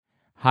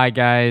Hi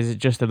guys,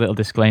 just a little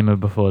disclaimer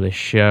before this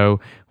show.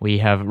 We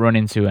have run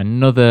into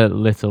another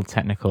little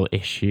technical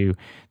issue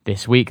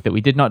this week that we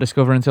did not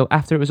discover until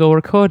after it was all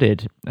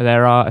recorded.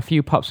 There are a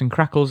few pops and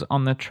crackles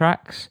on the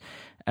tracks.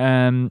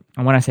 And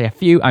when I say a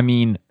few, I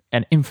mean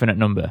an infinite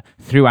number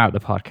throughout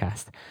the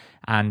podcast.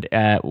 And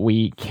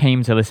we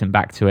came to listen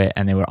back to it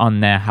and they were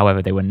on there.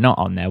 However, they were not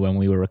on there when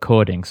we were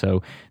recording.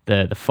 So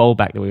the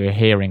fallback that we were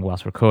hearing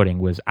whilst recording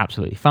was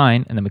absolutely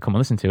fine. And then we come and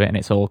listen to it and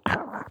it's all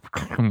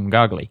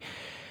gargly.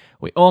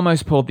 We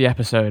almost pulled the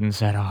episode and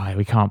said,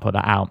 we can't put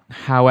that out.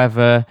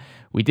 However,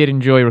 we did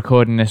enjoy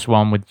recording this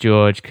one with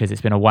George because it's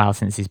been a while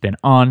since he's been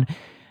on.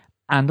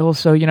 And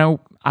also,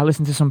 I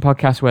listen to some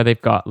podcasts where they've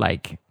got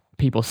like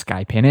people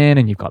Skyping in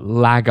and you've got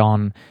lag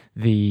on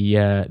the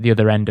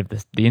other end of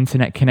the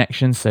internet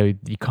connection. So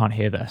you can't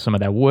hear some of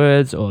their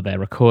words, or they're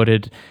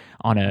recorded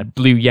on a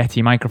Blue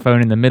Yeti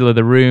microphone in the middle of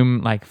the room,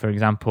 like, for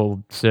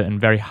example, certain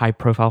very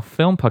high-profile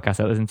film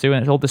podcasts I listen to,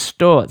 and it all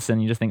distorts,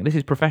 and you just think, this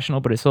is professional,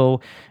 but it's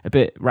all a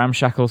bit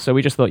ramshackle. So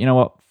we just thought, you know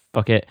what,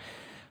 fuck it,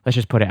 let's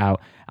just put it out.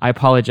 I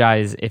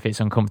apologize if it's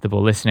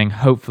uncomfortable listening.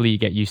 Hopefully you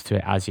get used to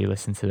it as you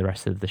listen to the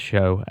rest of the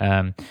show.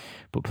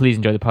 But please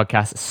enjoy the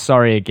podcast.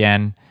 Sorry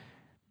again.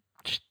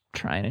 Just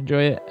try and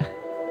enjoy it.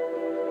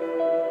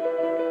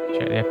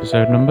 Check the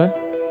episode number.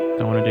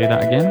 Don't want to do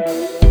that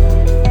again.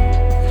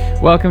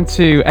 Welcome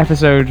to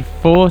episode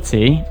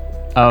 40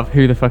 of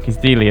Who the Fuck is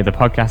Delia, the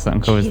podcast that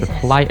uncovers the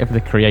plight of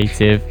the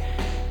creative.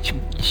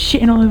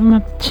 Shitting all over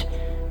my...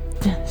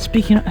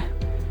 Speaking of...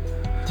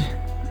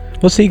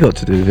 What's he got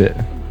to do with it?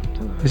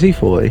 Is he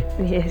 40?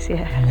 He is,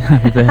 yeah.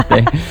 Happy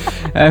birthday.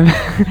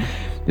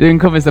 It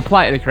uncovers the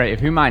plight of the creative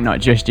who might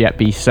not just yet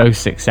be so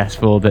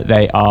successful that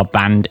they are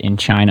banned in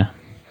China.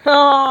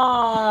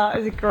 Oh, that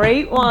was a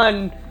great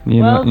one.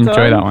 You well enjoy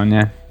done. that one,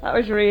 yeah. That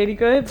was really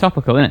good.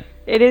 Topical, isn't it?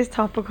 It is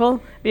topical.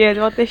 Have you heard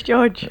about this,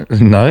 George?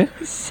 No.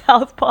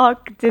 South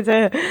Park did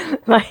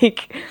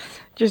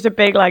just a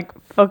big,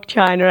 fuck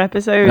China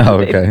episode. Oh,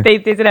 okay. They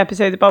did an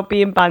episode about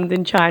being banned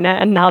in China,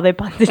 and now they're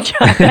banned in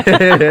China.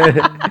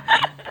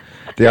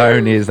 The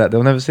irony is that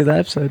they'll never see that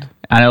episode.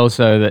 And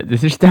also that they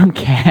just don't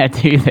care,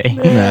 do they?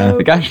 No.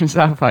 The guys from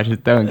South Park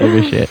just don't give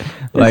a shit.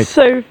 It's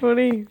so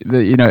funny.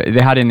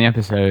 They had in the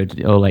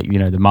episode, or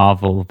the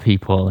Marvel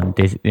people and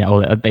Disney,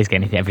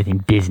 basically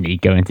everything Disney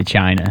going to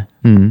China,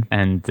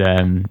 and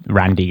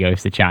Randy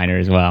goes to China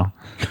as well.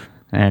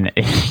 And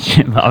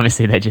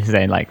obviously they're just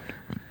saying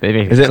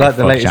is it like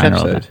the latest China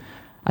episode?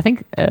 I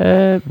think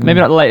maybe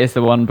not the latest,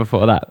 the one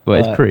before that, but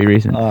it's pretty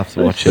recent. I'll have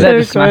to watch So it. they're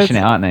just smashing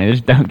it, aren't they? They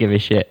just don't give a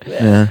shit.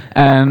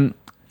 Yeah.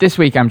 This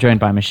week I'm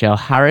joined by Michelle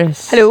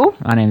Harris. Hello.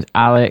 My name's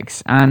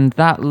Alex, and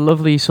that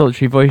lovely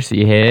sultry voice that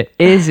you hear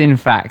is in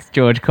fact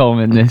George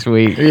Coleman this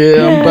week.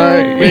 Yeah, I'm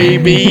back,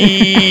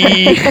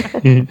 baby.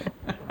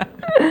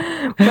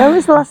 When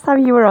was the last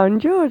time you were on,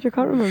 George? I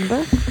can't remember.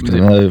 I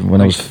don't know, when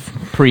I was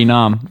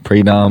Pre-Nam.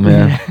 pre-Nam,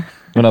 yeah.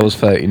 When I was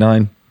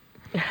 39.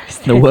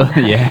 The world,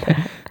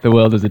 yeah. The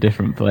world is a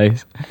different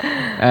place.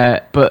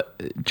 But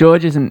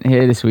George isn't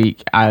here this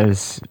week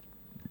as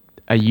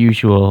a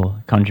usual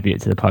contributor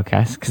to the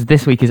podcast, because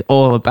this week is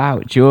all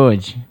about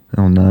George.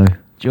 Oh, no.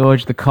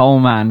 George the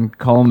Coleman,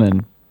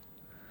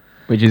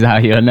 which is how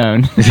you're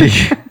known.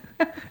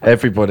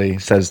 Everybody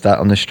says that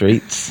on the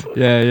streets.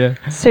 Yeah.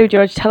 So,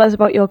 George, tell us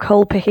about your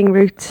coal picking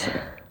roots.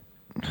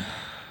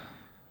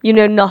 You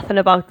know nothing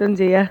about them,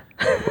 do you?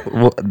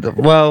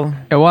 Well,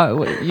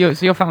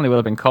 So your family will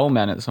have been coal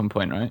men at some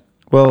point, right?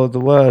 well, the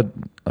word,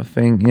 I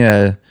think,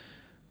 yeah,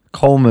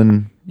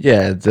 Coleman,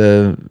 yeah,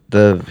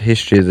 the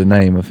history of the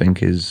name, I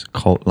think, is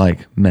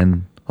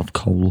men of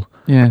coal.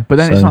 Yeah, but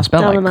then it's not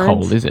spelled Never like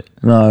mind. coal, is it?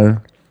 No.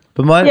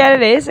 But Yeah,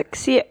 it is. How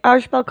do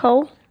you spell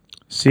coal?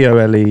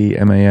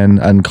 Coleman,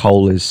 and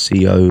coal is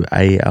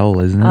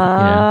COAL, isn't it?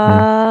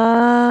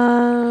 Oh.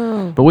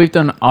 But we've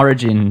done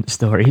origin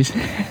stories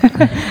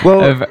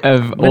Well,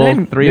 of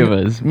all three of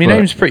us. My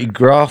name's pretty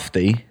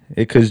grafty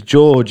because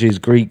George is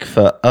Greek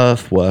for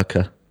earth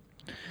worker.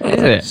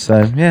 Is it?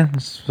 So, yeah,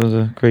 this was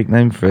a Greek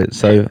name for it.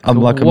 So, I'm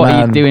like a what man.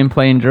 are you doing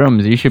playing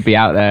drums? You should be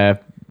out there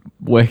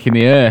working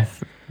the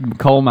earth,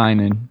 coal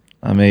mining.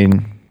 I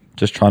mean,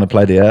 just trying to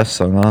play the earth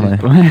song,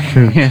 aren't I?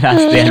 Yeah,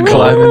 that's the end goal.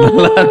 Climbing the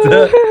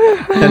ladder.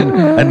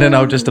 and then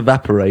I'll just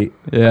evaporate.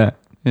 Yeah.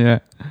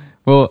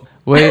 Well,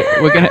 we're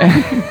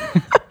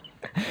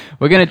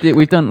gonna do.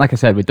 We've done, like I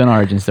said, we've done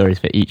origin stories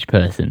for each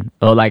person,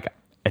 or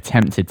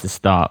attempted to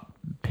start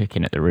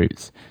picking at the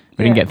roots.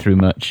 We didn't get through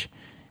much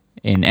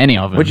in any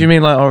of them. What do you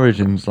mean, like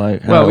origins?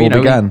 Like how it all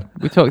began?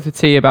 We talked to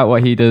T about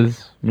what he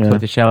does. Yeah.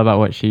 Talked to Shell about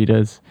what she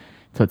does.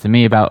 Talked to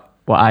me about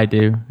what I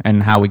do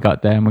and how we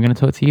got there. And we're going to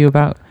talk to you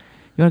about.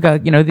 You want to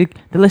go?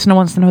 The listener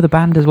wants to know the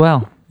band as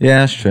well. Yeah,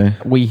 that's true.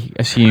 We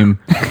assume.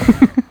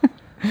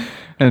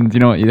 And you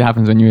know what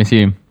happens when you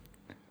assume?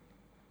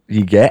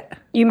 You get?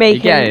 You make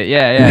You get it,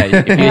 yeah.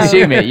 If you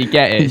assume it, you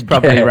get it. It's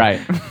probably Yeah. right.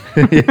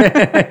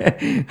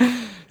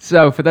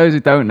 So, for those who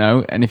don't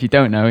know, and if you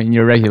don't know, and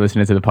you're a regular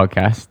listener to the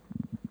podcast,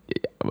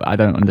 I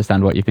don't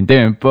understand what you've been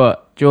doing,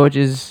 but George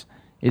is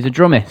a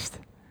drummist.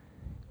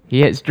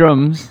 He hits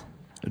drums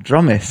A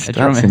drummist. A That's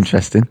drummist.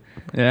 interesting.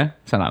 Yeah,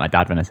 sound like my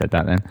dad when I said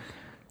that.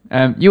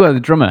 Then, you are the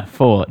drummer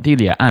for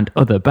Delia and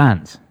other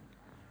bands.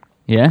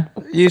 Yeah,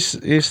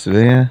 Used to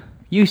be, yeah.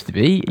 used to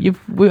be.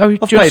 I've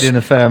played in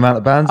a fair amount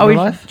of bands in my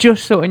life.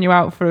 Just sorting you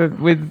out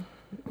with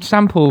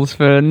samples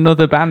for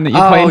another band that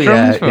you're playing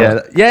drums for.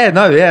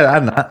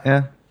 And that,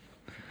 yeah.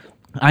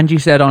 And you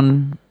said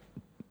on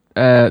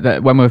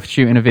that when we're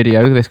shooting a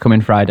video this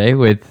coming Friday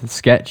with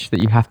Sketch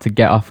that you have to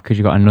get off because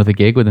you got another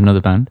gig with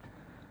another band.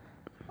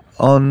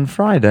 On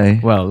Friday.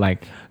 Well,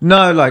 like on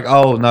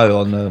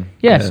the.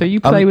 Yeah, so you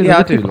play with Yeah, I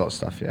other do people. a lot of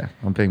stuff. Yeah,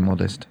 I'm being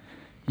modest.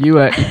 you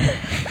were.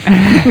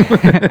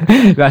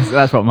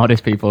 that's what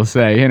modest people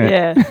say, isn't it?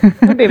 Yeah,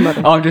 I'm being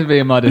modest. I'm just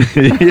being modest.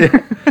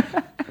 Yeah.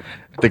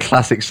 The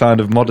classic sign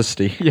of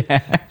modesty,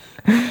 Yeah,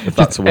 if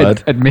that's a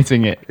word.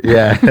 admitting it.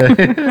 Yeah.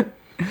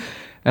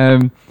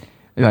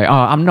 You're like,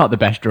 I'm not the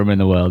best drummer in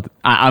the world.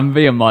 I'm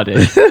being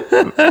modest.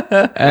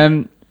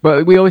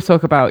 But we always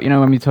talk about,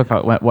 when we talk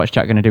about what's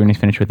Jack going to do when he's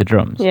finished with the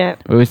drums. Yeah.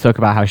 We always talk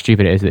about how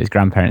stupid it is that his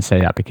grandparents say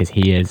that because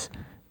he is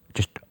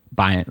just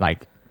by and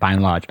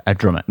large a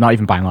drummer. Not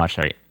even by and large,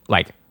 sorry.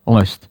 Like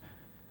almost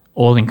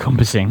all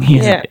encompassing.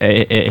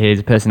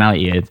 His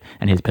personality is,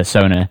 and his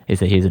persona is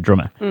that he's a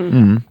drummer.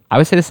 I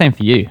would say the same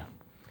for you.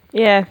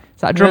 Yeah.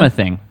 Is that a drummer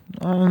thing?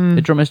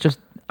 The drummers just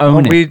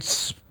own it. We're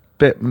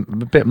a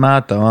bit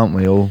mad though, aren't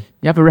we all?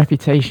 You have a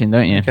reputation,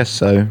 don't you? I guess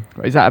so.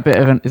 Is that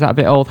a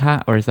bit old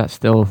hat, or is that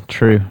still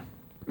true?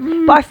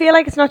 But I feel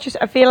like it's not just.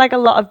 I feel like a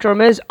lot of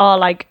drummers are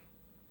like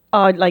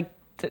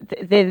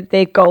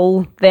their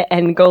goal, their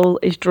end goal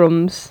is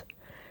drums.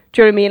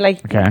 Do you know what I mean?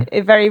 Like,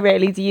 very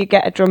rarely do you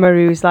get a drummer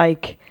who's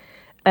like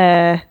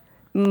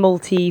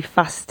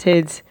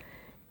multifaceted.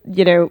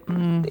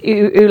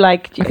 Who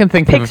like I can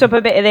think picks up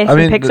a bit of this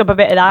and picks up a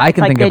bit of that. I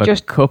can like think of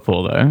just a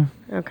couple though.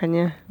 Oh, can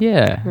you?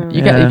 Yeah,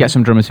 you get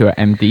some drummers who are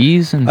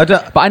MDs,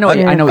 but I know what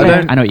you're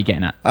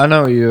getting at. I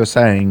know what you were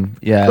saying.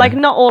 Yeah, like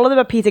not all of them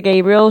are Peter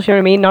Gabriel. You know what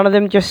I mean? None of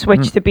them just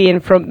switched to being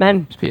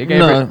frontmen. Peter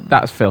Gabriel. No.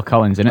 That's Phil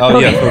Collins, isn't it? Oh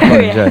yeah, Phil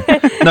Collins. Yeah.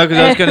 No, because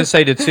I was going to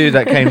say the two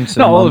that came to.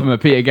 Not all of them are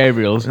Peter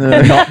Gabriels.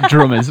 Not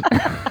drummers.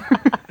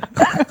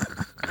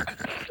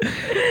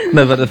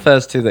 No, but the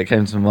first two that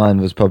came to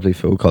mind was probably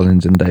Phil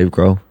Collins and Dave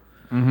Grohl.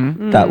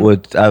 That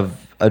would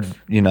have,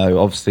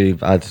 obviously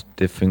had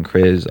different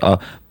careers.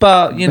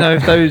 But,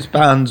 if those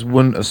bands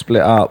wouldn't have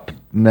split up,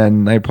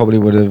 then they probably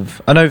would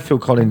have... I know Phil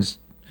Collins,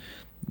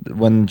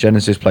 when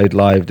Genesis played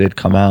live, did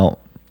come out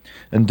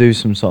and do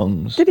some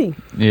songs. Did he?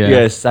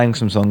 Yeah, sang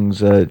some songs.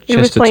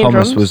 Chester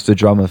Thomas drums? Was the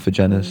drummer for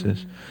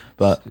Genesis.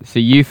 But so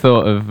you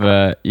thought of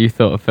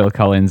Phil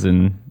Collins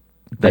and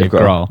Dave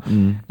Grohl,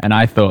 and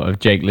I thought of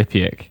Jake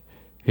Lipiak,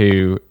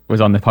 who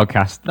was on the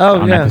podcast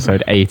on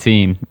episode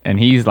 18, and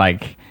he's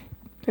like...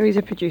 Oh, he's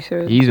a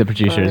producer. He's a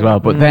producer as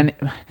well. But then,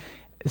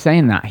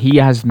 saying that, he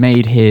has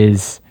made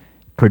his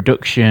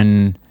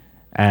production,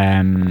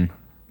 style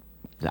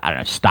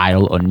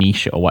or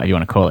niche or whatever you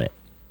want to call it,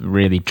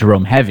 really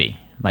drum heavy.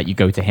 Like you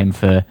go to him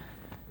for,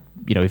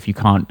 if you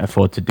can't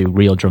afford to do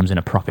real drums in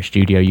a proper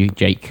studio,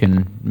 Jake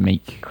can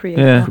make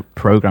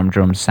program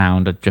drums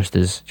sound just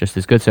as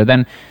good. So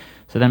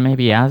then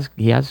maybe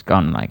he has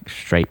gone like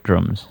straight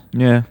drums.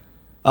 Yeah,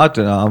 I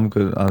don't know. I'm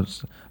good.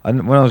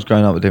 When I was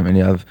growing up, I didn't really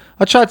have.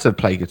 I tried to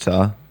play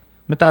guitar.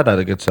 My dad had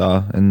a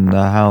guitar in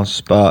the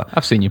house, but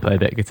I've seen you play a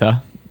bit of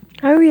guitar.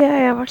 Oh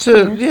yeah, I've watched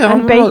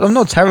I'm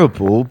not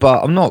terrible,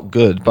 but I'm not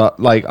good.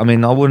 But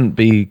I wouldn't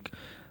be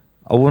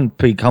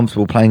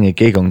comfortable playing a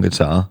gig on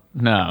guitar.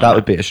 No, that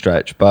would be a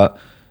stretch. But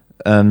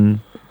yeah,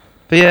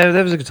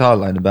 there was a guitar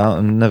lying about,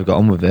 and never got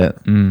on with it.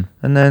 And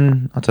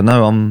then I don't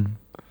know. I'm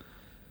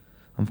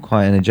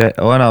quite energetic.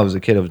 When I was a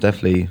kid, I was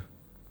definitely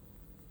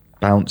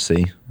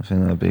bouncy. I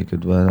think that would be a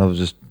good word. I was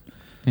just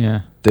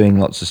doing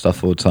lots of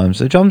stuff all the time.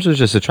 So drums was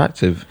just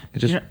attractive.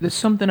 There's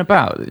something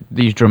about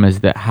these drummers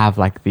that have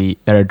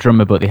they're a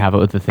drummer, but they have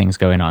other things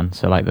going on.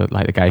 So like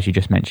the guys you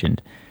just mentioned,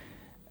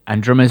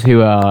 and drummers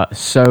who are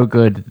so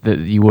good that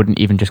you wouldn't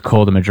even just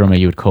call them a drummer,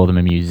 you would call them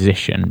a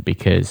musician,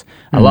 because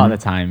a lot of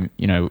the time,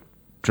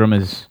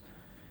 drummers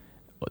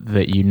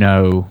that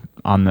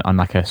on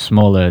like a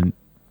smaller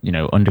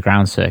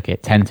underground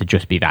circuit tend to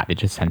just be that. They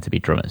just tend to be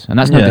drummers. And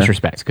that's no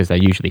disrespect, because they're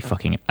usually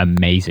fucking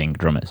amazing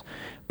drummers.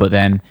 But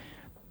then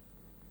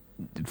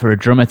for a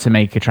drummer to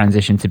make a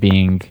transition to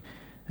being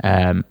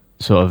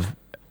sort of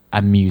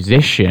a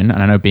musician,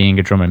 and I know being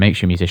a drummer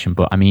makes you a musician,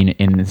 but I mean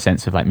in the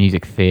sense of like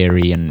music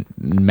theory and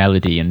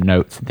melody and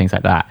notes and things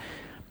like that,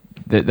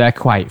 they're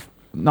quite,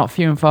 not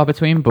few and far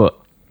between, but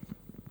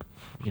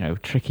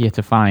trickier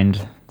to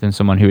find than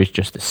someone who is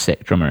just a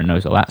sick drummer and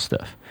knows all that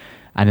stuff.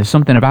 And there's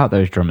something about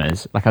those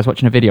drummers. Like I was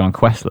watching a video on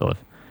Questlove,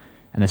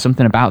 and there's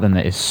something about them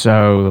that is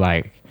so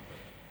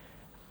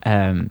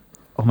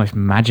almost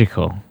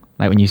magical.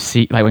 Like when you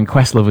see, like when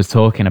Questlove was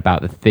talking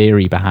about the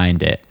theory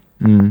behind it,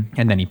 and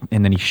then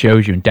he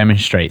shows you and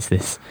demonstrates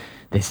this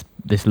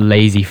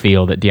lazy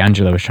feel that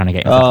D'Angelo was trying to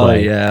get into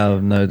play. Oh yeah, I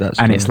know that's.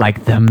 And it's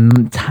like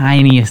the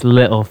tiniest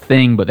little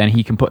thing, but then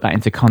he can put that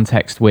into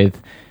context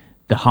with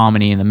the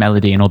harmony and the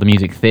melody and all the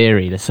music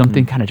theory. There's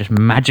something kind of just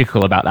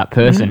magical about that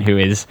person who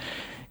is,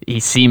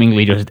 he's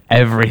seemingly just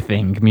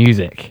everything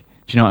music.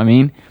 Do you know what I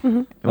mean?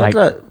 Like,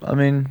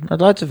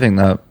 I'd like to think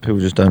that people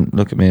just don't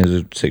look at me as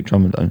a sick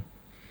drummer, though.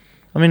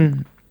 I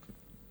mean,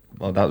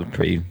 well, that was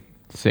pretty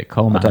sick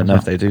Coleman. I don't know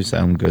if they do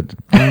sound good.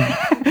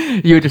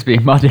 You were just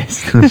being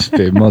modest. Just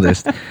being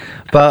modest.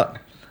 But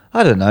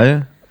I don't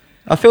know.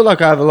 I feel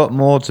like I have a lot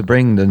more to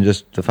bring than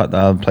just the fact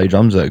that I play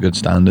drums at a good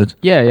standard.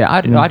 Yeah,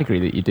 I'd agree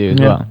that you do as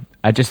well.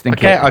 I just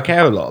think I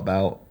care a lot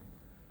about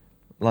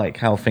like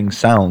how things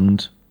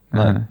sound.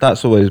 Like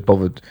that's always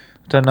bothered.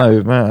 I don't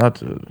know, man.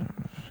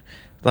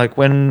 Like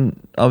when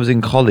I was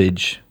in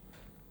college,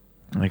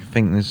 I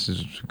think this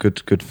is a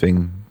good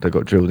thing that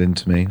got drilled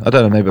into me. I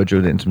don't know, maybe I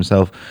drilled it into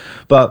myself.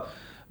 But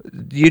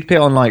you'd put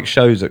on like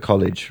shows at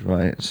college,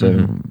 right? So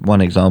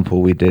one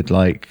example, we did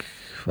like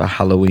a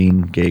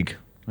Halloween gig.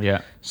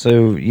 Yeah.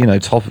 So,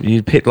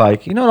 you'd pick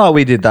like, like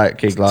we did that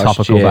gig last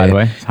Topical, year. by the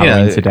way. It's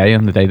Halloween today,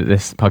 on the day that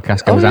this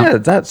podcast comes out.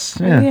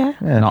 Yeah.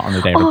 Not on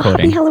the day of recording.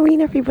 Happy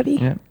Halloween, everybody.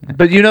 Yeah.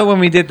 But when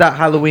we did that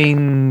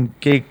Halloween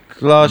gig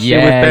last year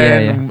with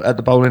Ben at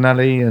the bowling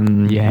alley,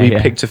 and we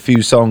picked a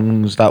few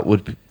songs that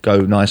would go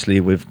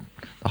nicely with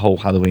the whole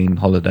Halloween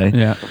holiday.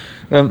 Yeah.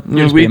 You're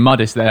just being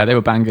modest there. They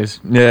were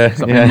bangers. Yeah.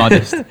 Stop being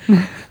modest.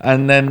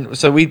 And then,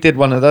 so we did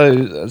one of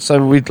those.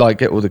 So we'd like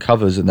get all the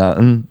covers and that.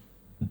 And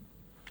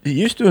it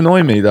used to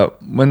annoy me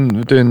that when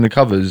we're doing the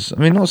covers, I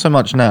mean, not so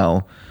much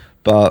now,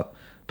 but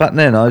back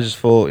then I just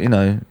thought,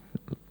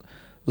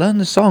 learn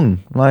the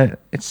song. Like,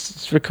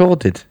 it's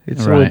recorded.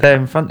 It's all there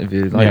in front of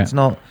you. Like, it's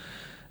not.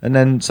 And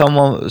then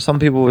some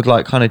people would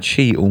like kind of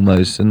cheat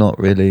almost and not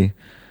really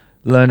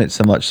learn it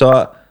so much.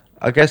 So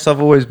I guess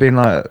I've always been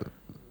like,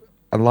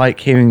 I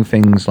like hearing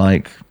things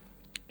like,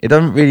 it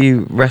doesn't really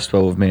rest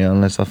well with me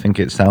unless I think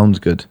it sounds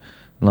good.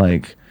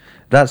 Like,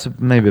 that's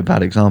maybe a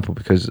bad example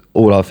because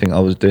all I think I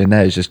was doing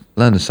there is just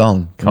learn the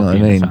song. You know what I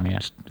mean? Song, yeah.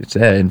 It's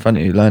there in front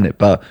of you, learn it.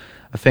 But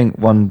I think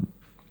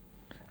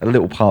a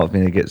little part of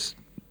me that gets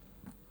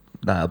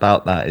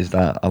about that is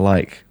that I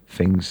like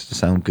things to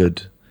sound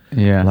good.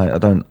 Yeah.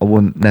 Like I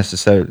wouldn't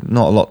necessarily,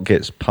 not a lot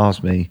gets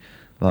past me.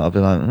 Like I'll be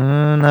like,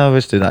 no,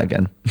 let's do that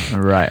again.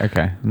 Right.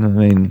 Okay. You know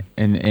what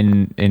I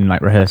mean? In like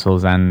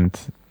rehearsals and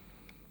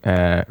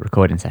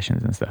recording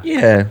sessions and stuff.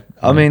 Yeah.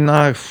 I mean,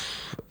 I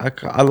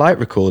like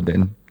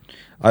recording.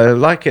 I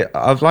like it.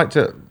 I've liked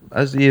it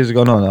as the years have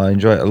gone on. I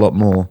enjoy it a lot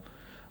more.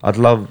 I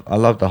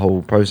love the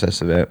whole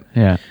process of it.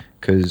 Yeah.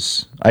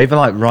 Because I even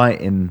like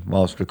writing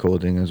whilst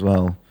recording as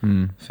well.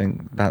 I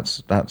think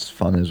that's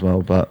fun as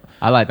well. But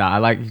I like that. I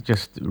like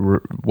just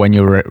when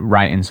you're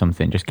writing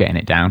something, just getting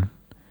it down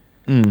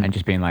and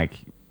just being like,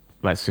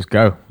 let's just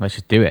go, let's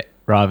just do it.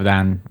 Rather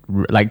than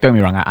like, don't get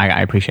me wrong,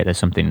 I appreciate there's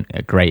something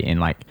great in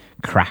like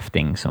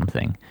crafting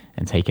something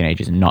and taking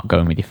ages and not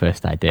going with your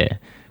first idea.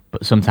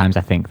 But sometimes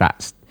I think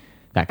that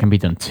can be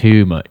done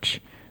too much,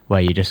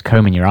 where you're just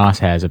combing your arse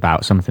hairs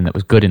about something that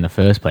was good in the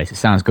first place. It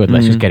sounds good.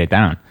 Let's just get it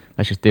down.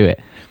 Let's just do it.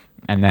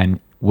 And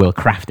then we'll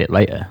craft it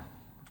later.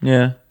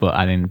 yeah. But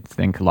I didn't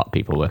think a lot of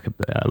people work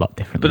a lot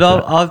differently.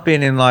 But I've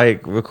been in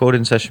like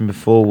recording session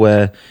before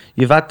where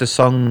you've had the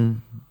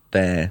song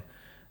there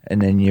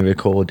and then you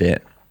record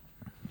it.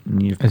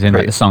 As in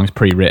like the song's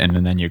pre-written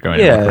and then you're going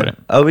to record it.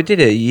 Oh, we did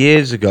it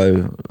years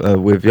ago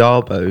with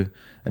Yarbo,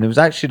 and it was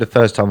actually the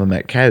first time I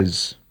met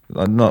Kez.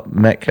 I'd not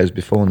met Kez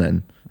before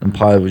then, and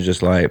Pi was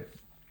just like,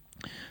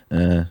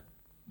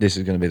 this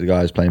is going to be the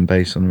guys playing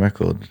bass on the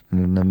record.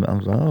 And then I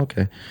was like, oh,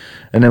 okay.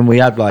 And then we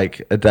had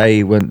like a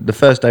day when, the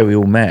first day we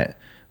all met,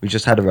 we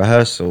just had a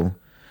rehearsal.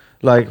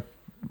 Like,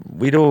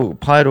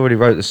 Pi had already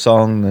wrote the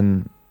song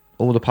and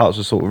all the parts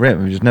were sort of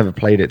written. We just never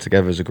played it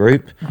together as a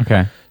group.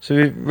 Okay. So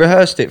we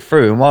rehearsed it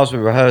through, and whilst we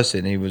were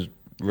rehearsing, he was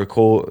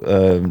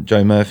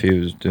Joe Murphy,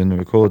 who was doing the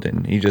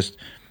recording, he just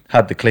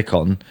had the click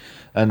on,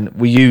 and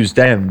we used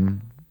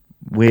them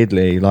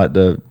weirdly, like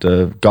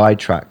the guide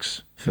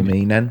tracks for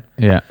me then.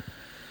 Yeah.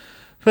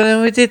 But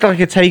then we did like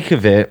a take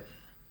of it,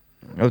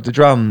 of the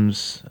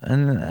drums,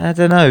 and I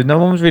don't know, no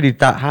one was really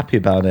that happy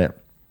about it.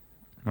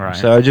 Right.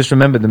 So I just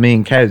remember that me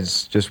and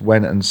Kez just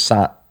went and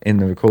sat in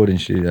the recording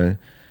studio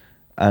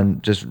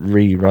and just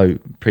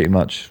rewrote pretty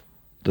much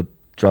the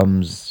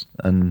drums,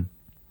 and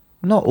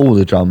not all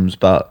the drums,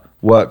 but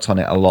worked on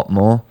it a lot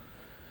more.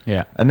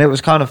 Yeah. And it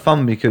was kind of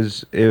fun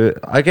because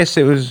I guess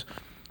it was,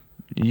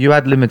 you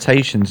had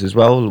limitations as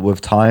well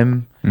with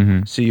time.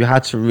 Mm-hmm. So you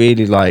had to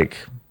really like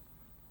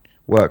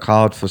work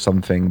hard for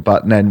something.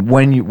 But then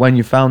when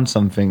you found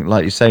something,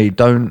 like you say,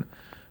 don't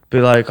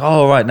be like,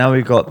 oh, right, now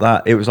we got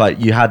that. It was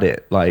like you had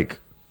it, like,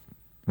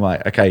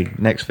 right, okay,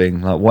 next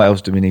thing, like what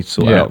else do we need to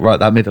sort out? Right,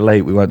 that middle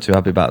eight, we weren't too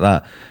happy about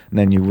that. And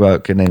then you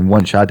work, and then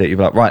once you had it, you're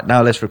like, right,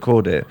 now let's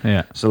record it.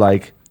 Yeah. So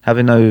like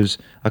having those,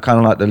 I kind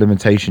of like the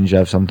limitations you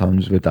have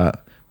sometimes with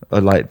that,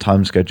 like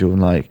time schedule,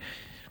 and like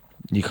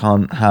you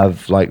can't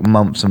have like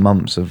months and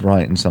months of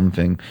writing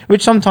something,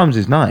 which sometimes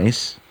is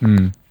nice.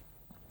 You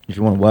if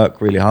you want to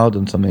work really hard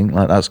on something,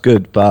 like that's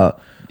good. But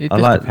it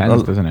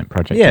depends, doesn't it?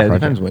 Project. Yeah, to project. It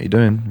depends what you're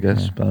doing, I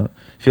guess. Yeah. But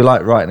if you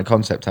like writing a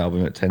concept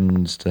album, it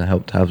tends to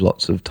help to have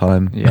lots of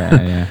time.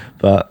 Yeah.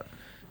 But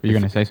you're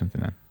going to say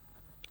something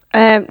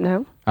then?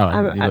 No.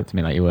 Oh, you looked at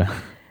me like you were.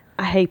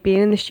 I hate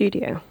being in the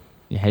studio.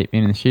 You hate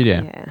being in the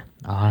studio? Yeah.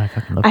 Oh, I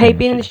fucking love. I hate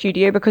being in the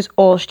studio because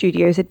all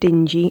studios are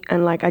dingy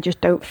and like I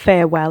just don't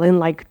fare well in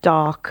like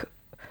dark,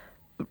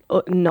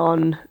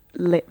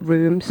 non-lit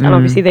rooms. And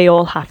obviously they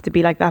all have to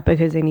be like that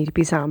because they need to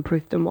be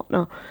soundproofed and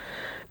whatnot.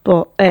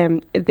 But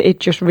it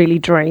just really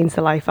drains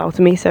the life out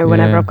of me. So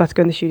whenever I've got to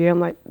go in the studio, I'm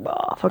like,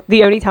 oh, fuck.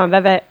 The only time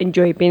I've ever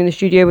enjoyed being in the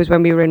studio was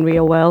when we were in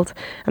Real World.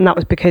 And that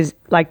was because,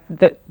 like,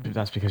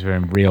 that's because we're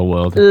in Real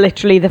World.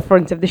 Literally, the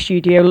front of the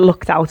studio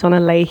looked out on a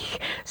lake.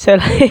 So,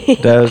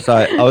 like... There's,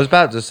 like... I was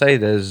about to say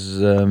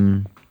there's...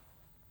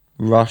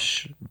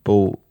 Rush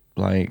bought,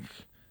 like...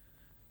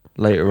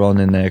 Later on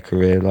in their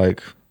career,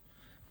 like...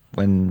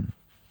 When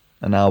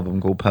an album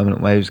called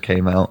Permanent Waves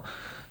came out...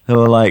 They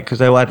were like, because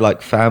they all had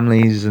like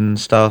families and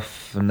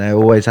stuff, and they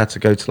always had to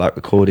go to like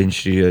recording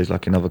studios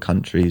like in other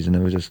countries, and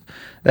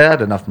they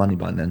had enough money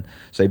by then,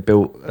 so they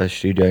built a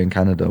studio in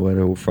Canada where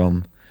they're all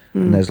from.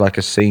 And there's like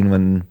a scene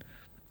when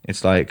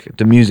it's like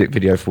the music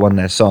video for one of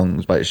their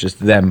songs, but it's just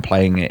them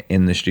playing it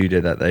in the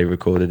studio that they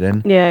recorded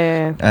in.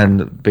 Yeah.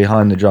 And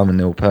behind the drum and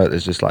Neil Peart,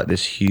 there's just like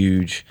this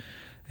huge,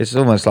 it's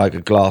almost like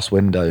a glass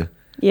window.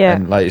 Yeah.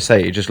 And like you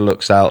say, it just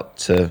looks out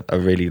to a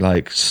really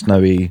like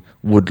snowy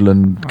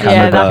woodland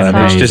Canada. Yeah, and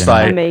it's just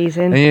like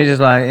amazing. And you're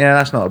just like, yeah,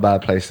 that's not a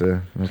bad place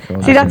to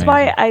record. See, that's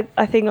why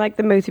I think like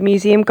the Motor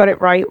Museum got it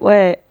right,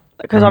 where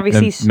because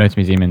obviously the Motor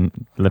Museum in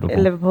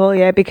Liverpool.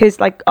 Yeah, because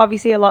like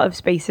obviously a lot of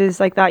spaces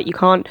like that you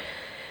can't,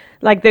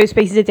 like those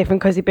spaces are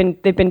different because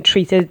they've been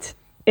treated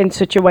in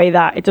such a way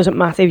that it doesn't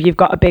matter if you've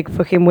got a big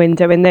fucking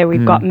window in there.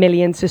 We've got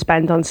millions to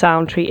spend on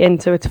sound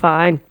treating, so it's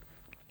fine.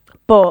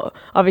 But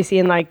obviously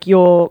in like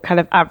your kind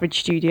of average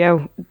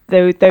studio,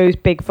 those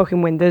big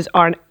fucking windows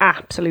are an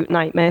absolute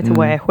nightmare to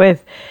work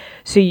with.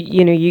 So,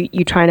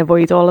 you try and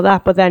avoid all of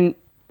that. But then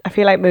I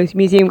feel like Motor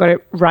Museum got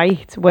it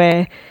right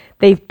where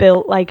they've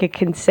built like a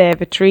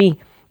conservatory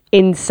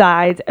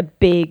inside a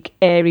big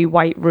airy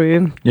white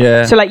room.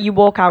 Yeah. So like you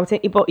walk out,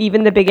 but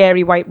even the big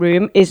airy white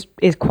room is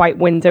quite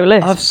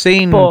windowless. I've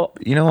seen, but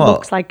you know what?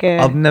 Looks like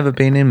I've never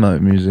been in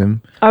Motor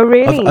Museum. Oh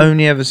really? I've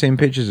only ever seen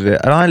pictures of it,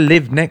 and I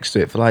lived next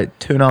to it for like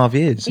 2.5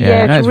 years.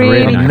 Yeah, it's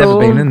really nice. I've never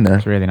been in there.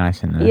 It's really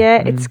nice in there.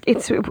 Yeah,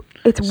 it's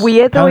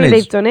weird the way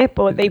they've done it,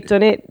 but they've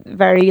done it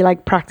very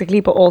like practically,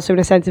 but also in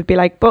a sense of be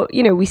like, but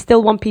we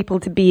still want people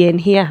to be in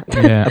here.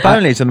 Yeah.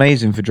 Apparently, it's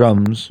amazing for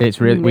drums.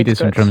 It's really. We did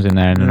some drums in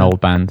there in an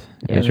old band.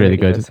 Yeah, it's really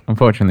good.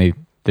 Unfortunately,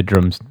 the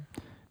drums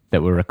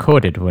that were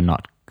recorded were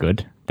not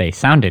good. They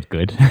sounded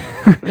good,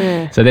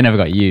 so they never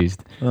got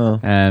used. Oh.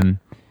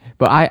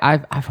 But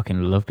I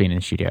fucking love being in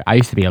the studio. I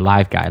used to be a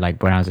live guy.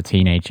 Like when I was a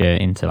teenager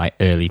into like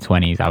early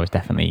 20s, I was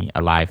definitely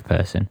a live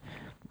person.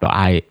 But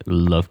I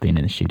love being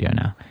in the studio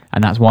now.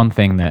 And that's one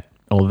thing that,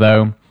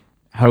 although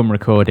home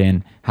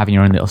recording, having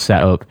your own little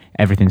setup,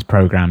 everything's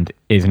programmed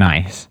is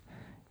nice,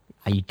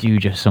 you do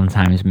just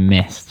sometimes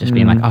miss just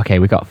being like, okay,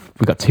 we got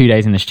 2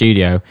 days in the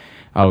studio.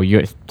 Oh,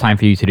 it's time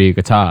for you to do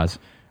guitars.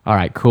 All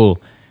right,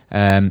 cool.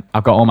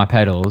 I've got all my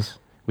pedals.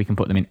 We can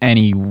put them in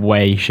any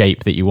way,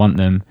 shape that you want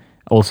them.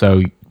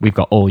 Also, we've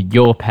got all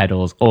your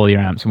pedals, all your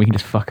amps, and we can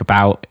just fuck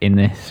about in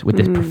this with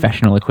this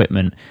professional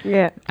equipment.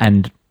 Yeah.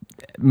 And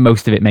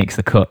most of it makes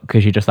the cut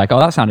because you're just like, oh,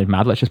 that sounded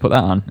mad. Let's just put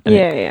that on.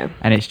 And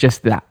And it's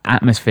just that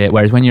atmosphere.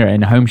 Whereas when you're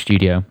in a home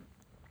studio,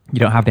 you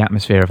don't have the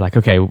atmosphere of like,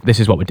 okay, this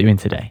is what we're doing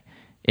today.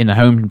 In the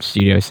home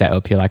studio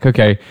setup, you're like,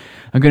 okay,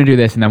 I'm going to do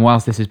this. And then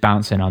whilst this is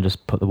bouncing, I'll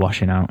just put the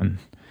washing out and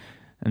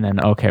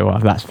then, okay, well,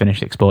 that's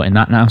finished exporting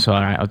that now. So,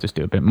 all right, I'll just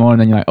do a bit more. And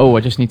then you're like, oh,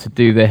 I just need to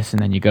do this.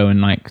 And then you go and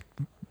like,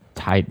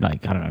 tidy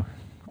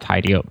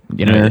up.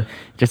 It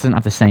just doesn't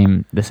have the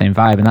same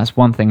vibe. And that's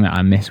one thing that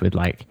I miss with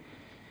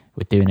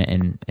doing it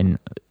in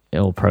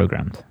all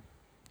programmed.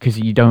 Because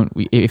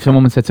if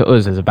someone said to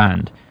us as a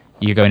band,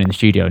 you're going in the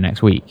studio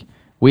next week,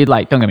 we'd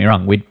like, don't get me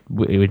wrong, we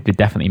would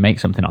definitely make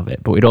something of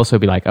it, but we'd also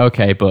be like,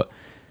 okay, but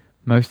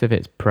most of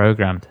it's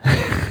programmed.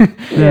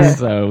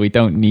 So we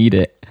don't need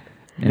it.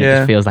 And it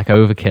just feels like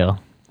overkill.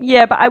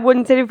 Yeah, but I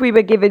wondered if we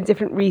were given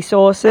different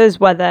resources,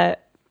 whether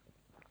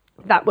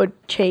that would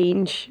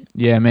change.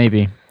 Yeah,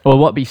 maybe. Well,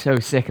 what'd be so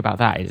sick about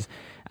that is,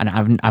 and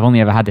I've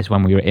only ever had this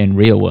when we were in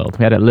Real World.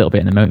 We had a little bit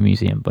in the Motor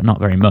Museum, but not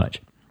very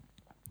much.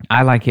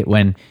 I like it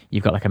when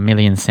you've got like 1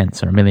 million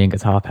synths or 1 million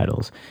guitar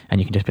pedals, and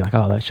you can just be like,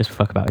 oh, let's just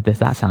fuck about with this.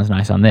 That sounds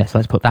nice on this.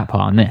 Let's put that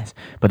part on this.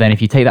 But then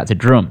if you take that to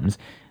drums,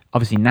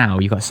 obviously now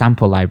you've got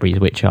sample libraries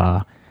which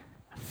are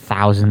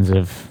thousands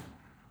of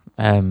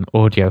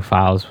audio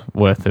files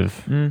worth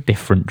of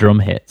different drum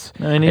hits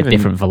at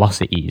different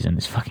velocities, and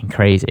it's fucking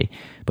crazy.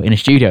 But in a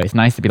studio, it's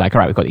nice to be like, all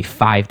right, we've got these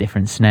 5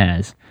 different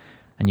snares,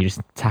 and you're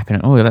just tapping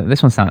it. Oh,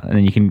 this one sounds, and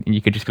then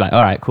you could just be like,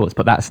 all right, cool, let's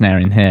put that snare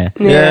in here.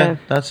 Yeah,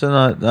 that's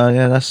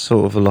that's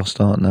sort of a lost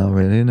art now,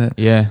 really, isn't it?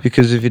 Yeah,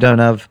 because if you don't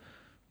have,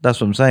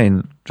 that's what I'm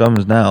saying.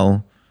 Drummers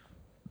now,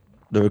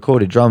 the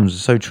recorded drums are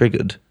so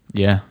triggered.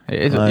 Yeah,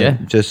 it is. Like, Yeah,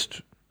 just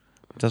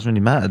it doesn't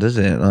really matter, does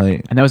it?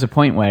 Like, and there was a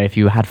point where if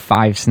you had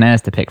 5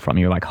 snares to pick from,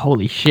 you were like,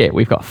 "Holy shit,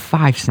 we've got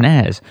 5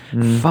 snares!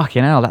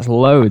 Fucking hell, that's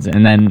loads!"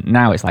 And then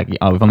now it's like,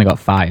 "Oh, we've only got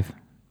 5,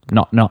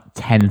 not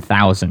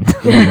 10,000."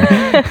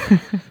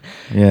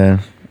 yeah,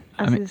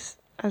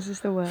 As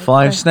is the word.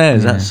 5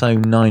 snares. Yeah. That's so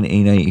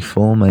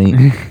 1984,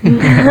 mate.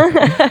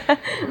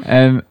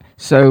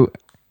 So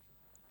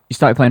you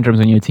started playing drums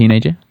when you were a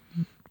teenager.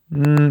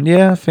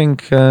 Yeah, I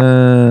think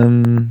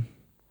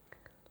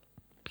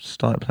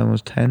started playing when I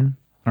was 10.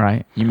 All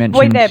right, you mentioned.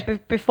 Wait there,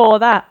 before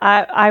that,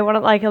 I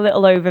want like a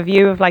little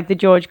overview of like the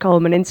George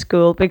Coleman in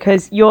school,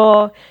 because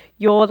your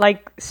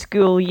like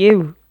school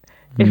you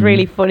is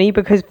really funny,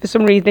 because for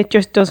some reason it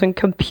just doesn't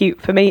compute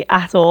for me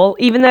at all,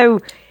 even though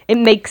it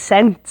makes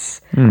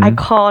sense. I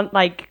can't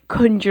like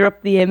conjure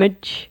up the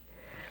image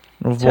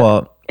Of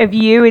what? of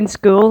you in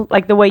school,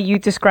 like the way you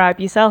describe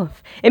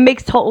yourself. It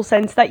makes total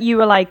sense that you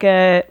were like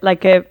a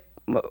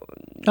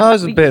I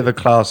was a bit of a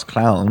class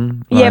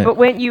clown. yeah, like- but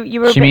when you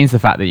were a She bit, means the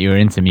fact that you were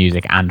into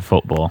music and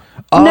football.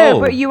 no,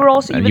 but you were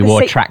also And were you the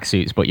wore sa-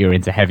 tracksuits, but you were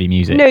into heavy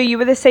music. No, you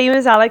were the same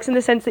as Alex in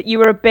the sense that you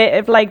were a bit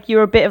of like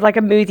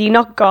a moody,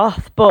 not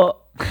goth, but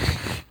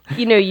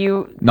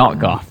you. Not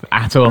goth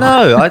at all.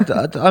 No,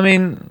 I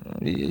mean,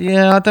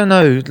 yeah, I don't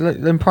know. Like,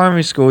 in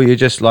primary school, you're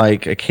just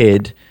like a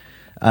kid,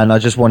 and I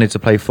just wanted to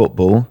play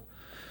football.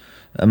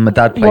 And my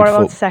dad played What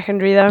about football.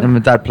 secondary though? And my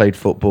dad played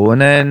football, and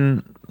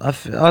then I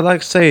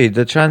like to say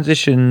the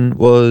transition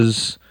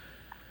was.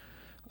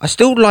 I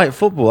still like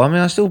football. I mean,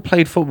 I still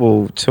played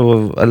football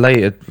till a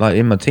later, like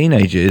in my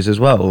teenage years as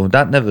well.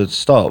 That never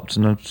stopped,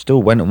 and I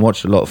still went and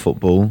watched a lot of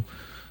football,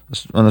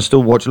 and I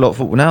still watch a lot of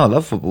football now. I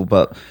love football,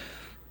 but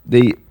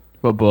the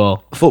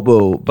football.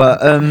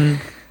 But I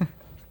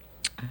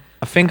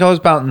think I was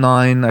about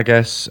 9, I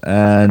guess,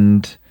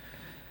 and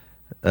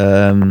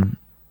I'm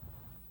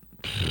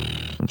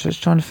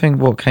just trying to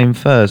think what came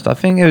first. I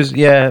think it was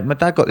my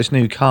dad got this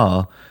new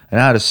car and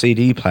it had a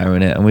CD player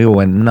in it, and we all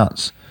went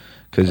nuts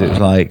because it was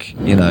like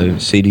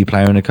CD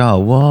player in a car.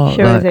 What?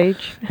 Show his Like,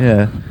 age.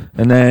 yeah,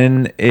 and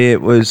then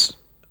it was.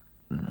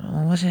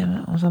 Was it?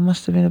 I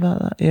must have been about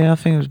that. Yeah, I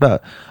think it was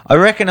about. I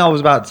reckon I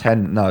was about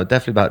 10. No,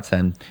 definitely about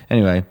 10.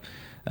 Anyway,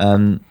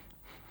 we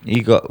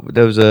used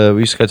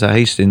to go to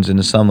Hastings in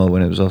the summer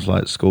when it was off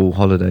like school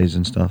holidays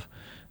and stuff,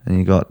 and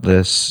you got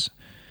this.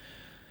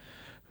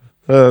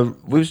 We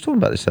was talking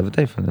about this the other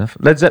day, funny enough.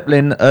 Led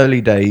Zeppelin Early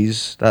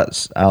Days,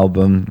 that's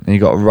album, and you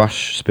got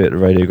Rush Spit the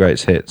Radio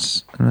Greatest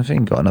Hits, and I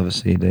think he got another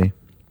CD.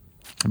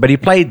 But he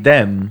played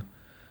them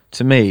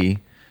to me.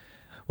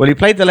 Well, he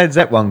played the Led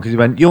Zepp one because he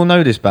went, "You'll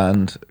know this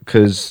band,"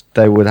 because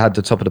they would had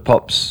the Top of the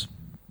Pops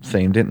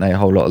theme, didn't they? A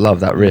Whole Lot of Love.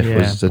 That riff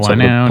was the Top of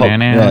the Pops.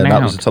 Yeah,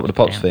 that was the Top of the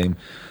Pops theme.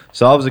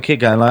 So I was a kid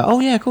going like, "Oh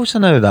yeah, of course I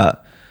know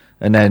that,"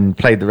 and then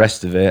played the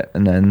rest of it,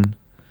 and then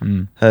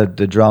heard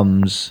the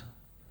drums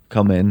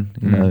come in,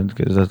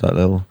 because there's that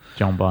little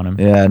John Bonham.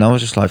 Yeah, and I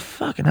was just like,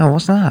 "Fucking hell,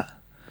 what's that?"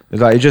 It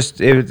was like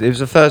it was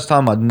the first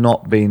time I'd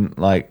not been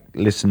like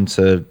listened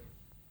to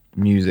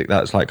music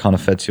that's like kind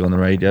of fed to you on the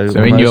radio. So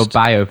almost. in your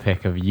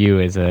biopic of you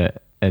as a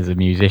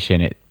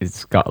musician,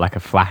 it's got like a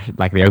flash,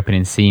 like the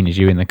opening scene is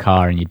you in the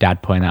car and your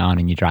dad putting that on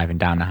and you're driving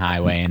down the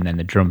highway and then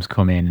the drums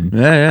come in.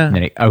 Yeah. And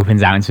then it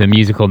opens out into a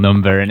musical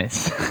number and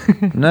it's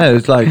No,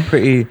 it's like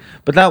pretty,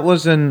 but that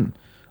wasn't.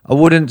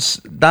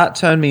 That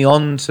turned me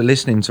on to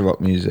listening to rock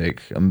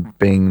music and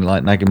being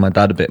like nagging my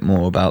dad a bit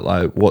more about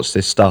like, what's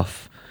this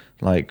stuff?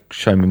 Like,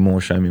 show me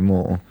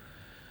more.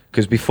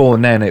 Because before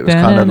then it was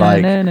kind of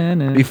like,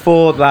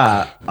 before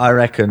that, I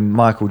reckon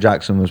Michael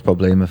Jackson was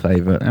probably my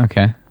favourite.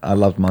 Okay. I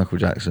loved Michael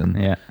Jackson.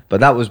 Yeah. But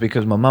that was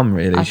because my mum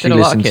really, As she did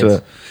a lot of listened to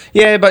kids. it.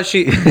 Yeah, but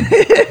she,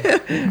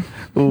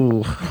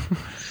 ooh.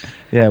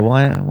 Yeah,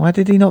 why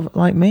did he not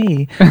like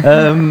me?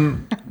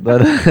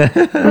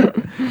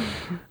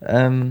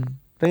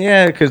 But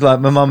yeah, because like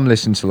my mum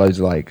listened to loads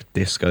of like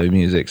disco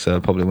music, so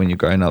probably when you're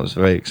growing up, it was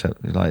very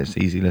accepted. Like it's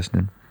easy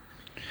listening.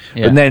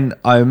 Yeah. And then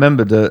I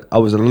remember that I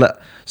was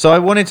so I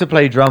wanted to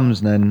play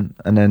drums, and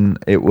then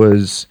it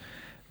was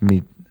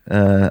me.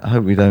 I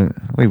hope we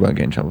won't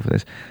get in trouble for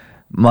this.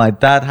 My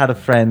dad had a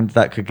friend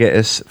that could get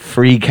us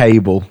free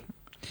cable,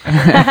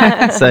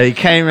 so he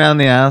came around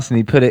the house and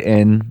he put it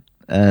in.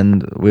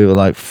 And we were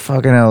like,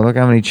 "Fucking hell! Look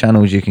how many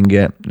channels you can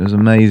get." It was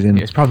amazing.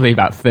 It's probably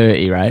about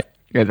 30, right?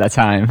 At that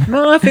time.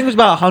 No, I think it was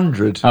about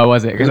 100. Oh,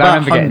 was it? Because I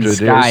remember getting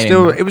Sky.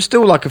 It was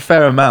still like a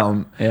fair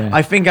amount. Yeah.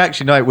 I think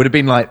actually no, it would have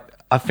been like,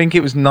 I think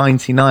it was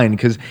 99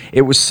 because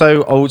it was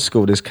so old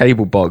school. This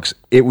cable box,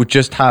 it would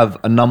just have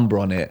a number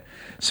on it.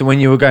 So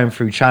when you were going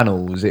through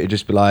channels, it would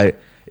just be like,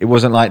 it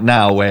wasn't like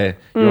now where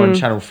you're on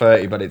channel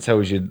 30, but it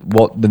tells you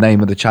what the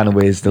name of the channel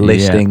is, the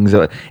listings.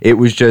 It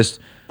was just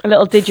A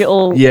little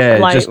digital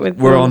light just with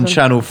we're on rules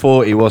channel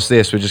 40. What's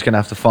this? We're just gonna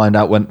have to find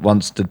out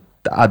once the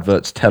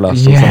adverts tell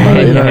us. Or something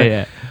like that,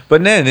 yeah.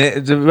 But then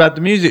we had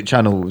the music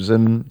channels,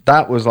 and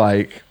that was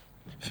like,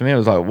 for me, it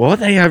was like, what?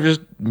 They have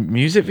just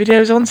music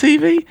videos on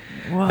TV?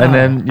 Wow. And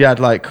then you had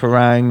like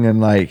Kerrang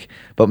and like,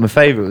 but my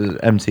favourite was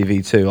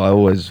MTV2. I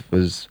always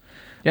was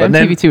Yeah, But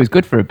MTV2 was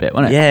good for a bit,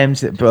 wasn't it?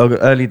 Yeah, but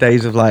early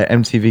days of like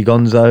MTV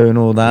Gonzo and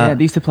all that. Yeah,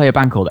 they used to play a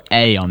band called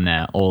A on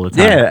there all the time.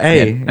 Yeah,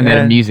 A, And they had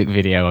yeah. a music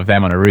video of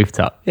them on a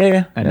rooftop.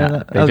 Yeah, And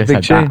that they was a just big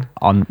had tune. that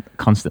on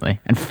constantly.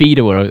 And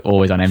Feeder were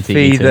always on MTV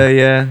Feeder, too.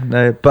 yeah,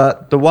 no.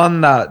 But the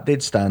one that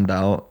did stand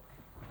out.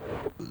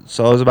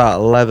 So I was about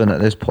 11 at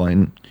this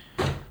point,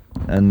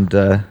 and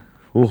that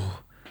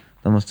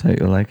must take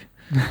your leg.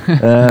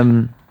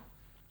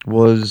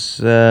 What's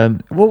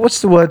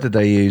the word that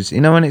they use?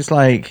 You know, when it's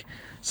like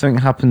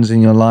something happens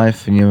in your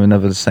life and you're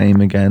never the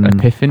same again.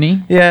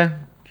 Epiphany? Yeah.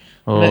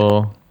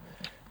 Or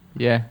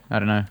yeah, I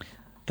don't know.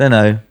 Don't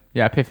know.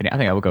 Yeah, Epiphany. I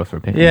think I will go for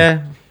Epiphany.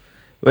 Yeah.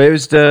 Well, it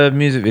was the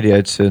music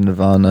video to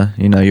Nirvana.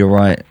 You know, you're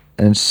right.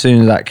 And as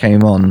soon as that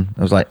came on,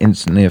 I was like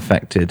instantly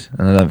affected,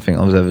 and I don't think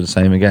I was ever the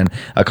same again.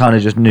 I kind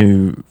of just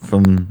knew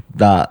from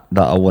that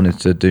I wanted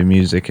to do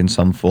music in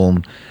some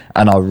form,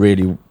 and I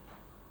really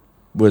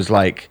was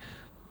like,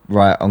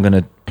 right, I'm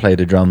gonna play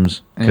the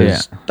drums,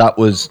 because that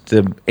was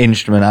the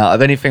instrument out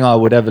of anything I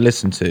would ever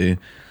listen to.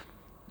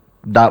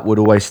 That would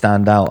always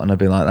stand out, and I'd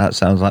be like, that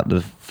sounds like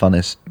the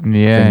funnest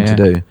thing to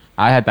do.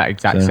 I had that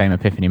exact same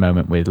epiphany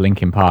moment with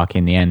Linkin Park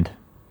in the end.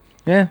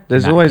 Yeah,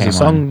 there's That always a came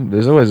song. on.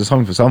 There's always a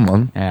song for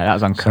someone. Yeah, that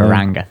was on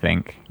Kerrang, I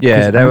think.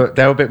 Yeah, 'Cause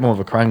they were a bit more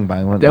of a Krang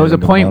bang, weren't they? there was a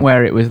Linkin point Park?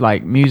 where it was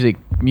like music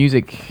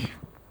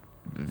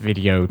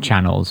video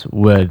channels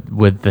were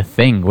the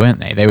thing, weren't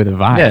they? They were the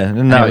vibe. Yeah,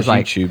 and now it it's was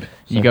like YouTube.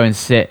 You go and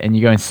sit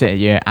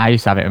at I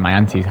used to have it at my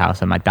auntie's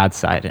house on my dad's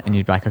side, and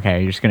you'd be like,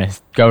 okay, you're just gonna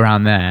go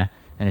around there.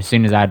 And as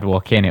soon as I'd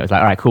walk in, it was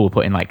like, all right, cool, we'll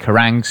put in like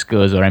Kerrang,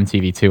 Scuzz, or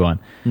MTV2 on,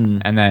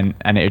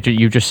 and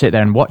you just sit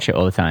there and watch it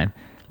all the time.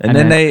 And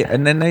then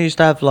they used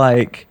to have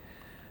like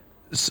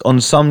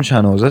on some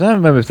channels. I don't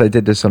remember if they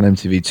did this on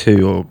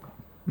MTV2 or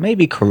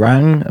maybe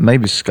Kerrang,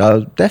 maybe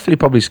Scuzz. Definitely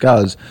probably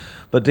Scuzz.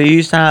 But they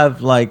used to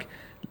have like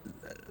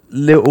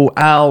little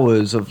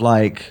hours of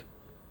like,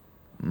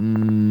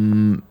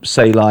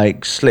 say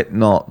like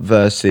Slipknot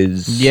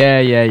versus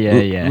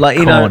Yeah. like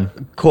you know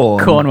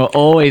Korn. Korn were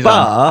always But-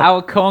 on.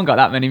 How Korn got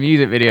that many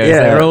music videos?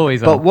 They were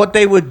always on. But what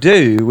they would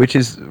do, which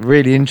is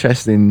really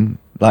interesting,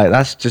 like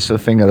that's just a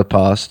thing of the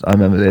past. I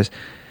remember this.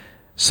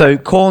 So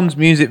Korn's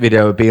music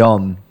video would be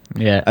on,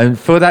 Yeah. and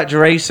for that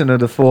duration of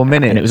the 4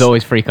 minutes, And it was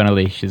always Freak on a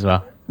Leash as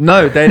well.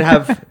 no, they'd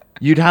have.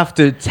 You'd have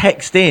to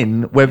text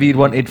in whether you'd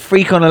wanted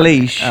Freak on a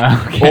Leash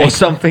Okay. or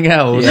something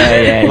else.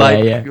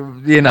 Yeah.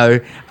 You know,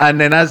 and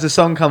then as the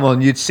song come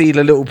on, you'd see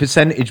the little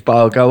percentage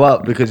bar go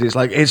up because it's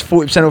like, it's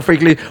 40% of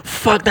Freak on a Leash.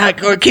 Fuck that,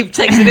 go keep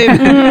texting in.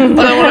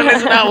 I don't want to listen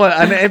to that one.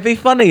 And it'd be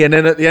funny. And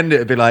then at the end,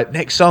 it'd be like,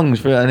 next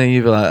songs. And then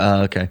you'd be like,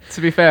 oh, okay.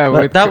 To be fair,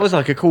 But that was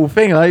like a cool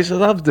thing. I used to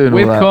love doing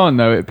with all that. Korn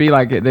though, it'd be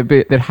like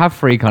they'd have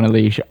Freak on a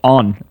Leash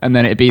on, and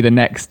then it'd be the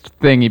next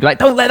thing. You'd be like,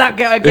 "Don't let that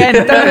go again!"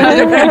 Don't let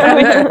it Freak on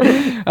a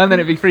Leash. And then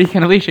it'd be Freak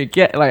on a Leash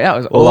again. Like that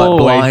was Or like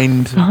always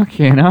Blind.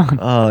 fucking on.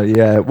 Oh,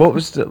 yeah. What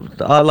was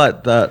I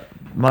like that.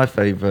 My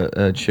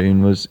favourite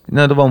tune was, you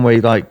know, the one where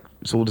you like,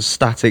 it's all the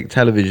static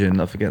television.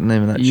 I forget the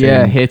name of that tune.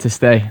 Yeah, Here to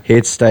Stay.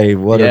 Here to Stay.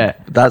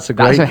 That's a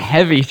great. That's a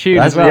heavy tune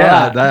as well.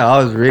 Yeah, that.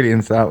 I was really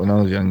into that when I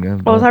was younger.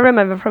 All I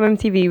remember from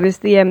MTV was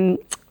the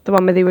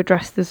one where they were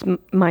dressed as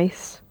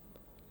mice.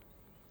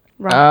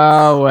 Rats.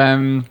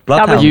 Oh,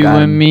 Bloodhound you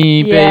Gang. and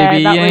me, Yeah,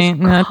 baby, that was ain't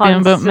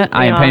nothing but me.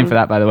 I ain't paying for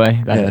that, by the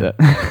way. Yeah.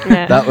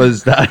 Yeah.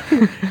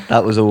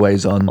 That was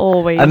always on.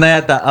 Always. And they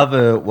had that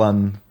other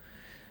one.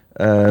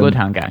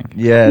 Bloodhound Gang.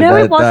 Yeah. No,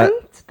 that- it wasn't.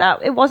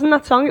 It wasn't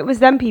that song. It was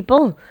them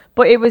people.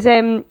 But it was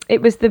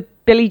the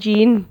Billie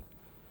Jean.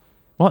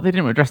 What? They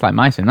didn't dress like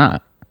mice in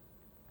that.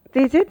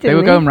 They did. They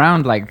were going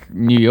around like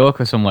New York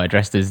or somewhere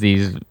dressed as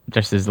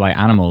like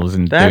animals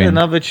and They had doing.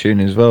 another tune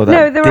as well. No,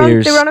 That they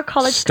were Dear on a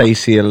college.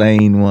 Stacey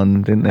Elaine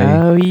one, didn't they?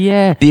 Oh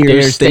yeah,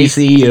 Dear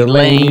Stacey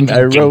Elaine,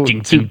 I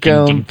wrote to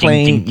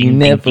complain. You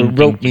never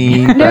wrote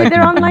me. No,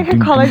 they're on like a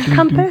college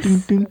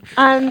campus,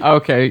 and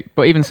Okay,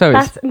 but even so,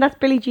 that's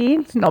Billie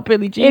Jean. it's not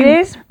Billie Jean. It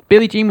is.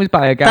 Billie Jean was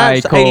by a guy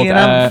That's called Alien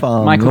Ant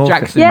Farm, Michael Norfolk.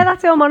 Jackson. Yeah,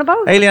 that's what I'm on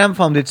about. Alien Ant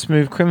Farm did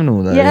Smooth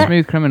Criminal though. Yeah.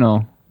 Smooth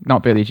Criminal,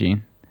 not Billie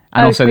Jean.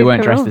 And Oh, also, they Smooth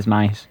weren't Criminal. dressed as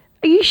mice.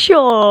 Are you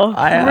sure?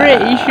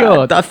 Pretty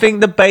sure. I think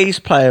the bass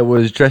player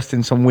was dressed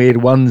in some weird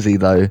onesie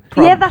though.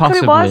 Yeah, that's what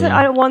it was. possibly.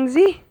 A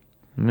onesie.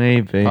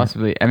 Maybe.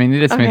 Possibly. I mean, they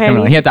did Smooth Okay.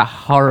 Criminal. He had that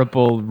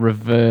horrible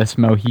reverse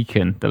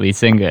Mohican, the lead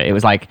singer. It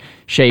was like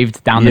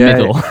shaved down the Yeah,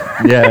 middle,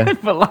 yeah.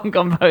 but long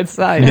on both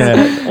sides.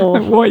 Yeah.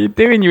 What are you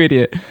doing, you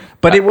idiot?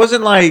 But it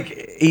wasn't like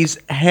his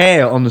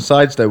hair on the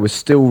sides though was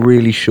still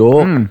really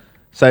short.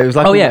 So it was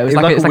like Oh yeah, it was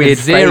like a weird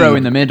zero fade.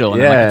 in the middle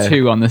and Yeah. like a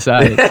 2 on the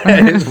side.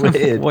 It's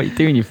weird. What are you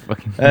doing, you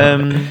fucking?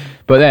 Um,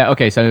 But there,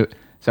 okay, so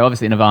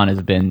obviously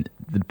Nirvana's been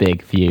the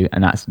big for you,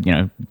 and that's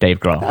Dave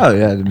Grohl. oh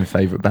yeah, they're my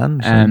favourite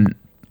band. So.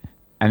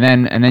 And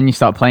then you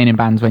start playing in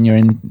bands when you're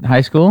in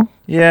high school.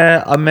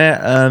 Yeah, I met.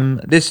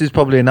 This is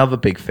probably another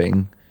big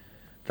thing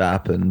that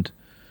happened.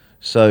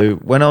 So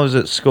when I was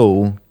at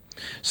school,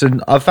 so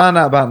I found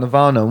out about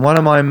Nirvana, and one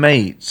of my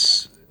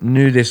mates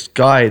knew this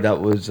guy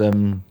that was.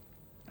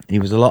 He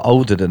was a lot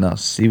older than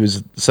us. He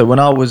was when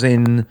I was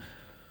in.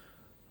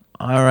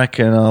 I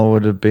reckon I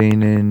would have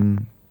been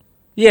in.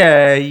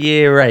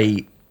 year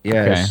 8.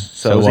 Yes. Okay.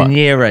 So I was in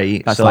year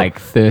 8. That's so like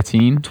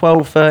 13.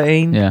 12,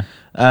 13. Yeah.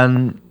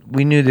 And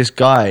we knew this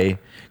guy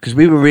because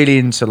we were really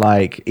into,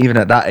 like, even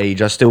at that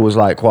age, I still was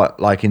like quite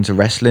like into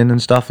wrestling and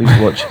stuff. We used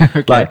to watch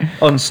Okay. like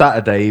on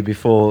Saturday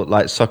before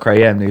like Soccer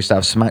AM, they used to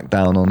have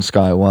SmackDown on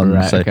Sky One.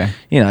 Right, So okay.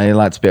 you know, he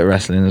liked a bit of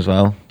wrestling as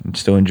well.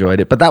 Still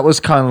enjoyed it, but that was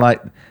kind of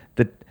like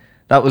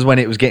that was when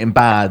it was getting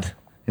bad.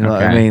 You know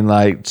what I Okay. mean?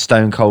 Like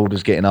Stone Cold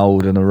was getting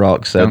old and The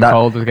Rock. So Stone that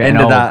Cold was getting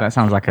end old. of that, That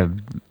sounds like a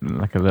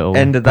little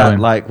end of that,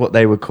 poem. like what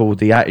they would call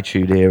the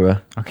Attitude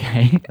Era.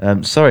 Okay.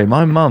 Sorry,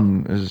 my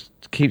mum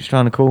keeps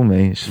trying to call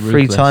me. She's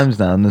 3 Ruthless. times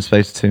now in the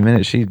space of 2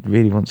 minutes. She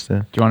really wants to.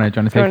 Do you want to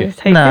Do you take want it? to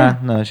take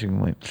it? No, she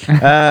can wait.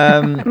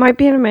 It might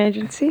be an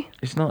emergency.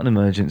 It's not an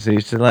emergency.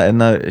 It's to let her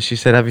know. She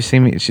said, "Have you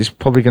seen me?" She's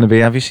probably going to be.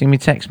 Have you seen me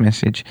text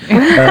message?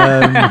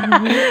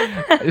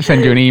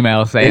 Send you an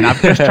email saying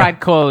I've just tried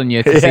calling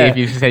you to see Yeah. if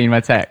you've seen my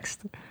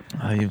text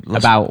You've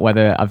lost- about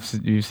whether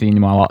you've seen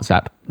my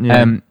WhatsApp.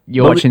 Yeah.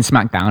 You're But we- watching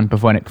SmackDown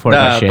before it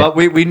got shit. but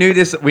we knew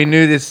this. We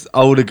knew this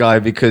older guy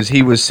because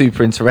he was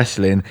super into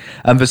wrestling,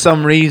 and for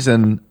some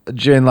reason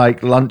during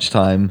like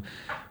lunchtime,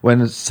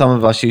 when some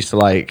of us used to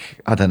like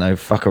I don't know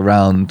fuck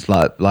around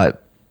like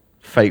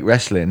fake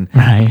wrestling,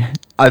 Right.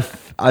 I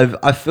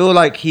feel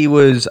like he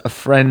was a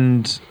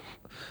friend.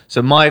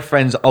 So my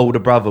friend's older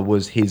brother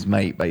was his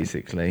mate,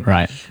 basically.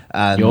 Right.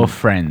 And Your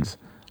friend's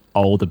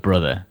older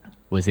brother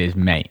was his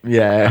mate.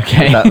 yeah,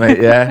 Okay. that mate,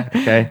 yeah,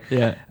 okay,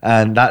 Yeah.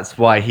 and that's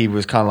why he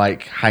was kind of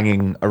like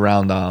hanging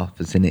around our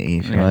vicinity.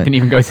 If you Yeah, like. didn't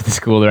even go to the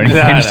school or anything.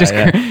 No, He's no, just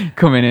yeah.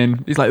 coming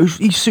in. He's like,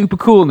 he's super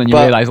cool. And then you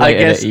But realise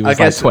later that he was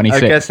like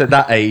 26. I guess at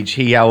that age,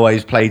 he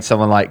always played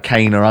someone like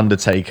Kane or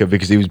Undertaker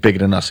because he was bigger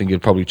than us and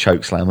could probably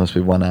choke slam us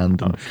with one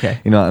hand. And, Okay.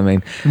 You know what I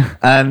mean?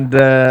 And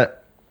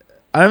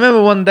I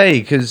remember one day,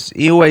 because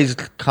he always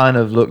kind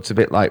of looked a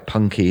bit like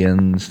punky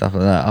and stuff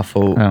like that, I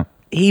thought Oh.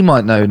 he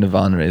might know who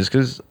Nirvana is,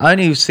 because I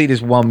only see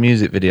this one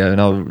music video and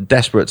I was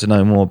desperate to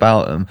know more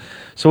about them.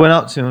 So I went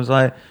up to him and was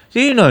like,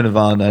 do you know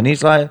Nirvana? And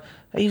he's like,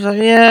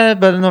 yeah,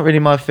 but not really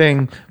my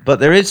thing. But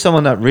there is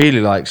someone that really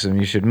likes them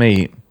you should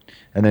meet.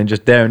 And then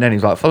just there and then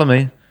he's like, follow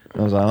me. And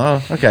I was like,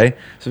 oh, okay.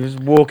 So he was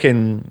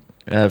walking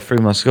through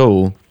my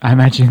school. I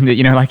imagine that,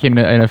 like in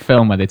a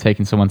film where they're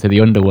taking someone to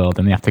the underworld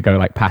and they have to go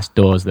like past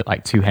doors that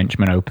like 2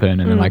 henchmen open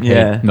and then like,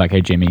 Yeah.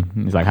 hey Jimmy.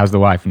 And he's like, how's the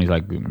wife? And he's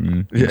like,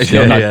 Yeah,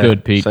 still not yeah.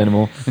 good, Pete. Say no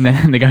more. And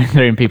then they're going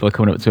through and people are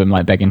coming up to him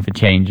like begging for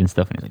change and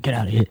stuff. And he's like, get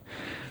out of here.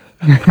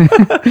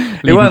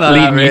 It weren't like that,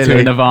 leading you to a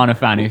really. Nirvana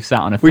fan who sat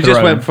on a We throne.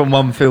 just went from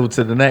one field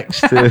to the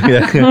next.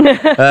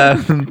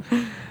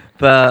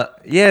 But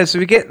yeah, so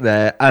we get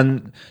there,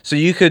 and so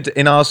you could,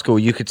 in our school,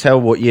 you could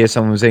tell what year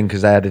someone was in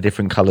because they had a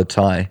different coloured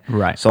tie.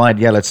 Right. So I had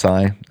yellow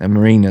tie, and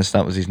Marinus,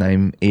 that was his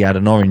name. He had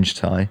an orange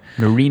tie.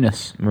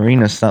 Marinus.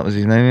 Marinus, that was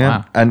his name. Yeah.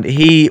 Wow. And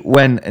he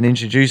went and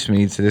introduced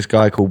me to this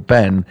guy called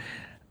Ben,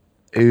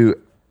 who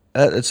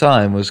at the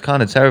time was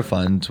kind of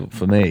terrifying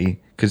for me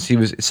because he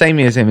was same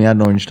year as him. He had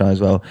an orange tie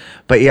as well,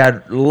 but he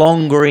had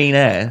long green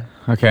hair.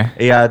 Okay.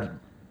 He had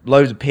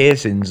loads of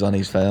piercings on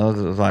his face. I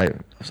was like,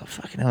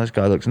 fucking hell, this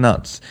guy looks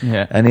nuts.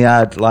 Yeah. And he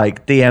had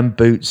like DM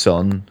boots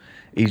on.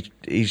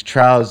 His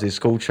trousers, his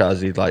school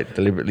trousers, he'd like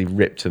deliberately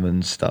ripped them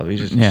and stuff.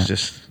 He's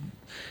just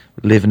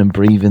living and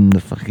breathing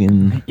the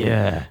fucking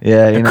Yeah.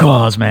 yeah. You The know?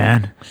 cause,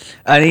 man.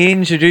 And he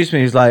introduced me.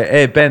 He's like,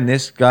 "Hey Ben,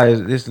 this guy,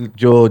 this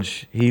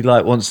George, he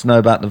like wants to know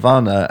about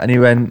Nirvana." And he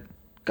went,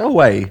 "Go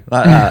away,"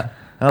 like that.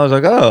 And I was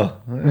like, "Oh,"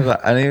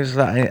 and he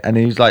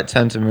was like,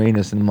 turned to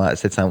Marinus and like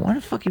said something. Why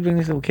the fuck you bring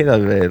this little kid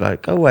over here?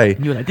 Like, go away.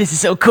 You were like, this is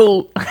so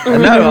cool.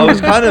 And no, I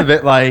was kind of a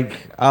bit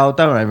like, "Oh,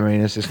 don't worry,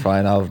 Marinus, it's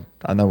fine.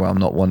 I know where I'm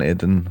not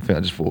wanted," and I think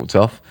I just walked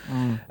off.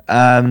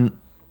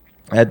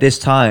 At this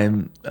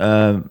time,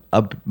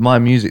 my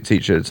music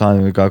teacher at the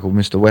time, a guy called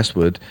Mr.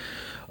 Westwood,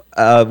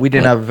 we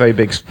didn't have a very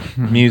big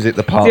music Is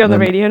he department. on the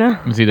radio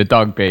now? Was he the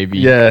dog baby?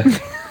 Yeah.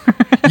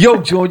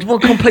 Yo, George, you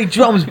want to come play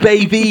drums,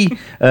 baby?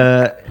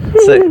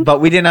 But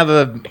we didn't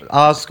have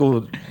our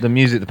school, the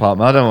music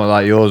department. I don't know what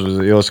like yours was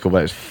at your school,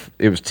 but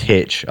it was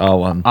Titch, our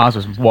one. Ours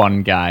was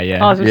one guy,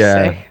 yeah. Ours was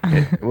Yeah.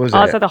 sick. Was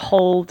Ours it? had a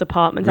whole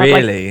department. Had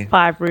Really? like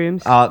 5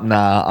 rooms.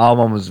 Nah, our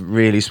one was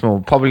really small.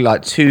 Probably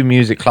like 2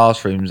 music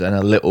classrooms and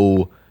a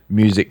little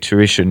music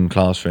tuition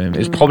classroom.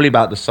 It's probably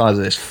about the size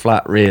of this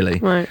flat, really.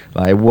 Right.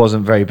 Like it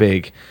wasn't very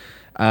big.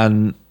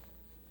 And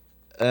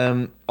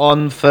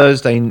on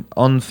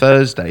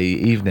Thursday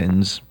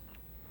evenings,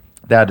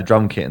 they had a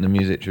drum kit in the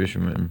music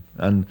tuition room,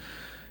 and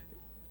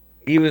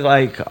he was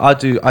like,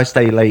 I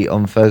stay late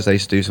on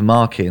Thursdays to do some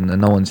marking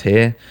and no one's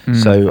here,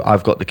 so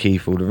I've got the key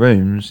for all the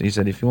rooms. He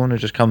said, if you want to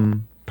just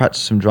come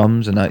practice some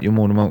drums and that, you're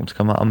more than welcome to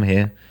come up. I'm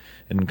here.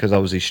 And because I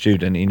was his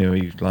student, he knew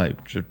he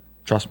like should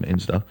trust me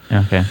and stuff.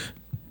 Okay.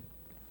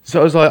 So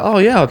I was like, oh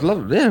yeah, I'd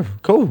love it. Yeah,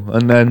 cool.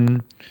 And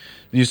then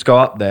you just go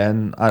up there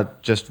and I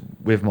just,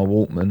 with my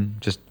Walkman,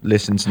 just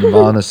listen to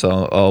Nirvana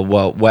song or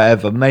well,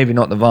 whatever. Maybe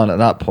not Nirvana at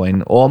that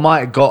point, or I might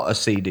have got a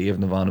CD of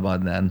Nirvana by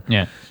then.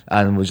 Yeah.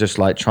 And was just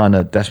like trying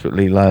to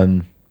desperately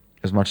learn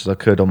as much as I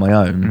could on my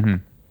own. Mm-hmm.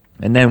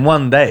 And then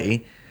one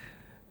day,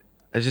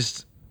 I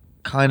just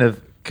kind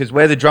of because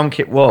where the drum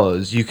kit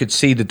was, you could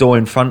see the door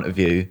in front of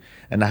you,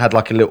 and it had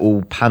like a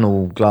little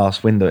panel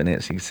glass window in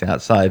it, so you could see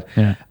outside.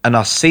 Yeah. And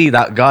I see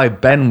that guy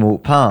Ben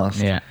walk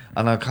past. Yeah.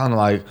 And I kind of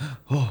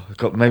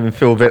like, made me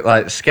feel a bit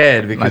like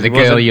scared because Like the he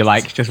girl wasn't- you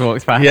like just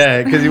walks past.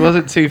 Yeah, because he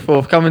wasn't too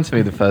forthcoming to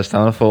me the first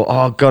time. I thought,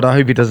 oh God, I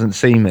hope he doesn't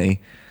see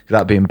me.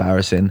 That'd be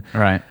embarrassing.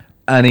 Right.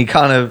 And he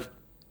kind of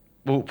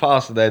walked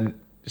past and then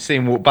see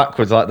him walk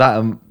backwards like that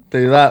and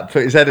do that,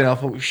 put his head in. I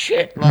thought,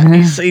 shit, like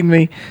he's seen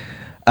me.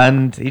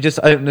 And he just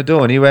opened the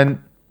door and he went,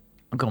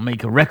 I'm gonna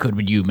make a record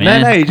with you,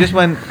 man. no, he just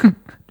went, are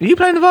you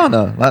playing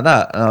Nirvana? Like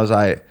that. And I was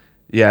like,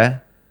 yeah.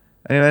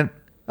 And he went,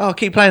 oh,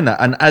 keep playing that.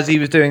 And as he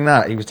was doing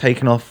that, he was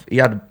taking off, he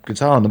had a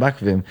guitar on the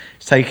back of him.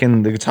 He's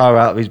taking the guitar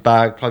out of his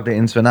bag, plugged it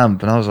into an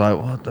amp. And I was like,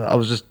 what? I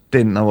was just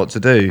didn't know what to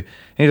do. And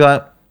he was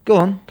like, go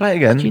on, play it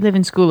again. Do you live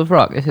in School of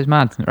Rock? This is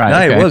mad. Right.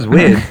 No, okay. it was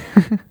weird.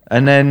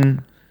 And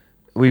then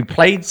we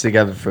played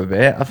together for a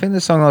bit. I think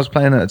the song I was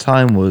playing at the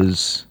time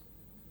was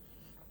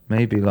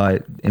maybe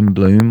like In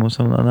Bloom or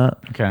something like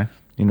that. Okay.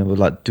 You know, with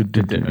like,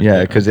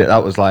 yeah, because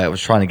that was like, I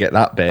was trying to get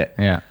that bit.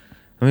 Yeah.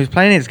 And we was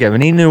playing it together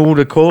and he knew all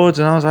the chords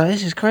and I was like,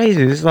 this is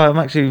crazy. This is like, I'm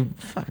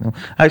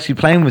actually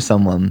playing with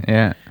someone.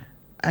 Yeah.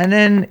 And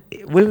then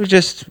we were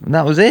just,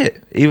 that was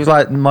it. He was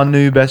like my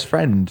new best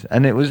friend.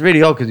 And it was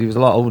really odd because he was a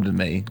lot older than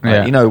me. Like,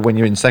 Yeah. you know, when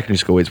you're in secondary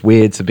school, it's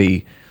weird to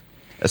be,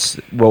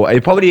 well,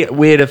 it's probably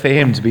weirder for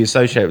him to be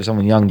associated with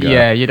someone younger.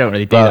 Yeah, you don't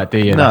really do But that, do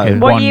you? no. Like a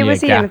What 1 year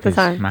was he in gap at the is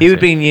time? He massive. would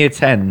be in year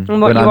 10 And when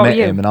what I were met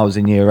you? him and I was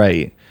in year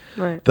 8.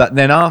 Right. But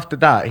then after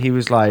that, he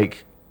was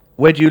like,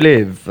 where do you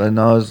live? And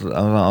I was like,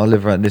 I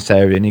live around this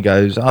area. And he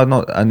goes, oh,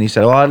 not. And he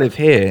said, oh, I live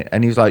here.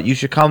 And he was like, you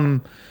should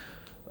come.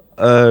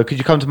 Could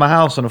you come to my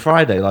house on a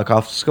Friday, like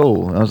after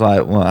school? And I was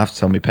like, well, I have to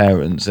tell my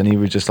parents. And he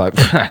was just like,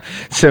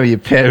 tell your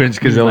parents,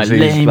 because Like,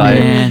 obviously he's lame, like.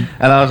 man.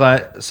 And I was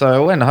like, so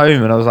I went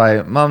home and I was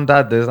like, Mum,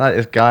 Dad, there's like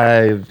this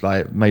guy I've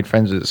like made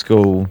friends with at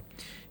school.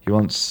 He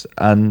wants,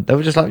 and they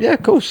were just like, yeah,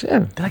 of course, yeah.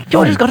 They're like,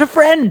 George has got a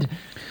friend.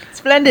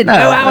 Splendid. No, Go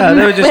out. no,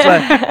 they were just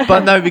like,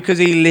 but no, because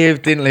he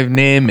didn't live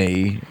near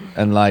me,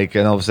 and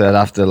obviously I'd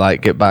have to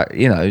like get back,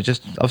 you know,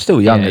 just I was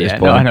still young at this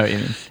point. No, I know what you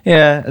mean.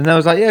 Yeah, and I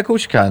was like, yeah, of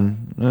course you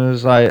can. And I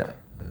was like,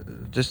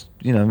 just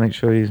make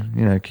sure you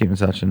keep in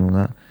touch and all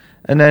that.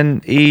 And then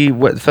the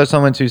first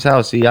time I went to his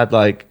house, he had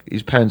like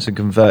his parents had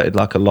converted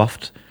like a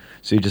loft,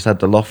 so he just had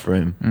the loft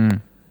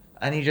room.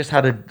 And he just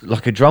had a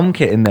drum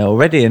kit in there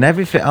already and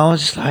everything. I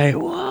was just like,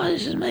 wow,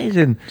 this is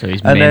amazing. So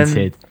he's And then-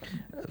 minted.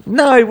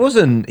 No, he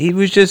wasn't. He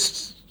was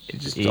just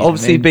He's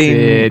obviously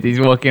minted. being. He's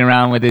walking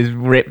around with his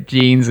ripped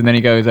jeans, and then he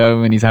goes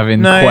home and he's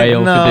having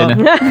quail for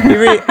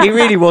dinner. he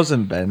really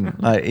wasn't, Ben.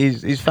 Like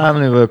his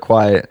family were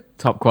quite.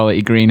 Top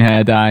quality green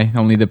hair dye,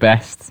 only the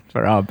best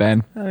for our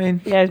Ben. I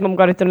mean, Yeah, his mum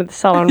got it done at the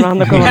salon round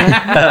the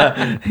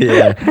corner.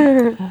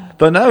 yeah.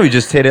 But no, we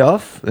just hit it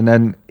off, and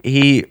then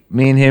me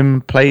and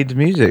him played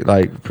music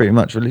like pretty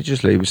much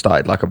religiously. We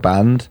started like a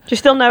band. Do you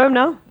still know him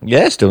now?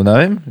 Yeah, still know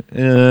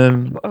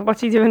him.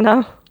 What's he doing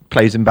now?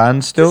 Plays in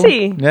bands still. Does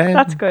he? Yeah,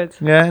 That's good.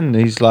 Yeah, and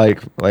he's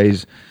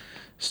he's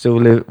still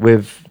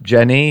with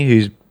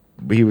Jenny,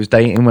 he was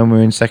dating when we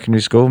were in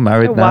secondary school,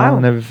 married Oh, now wow.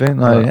 and everything.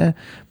 Like, yeah,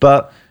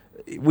 but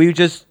we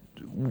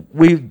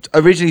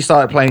originally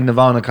started playing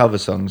Nirvana cover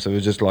songs, so it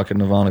was just like a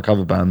Nirvana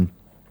cover band.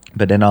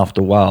 But then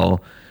after a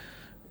while,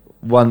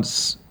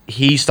 once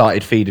he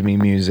started feeding me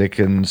music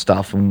and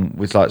stuff, and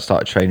we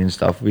started training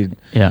stuff, we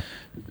Yeah.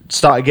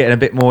 started getting a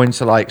bit more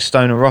into like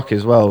stoner rock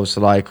as well,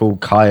 so like all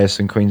Caius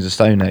and Queens of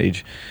Stone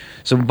Age.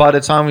 So by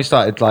the time we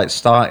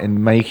started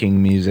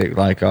making music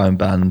like our own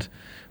band,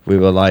 we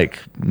were like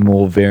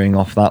more veering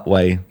off that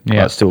way,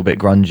 Yeah. but still a bit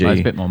grungy. Well, it's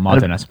a bit more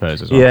modern, I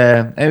suppose, as well.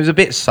 Yeah, it was a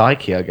bit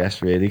psyche, I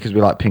guess, really, because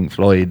we like Pink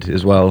Floyd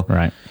as well.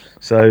 Right.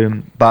 So,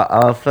 but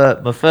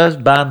my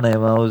first band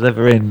name I was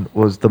ever in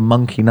was the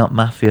Monkey Nut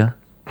Mafia.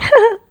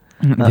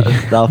 That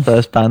was our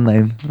first band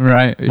name,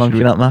 Right. Monkey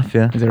Nut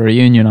Mafia. Is there a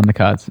reunion on the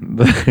cards?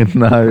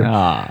 No.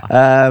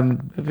 Ah.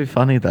 It'd be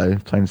funny though,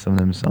 playing some of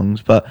them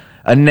songs.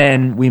 And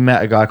then we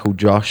met a guy called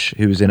Josh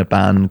who was in a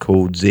band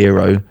called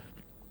Zero,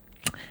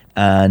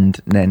 and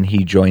then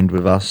he joined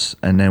with us,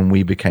 and then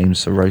we became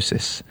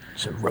Cirrhosis.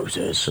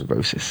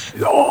 Cirrhosis.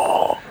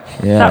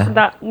 Yeah.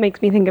 That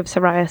makes me think of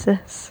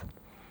psoriasis.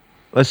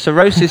 Well,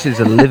 cirrhosis is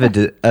a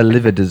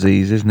liver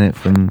disease, isn't it,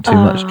 from too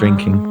much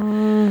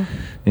drinking?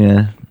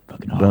 Yeah.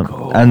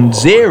 And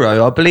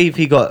Zero, I believe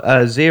he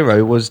got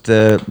Zero was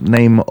the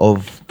name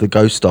of the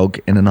ghost dog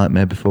in A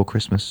Nightmare Before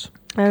Christmas.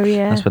 Oh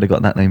yeah. That's where they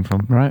got that name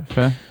from. Right,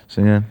 fair.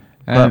 So yeah,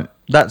 but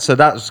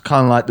that's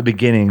kind of like the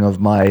beginning of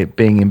my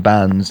being in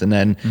bands. And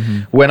then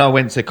when I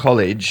went to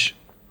college,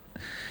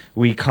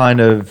 we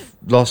kind of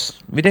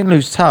we didn't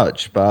lose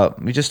touch,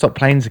 but we just stopped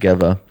playing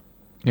together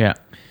Yeah.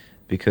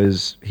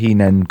 because he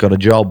then got a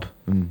job,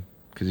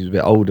 because he was a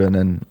bit older, and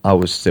then I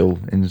was still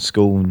in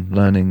school and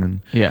learning,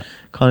 and Yeah.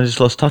 kind of just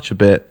lost touch a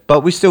bit.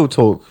 But we still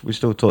talk. We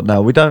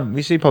now.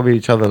 We see probably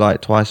each other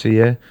like twice a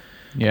year,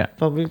 Yeah.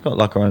 but we've got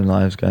like our own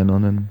lives going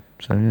on, and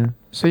so yeah.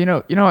 So you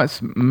know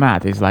what's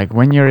mad is like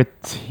when you're a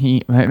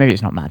teen. Maybe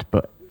it's not mad,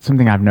 but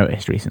something I've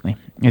noticed recently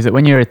is that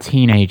when you're a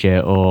teenager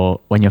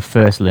or when you're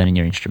first learning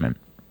your instrument,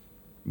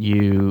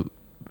 you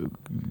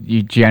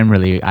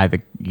generally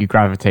you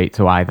gravitate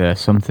to either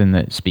something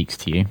that speaks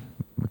to you.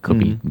 It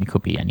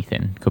could be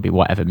anything. It could be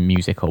whatever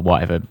music or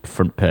whatever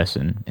front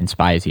person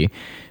inspires you.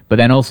 But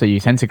then also you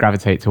tend to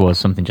gravitate towards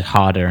something just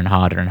harder and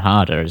harder and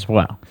harder as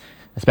well.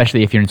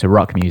 Especially if you're into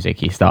rock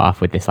music, you start off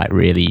with this like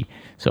really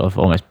sort of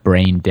almost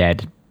brain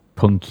dead,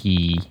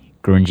 punky,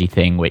 grungy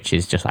thing, which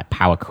is just like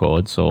power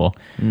chords or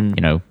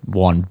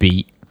one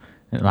beat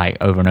like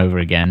over and over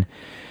again.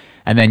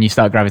 And then you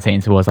start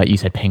gravitating towards, like you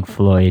said, Pink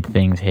Floyd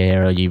things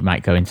here, or you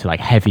might go into like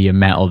heavier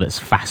metal that's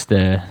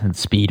faster and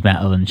speed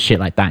metal and shit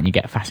like that, and you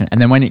get faster.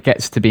 And then when it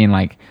gets to being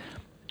like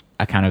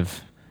a kind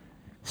of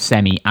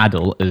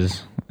semi-adult,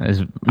 as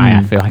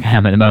I feel like I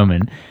am at the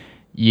moment,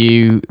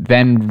 you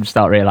then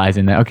start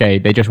realizing that, okay,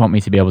 they just want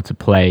me to be able to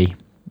play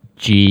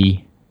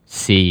G,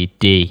 C,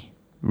 D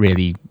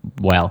really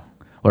well.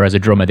 Or as a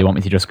drummer, they want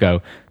me to just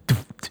go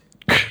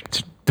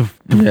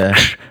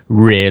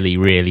really,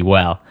 really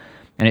well.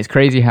 And it's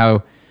crazy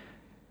how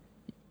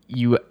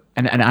you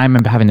and I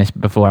remember having this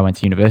before I went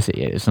to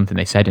university. It was something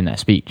they said in their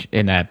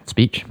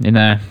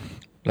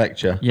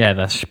lecture. Yeah,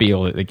 the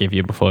spiel that they give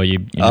you before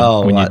you're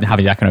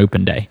having like an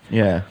open day.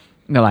 Yeah.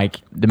 Like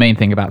the main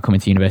thing about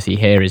coming to university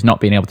here is not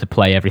being able to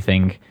play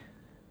everything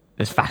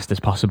as fast as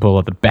possible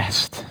or the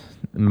best,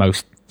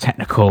 most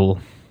technical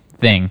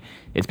thing.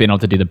 It's being able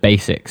to do the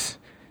basics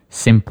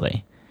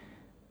simply.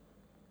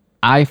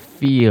 I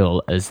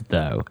feel as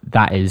though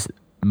that is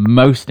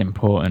most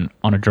important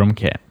on a drum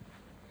kit.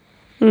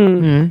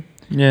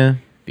 Yeah.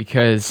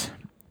 Because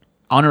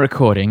on a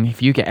recording,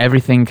 if you get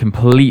everything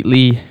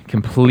completely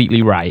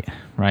right,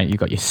 you've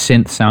got your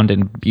synth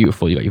sounding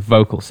beautiful, you've got your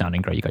vocals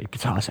sounding great, you've got your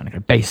guitar sounding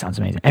great, bass sounds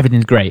amazing,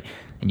 everything's great,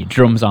 and your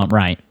drums aren't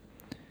right,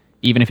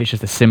 even if it's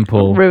just a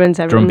simple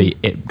drum beat,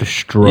 it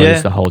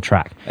destroys the whole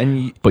track.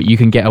 But you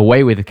can get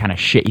away with kind of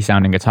shitty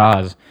sounding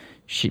guitars,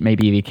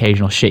 maybe the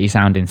occasional shitty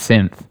sounding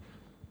synth,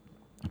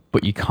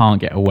 but you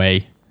can't get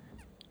away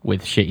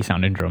with shitty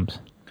sounding drums.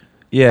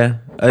 Yeah,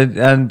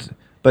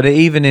 but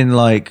even in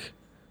like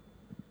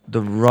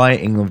the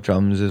writing of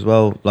drums as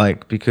well,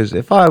 like, because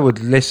if I would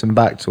listen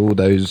back to all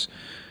those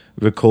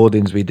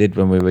recordings we did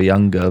when we were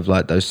younger of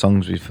like those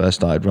songs we first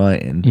started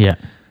writing,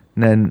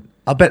 then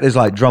I bet there's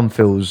like drum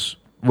fills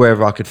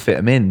wherever I could fit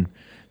them in,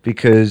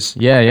 because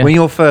when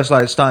you're first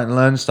like starting to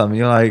learn something,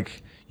 you're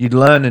like, you'd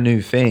learn a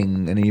new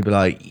thing and you'd be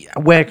like,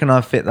 where can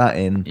I fit that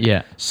in?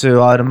 Yeah.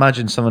 So I'd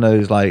imagine some of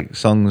those like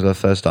songs I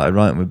first started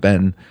writing with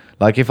Ben,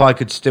 like if I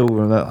could still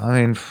remember,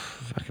 I mean,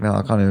 fucking hell,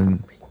 I can't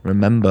even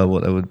remember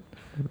what they would.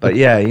 But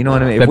yeah, you know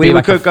what I mean? If we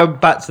could go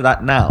back to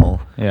that now,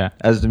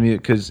 as the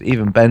music, because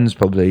even Ben's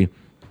probably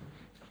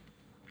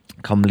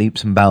come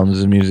leaps and bounds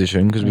as a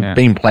musician, because we've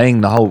been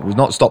playing we've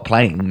not stopped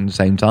playing at the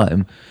same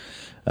time.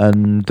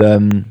 And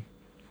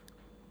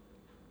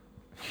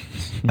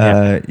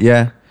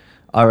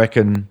I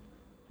reckon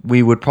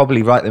we would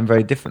probably write them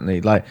very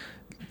differently. Like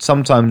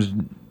sometimes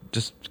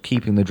just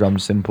keeping the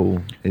drums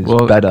simple is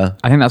better.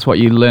 I think that's what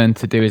you learn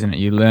to do, isn't it?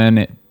 You learn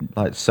it,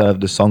 like serve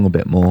the song a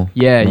bit more.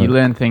 Yeah, you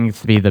learn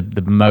things to be the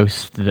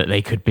most that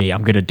they could be.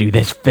 I'm going to do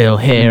this fill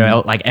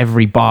here. Like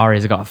every bar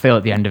has got a fill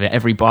at the end of it.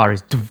 Every bar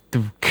is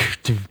like,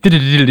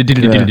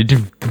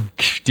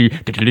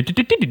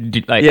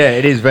 yeah,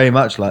 it is very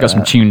much like got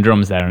some tuned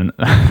drums there.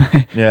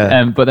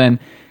 And but then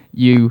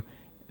you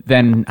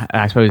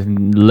I suppose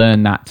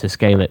learn that to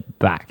scale it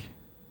back.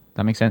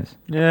 That makes sense?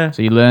 Yeah.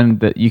 So you learn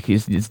that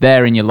it's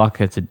there in your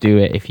locker to do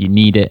it if you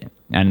need it,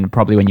 and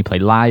probably when you play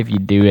live you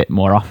do it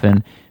more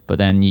often, but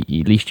then at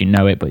least you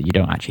know it, but you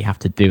don't actually have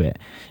to do it.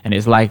 And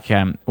it's like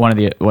one of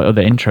the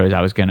other intros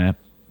I was going to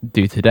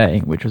do today,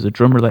 which was a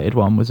drum related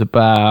one, was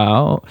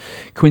about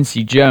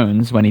Quincy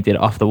Jones when he did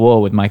Off the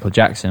Wall with Michael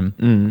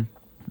Jackson.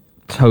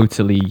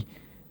 Totally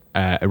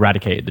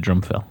eradicated the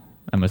drum fill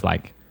and was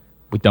like,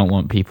 we don't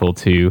want people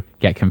to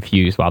get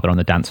confused while they're on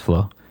the dance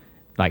floor.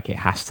 Like it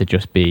has to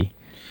just be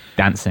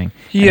dancing.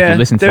 Yeah, and if you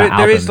listen to that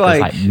album, there's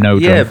like no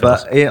drum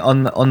fills. But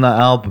on that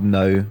album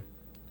though,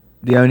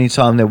 the only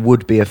time there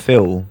would be a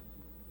fill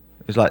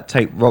is like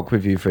take Rock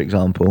With You for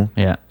example.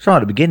 Yeah, it's right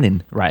at the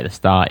beginning, right at the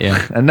start.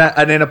 Yeah, and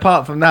then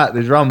apart from that,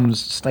 the drums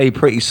stay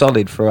pretty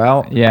solid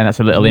throughout. Yeah, and that's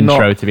a little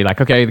intro to be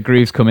like, okay, the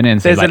groove's coming in.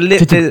 So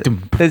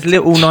there's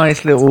little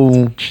nice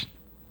little.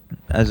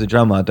 As a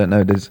drummer, I don't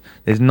know. There's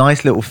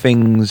nice little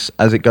things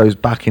as it goes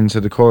back into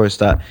the chorus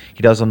that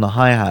he does on the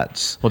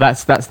hi-hats. Well,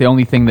 that's the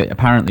only thing that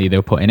apparently they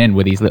were putting in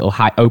with these little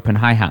open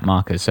hi-hat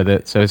markers.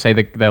 So say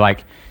they're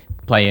like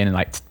playing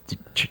like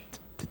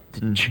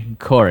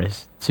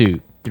chorus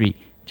 2, 3,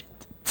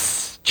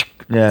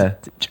 yeah,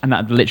 and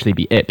that'd literally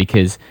be it,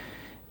 because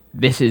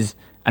this is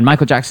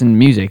Michael Jackson's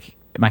music.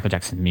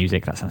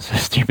 That sounds so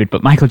stupid,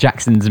 but Michael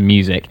Jackson's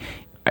music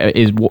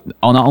is not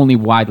only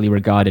widely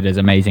regarded as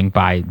amazing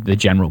by the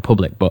general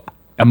public, but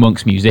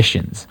amongst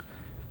musicians,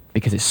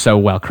 because it's so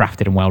well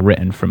crafted and well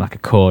written from like a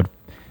chord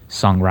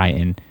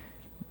songwriting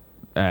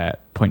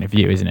point of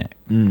view, isn't it?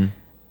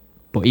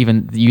 But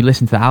even you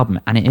listen to the album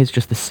and it is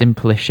just the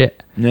simplest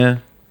shit. Yeah.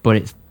 but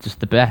it's just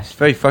the best. It's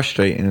very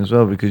frustrating as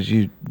well because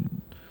you're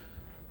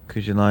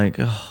like,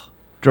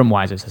 Drum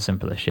wise, it's the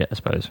simplest shit, I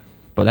suppose.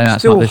 But then it's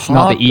Still not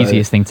hard, the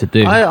easiest thing to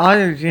do.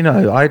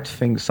 I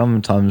think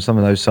sometimes some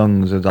of those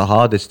songs are the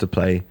hardest to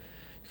play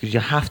because you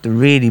have to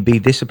really be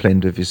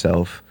disciplined with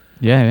yourself.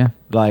 Yeah.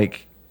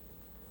 Like,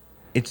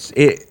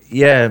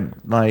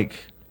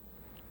 like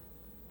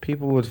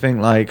people would think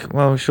like,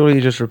 well, surely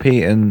you're just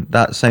repeating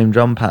that same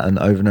drum pattern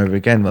over and over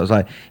again. But I was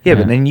like,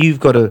 but then you've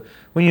got to,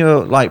 when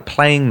you're like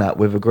playing that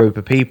with a group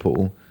of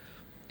people,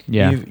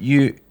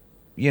 you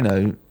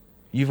know,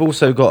 you've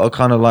also got to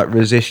kind of like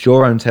resist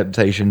your own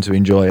temptation to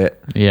enjoy it.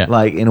 Yeah.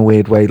 Like in a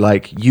weird way,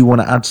 like you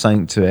want to add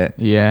something to it.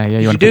 Yeah. You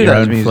If want to put your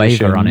own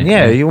flavour on it.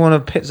 Yeah, you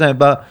want to put something,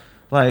 but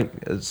like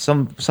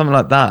something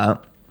like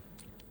that.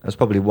 That's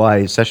probably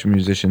why session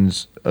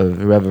musicians of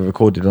whoever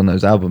recorded on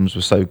those albums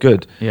were so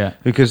good. Yeah.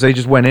 Because they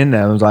just went in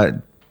there and was like,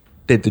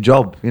 did the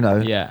job, you know.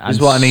 Yeah. This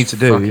is what I need to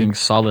do. Fucking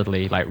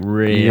solidly, like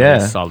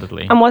really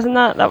solidly. And wasn't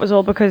that was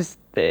all because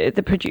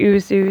the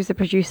producer, who's the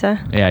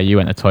producer? Yeah, you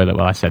went to the toilet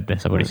while I said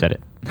this. I've already said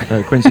it.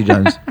 Quincy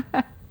Jones.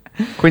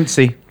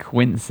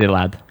 Quincy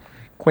lad.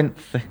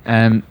 Quincy.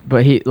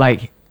 But he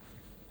like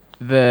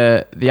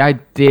the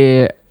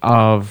idea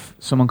of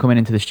someone coming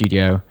into the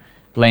studio,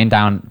 laying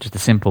down just a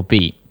simple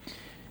beat,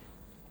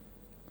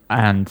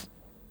 and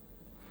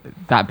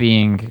that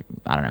being,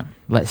 I don't know,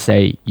 let's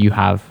say you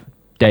have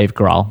Dave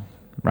Grohl,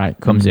 right,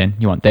 comes in,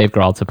 you want Dave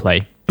Grohl to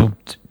play,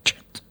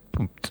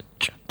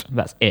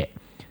 that's it.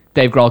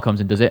 Dave Grohl comes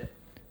and does it,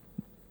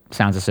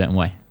 sounds a certain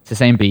way. It's the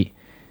same beat,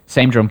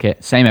 same drum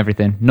kit, same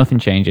everything, nothing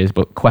changes,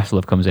 but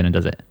Questlove comes in and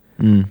does it.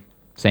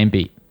 Same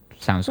beat,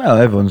 sounds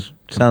everyone's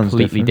sounds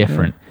completely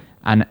different.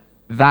 And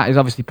that is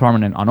obviously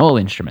prominent on all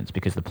instruments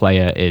because the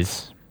player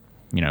is,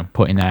 you know,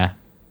 putting their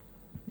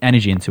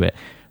energy into it.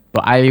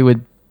 But I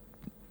would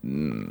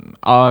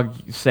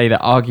say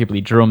that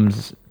arguably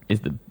drums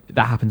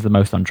that happens the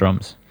most on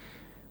drums,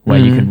 where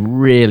you can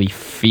really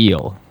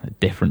feel a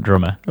different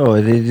drummer. Oh,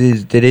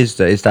 it's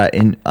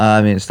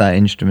that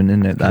instrument,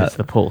 isn't it? It's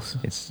the pulse.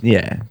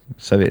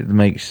 So it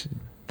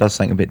does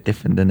something a bit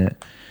different, doesn't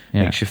it?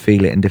 Yeah. Makes you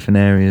feel it in different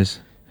areas.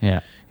 Yeah.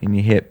 In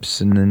your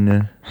hips and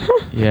then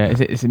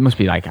it must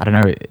be like, I don't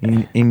know,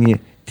 in your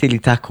tilly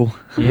tackle.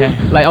 Yeah.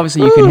 Like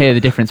obviously you can hear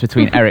the difference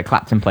between Eric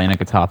Clapton playing a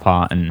guitar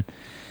part and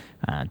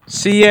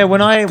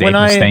when I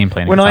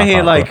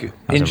hear like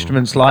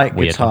instruments like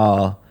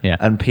guitar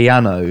and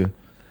piano,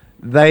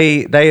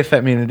 they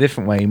affect me in a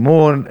different way,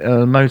 more an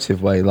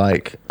emotive way.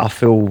 Like I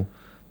feel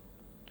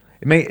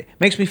it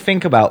makes me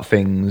think about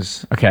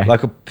things,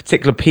 like a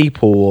particular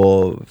people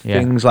or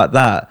things like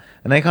that,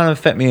 and they kind of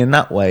affect me in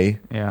that way.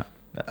 Yeah.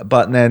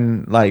 But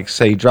then, like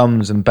say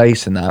drums and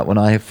bass and that, when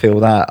I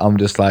feel that, I'm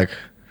just like,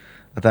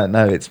 I don't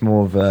know. It's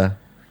more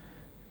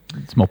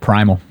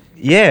primal.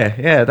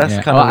 Yeah, that's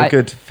kind of a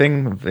good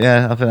thing.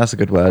 Yeah, I think that's a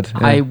good word.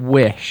 Yeah. I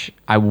wish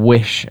I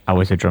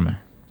was a drummer.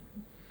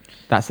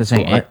 That's the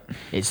thing.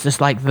 It's just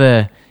like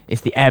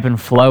it's the ebb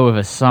and flow of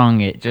a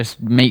song. It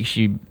just makes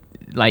you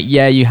like,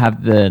 you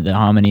have the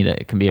harmony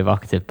that can be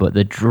evocative, but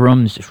the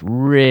drums just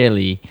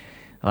really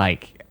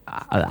like,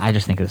 I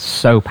just think it's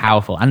so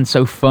powerful and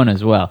so fun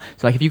as well.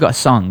 So like if you've got a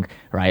song,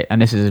 right, and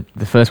this is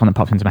the first one that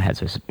pops into my head,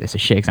 so it's a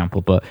shit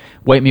example, but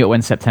Wake Me Up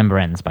When September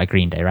Ends by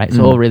Green Day, right? It's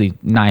all really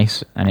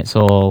nice and it's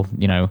all,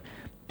 you know,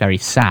 very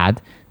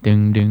sad.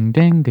 Ding, ding,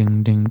 ding,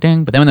 ding, ding,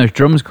 ding. But then when those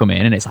drums come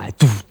in and it's like,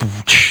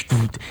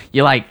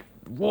 you're like,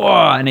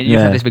 whoa, and you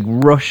have this big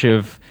rush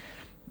of,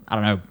 I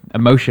don't know,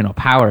 emotion or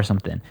power or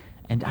something.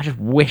 And I just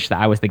wish that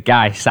I was the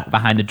guy sat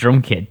behind the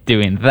drum kit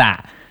doing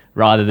that,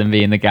 rather than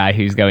being the guy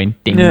who's going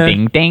ding,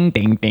 ding, ding,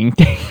 ding, ding,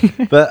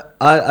 ding. But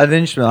an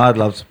instrument I'd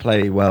love to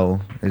play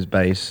well is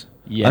bass.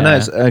 Yeah. I know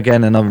it's,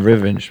 again, another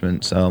river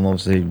instrument, so I'm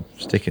obviously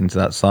sticking to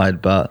that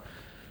side, but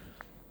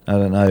I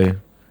don't know.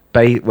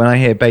 When I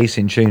hear bass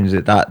in tunes,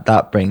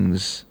 that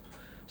brings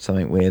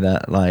something weird.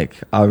 That, like,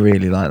 I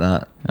really like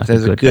that. If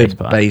there's a good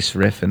bass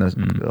riff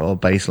or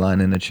bass line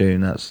in a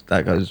tune,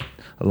 that goes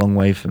a long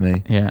way for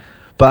me. Yeah.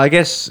 But I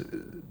guess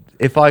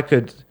if I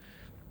could,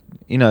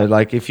 you know,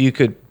 like if you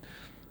could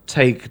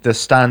take the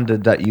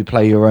standard that you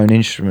play your own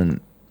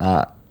instrument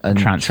at and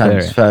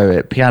transfer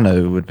it,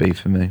 piano would be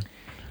for me.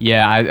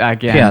 Yeah,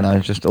 piano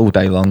just all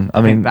day long.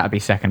 I mean, that'd be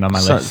second on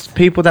my list.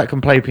 People that can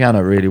play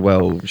piano really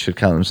well should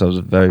count themselves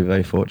as very,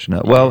 very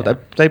fortunate. Well,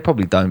 they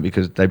probably don't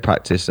because they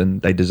practice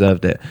and they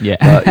deserved it. Yeah,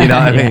 but, you know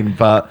what I mean.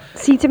 But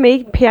see, to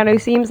me, piano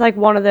seems like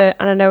one of the,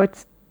 and I know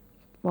it's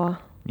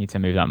Need to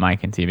move that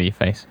mic into your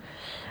face.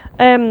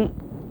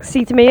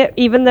 See, to me,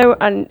 even though,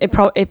 and it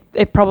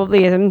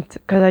probably isn't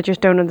because I just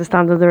don't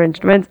understand other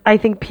instruments, I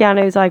think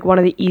piano is like one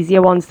of the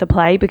easier ones to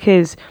play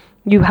because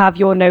you have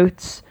your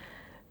notes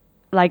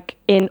like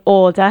in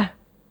order.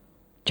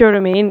 Do you know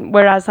what I mean?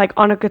 Whereas like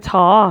on a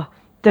guitar,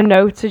 the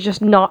notes are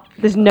just not.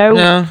 There's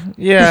no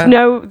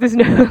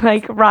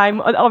like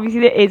rhyme. Obviously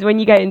there is when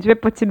you get into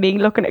it, but to me,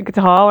 looking at a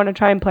guitar when I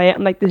try and play it,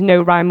 I'm like, there's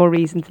no rhyme or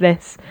reason to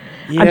this.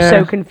 I'm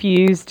so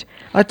confused.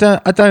 I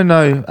don't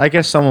know. I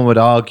guess someone would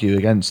argue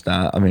against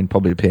that. I mean,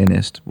 probably a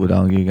pianist would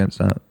argue against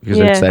that because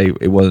they'd say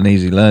it wasn't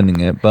easy learning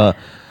it. But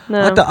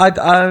No.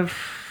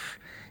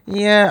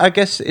 yeah, I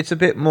guess it's a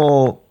bit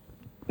more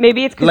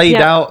Maybe it's 'cause laid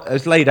out.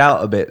 It's laid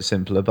out a bit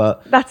simpler,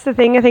 but that's the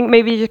thing. I think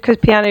maybe just because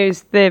piano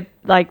is the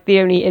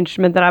only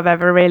instrument that I've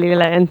ever really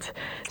learned.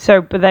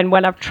 So, but then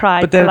when I've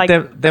tried to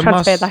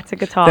transfer that to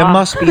guitar, there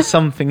must be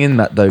something in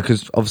that though,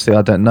 because obviously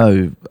I don't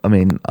know. I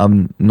mean,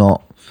 I'm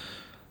not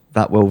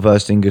that well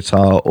versed in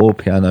guitar or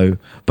piano,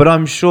 but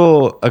I'm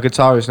sure a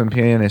guitarist and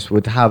pianist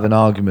would have an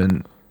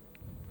argument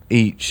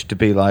each to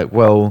be like,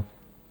 well,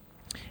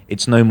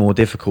 it's no more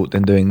difficult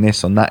than doing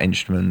this on that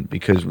instrument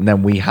because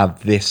then we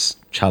have this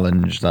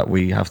challenge that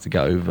we have to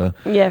get over.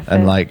 Yeah, fair.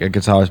 And like a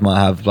guitarist might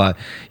have like,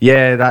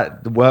 yeah,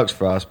 that works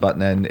for us, but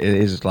then it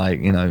is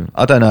like, you know,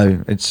 I don't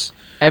know. It's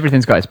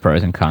everything's got its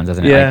pros and cons,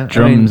 hasn't it? Yeah, like,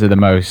 drums are the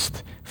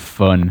most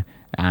fun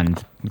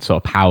and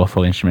sort of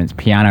powerful instruments.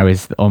 Piano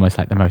is almost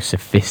like the most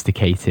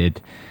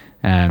sophisticated.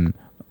 Like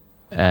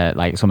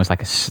it's almost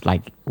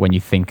like when you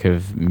think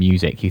of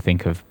music, you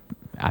think of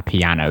a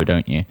piano,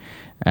 don't you?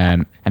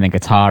 And then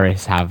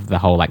guitarists have the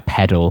whole like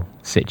pedal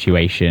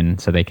situation,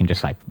 so they can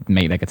just like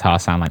make their guitar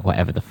sound like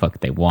whatever the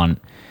fuck they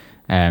want.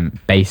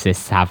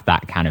 Bassists have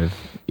that kind of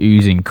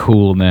oozing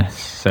coolness,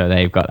 so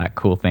they've got that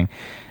cool thing.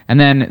 And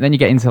then you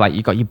get into like,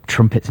 you've got your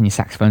trumpets and your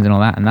saxophones and all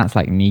that, and that's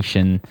like niche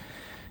and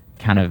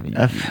kind of,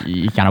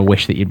 you kind of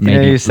wish that you'd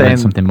maybe learn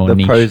something more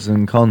niche. The pros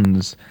and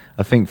cons.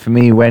 I think for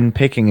me, when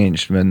picking an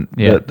instrument,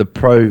 the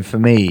pro for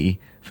me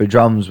for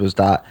drums was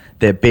that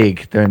they're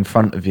big, they're in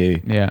front of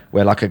you. Yeah.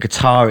 Where like a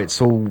guitar,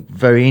 it's all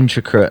very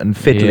intricate and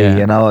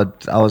fiddly, and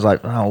I was like,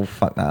 oh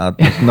fuck that,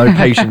 there's no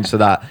patience for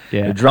that.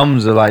 Yeah. The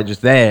drums are like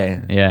just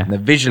there. Yeah. And they're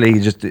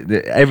visually just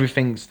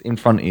everything's in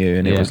front of you,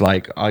 and it was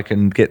like I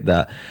can get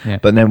that. Yeah.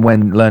 But then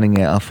when learning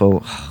it, I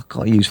thought, I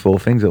gotta use 4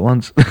 things at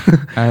once.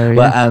 Oh,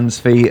 like hands,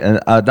 feet, and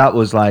that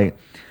was like,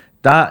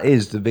 that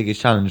is the biggest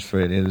challenge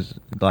for it. It was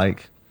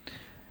like.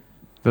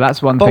 But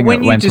that's one But thing.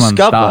 when that you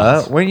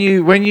discover, starts, when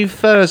you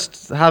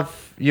first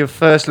have your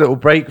first little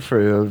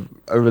breakthrough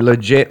of a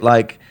legit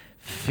like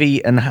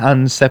feet and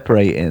hands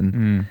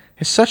separating,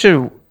 it's such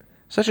a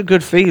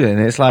good feeling.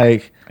 It's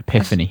like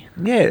epiphany.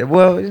 Yeah,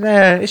 well,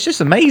 yeah, it's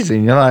just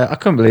amazing. You know, I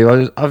couldn't believe.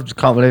 I just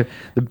can't believe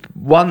the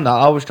one that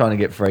I was trying to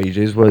get for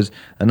ages was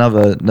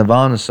another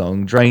Nirvana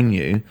song, "Drain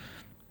You,"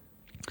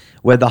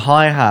 where the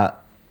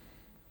hi-hat.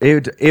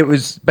 It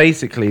was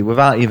basically,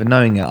 without even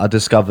knowing it, I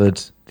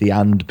discovered the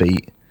and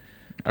beat.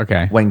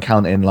 Okay. When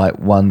counting like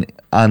one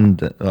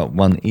and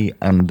one E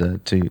and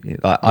two,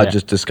 like, I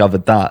just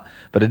discovered that,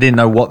 but I didn't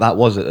know what that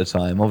was at the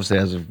time. Obviously,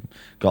 as I've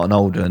gotten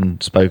older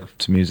and spoke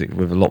to music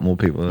with a lot more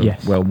people, who are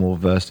well more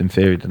versed in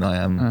theory than I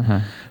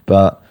am.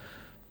 But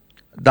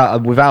that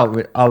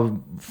I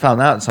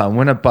found out at the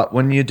time but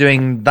when you're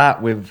doing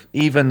that with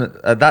even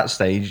at that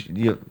stage,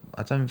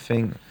 I don't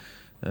think.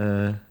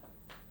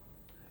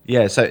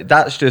 Yeah, so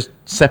that's just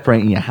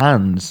separating your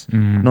hands,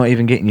 not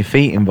even getting your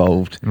feet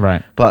involved.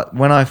 Right. But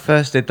when I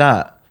first did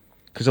that,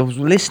 because I was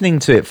listening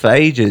to it for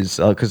ages,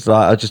 because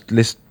I just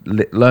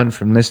learned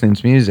from listening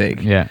to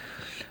music. Yeah.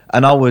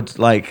 And I would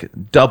like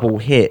double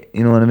hit,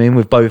 you know what I mean,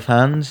 with both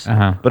hands.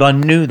 But I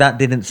knew that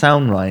didn't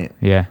sound right.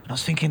 Yeah. I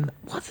was thinking,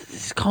 what?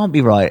 This can't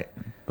be right.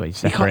 But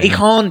He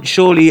can't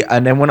surely.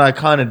 And then when I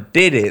kind of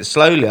did it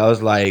slowly, I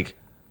was like,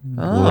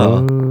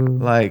 oh,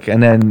 like,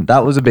 and then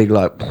that was a big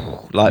light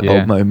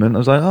bulb moment. I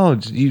was like, oh,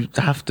 you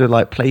have to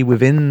like play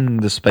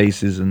within the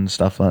spaces and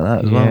stuff like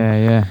that as well.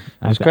 Yeah.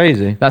 It was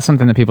crazy. That's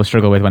something that people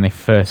struggle with when they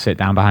first sit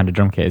down behind a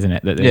drum kit, isn't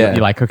it? That you're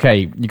like,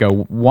 okay, you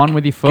go one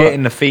with your foot,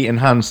 getting the feet and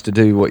hands to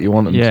do what you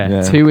want them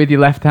to. 2 with your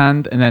left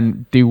hand, and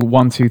then do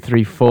 1, 2,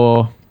 3,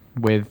 4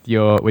 with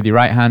your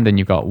right hand, and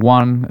you've got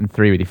 1 and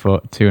 3 with your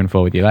foot, 2 and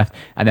 4 with your left,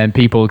 and then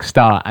people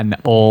start and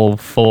all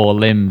 4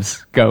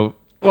 limbs go.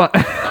 What?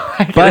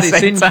 But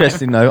it's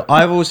interesting though.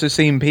 I've also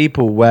seen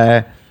people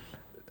where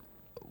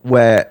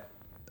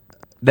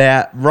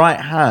their right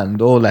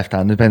hand or left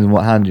hand, depends on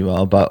what hand you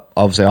are, but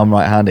obviously I'm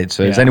right-handed,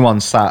 so if anyone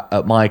sat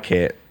at my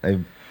kit,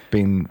 they've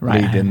been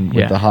leading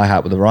with the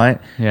hi-hat with the right.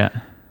 Yeah.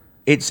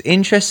 It's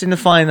interesting to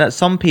find that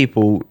some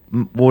people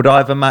would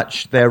either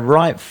match their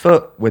right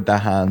foot with their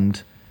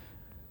hand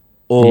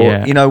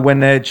or, you know,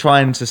 when they're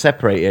trying to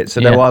separate it, so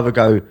they'll either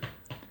go...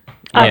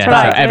 That's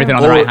right. So everything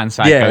on the right-hand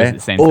side goes at the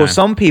same time. Or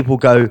some people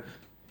go...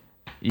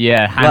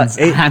 hands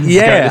go at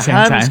the same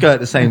time. Hands go at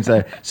the same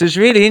time. So it's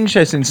really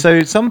interesting.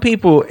 So some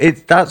people,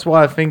 that's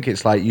why I think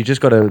it's like you just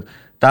got to.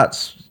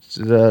 That's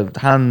the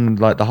hand,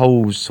 like the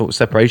whole sort of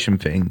separation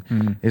thing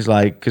is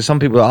like, because some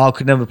people I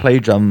could never play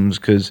drums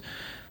because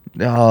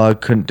I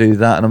couldn't do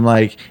that, and I'm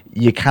like,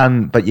 you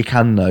can, but you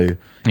can know.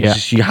 It's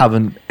just you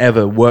haven't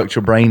ever worked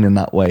your brain in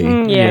that way.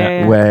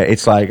 Where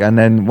it's like, and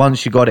then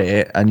once you got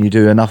it and you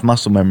do enough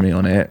muscle memory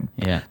on it,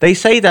 they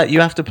say that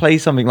you have to play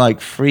something like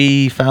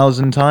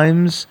 3,000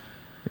 times.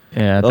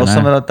 Or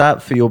something like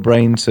that for your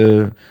brain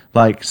to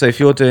like. So if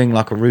you're doing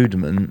like a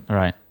rudiment,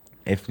 right?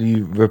 If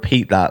you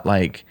repeat that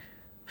like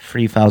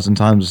 3,000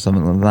 times or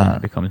something like It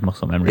that, becomes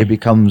muscle memory. it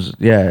becomes,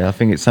 I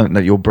think it's something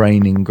that your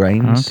brain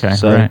ingrains. Okay,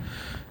 so right.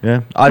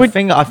 yeah, I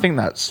think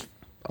that's,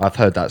 I've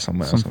heard that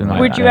somewhere. Something like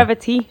Would that, you yeah. ever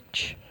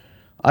teach?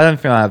 I don't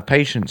think I have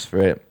patience for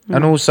it.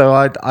 And also,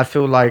 I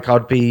feel like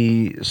I'd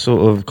be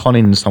sort of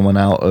conning someone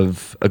out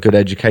of a good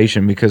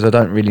education because I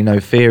don't really know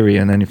theory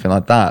and anything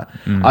like that.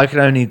 I can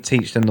only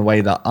teach them the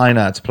way that I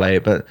know how to play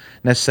it, but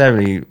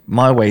necessarily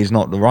my way is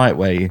not the right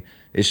way.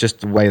 It's just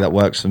the way that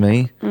works for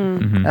me.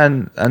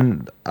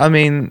 And I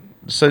mean,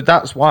 so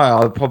that's why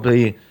I would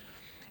probably,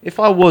 if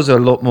I was a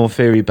lot more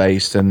theory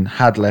based and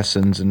had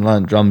lessons and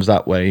learnt drums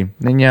that way,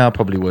 then yeah, I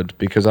probably would,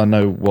 because I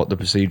know what the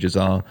procedures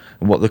are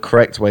and what the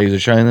correct ways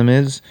of showing them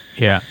is.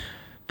 Yeah.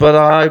 But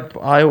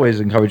I always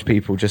encourage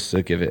people just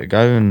to give it a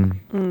go.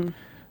 And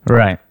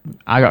Right.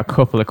 I got a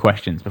couple of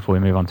questions before we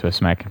move on to a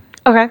smeg.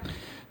 Okay.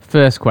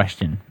 First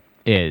question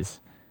is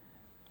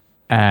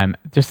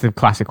just the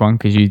classic one,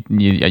 because you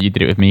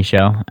did it with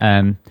Michelle.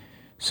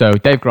 So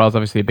Dave Grohl's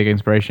obviously a big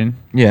inspiration.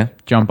 yeah,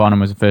 John Bonham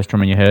was the first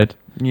drummer you heard.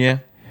 yeah.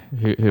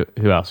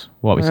 Who else?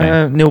 What are we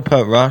saying? Neil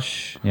Peart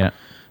Rush, Yeah.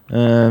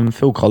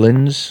 Phil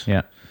Collins.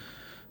 Yeah.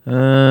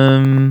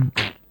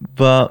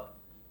 But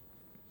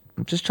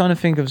I'm just trying to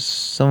think of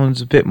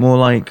someone's a bit more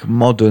like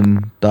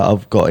modern that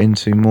I've got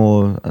into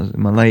more in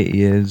my later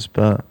years.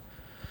 But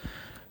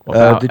What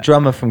about- the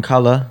drummer from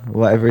Colour,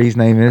 whatever his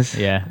name is.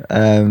 Yeah.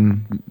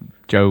 Um,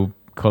 Joe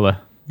Colour.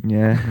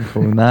 yeah, I'm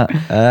calling that.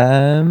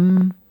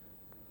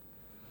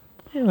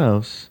 Who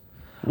else?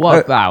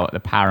 What about the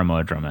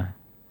Paramore drummer?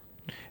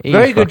 He's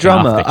Very good fucking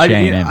off drummer. the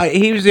chain, him.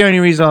 He was the only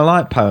reason I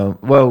like Paramore.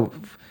 Well,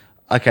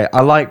 okay,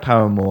 I like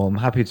Paramore. I'm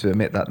happy to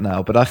admit that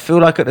now. But I feel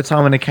like at the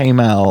time when they came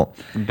out,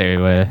 They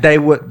were. they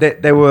were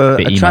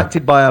Bit emo.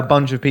 attracted by a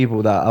bunch of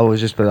people that I was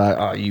just like,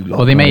 oh, you lot.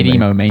 Well, they know made me.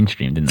 emo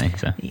mainstream, didn't they?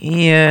 So,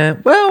 Yeah.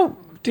 Well,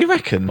 do you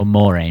reckon? or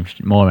more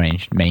mainstream.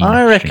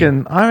 I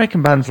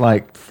reckon bands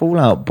like Fall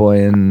Out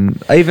Boy,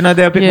 and even though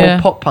they're a bit Yeah.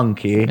 more pop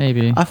punky,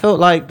 Maybe. I felt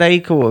like they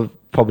could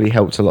have probably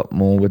helped a lot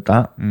more with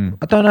that. Mm.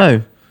 I don't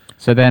know.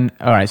 So then,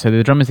 all right. So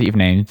the drummers that you've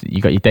named,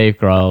 you got your Dave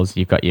Grohls,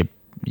 you've got your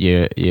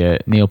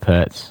Neil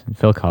Peart,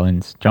 Phil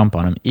Collins, John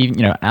Bonham.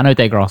 Even I know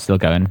Dave Grohl's still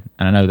going,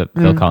 and I know that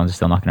Phil Collins is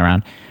still knocking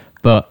around,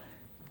 but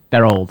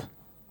they're old.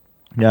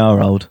 Yeah,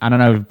 are old. And I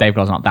know Dave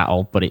Grohl's not that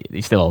old, but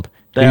he's still old.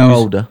 They are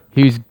older.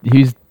 Who's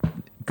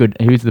good?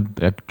 Who's the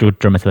good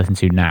drummer to listen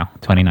to now,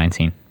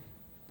 2019?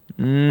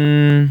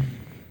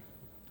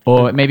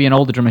 Or maybe an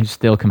older drummer who's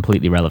still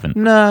completely relevant.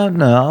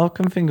 No, I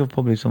can think of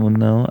probably someone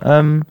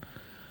now.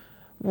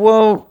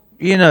 Well,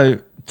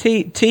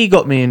 T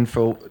got me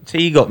into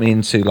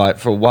like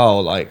for a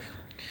while, like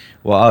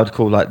what I'd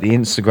call like the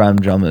Instagram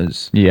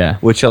drummers. Yeah.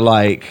 Which are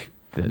like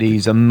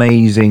these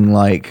amazing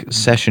like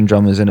session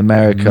drummers in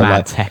America. Mad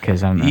like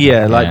techers, aren't they?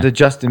 yeah, like the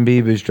Justin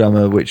Bieber's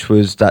drummer, which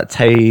was that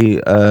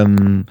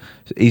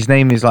his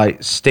name is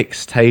like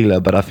Styx Taylor,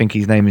 but I think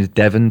his name is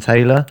Devon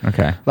Taylor.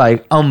 Okay.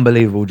 Like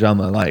unbelievable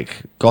drummer,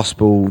 like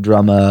gospel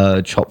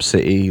drummer, Chop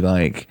City,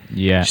 like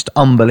Yeah. just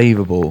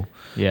unbelievable.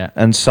 Yeah.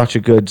 And such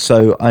a good.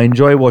 So I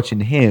enjoy watching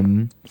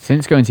him.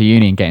 Since going to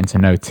uni and getting to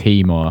know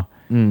T more,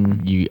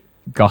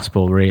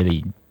 gospel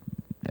really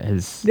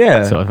has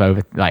sort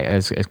of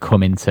has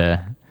come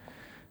into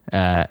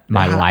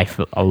my life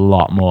a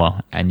lot more.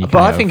 And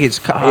But I think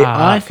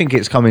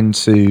it's coming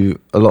to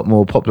a lot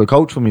more popular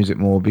cultural music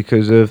more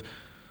because of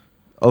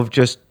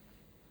just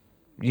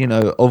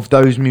of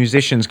those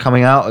musicians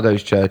coming out of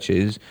those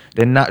churches,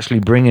 they're naturally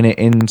bringing it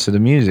into the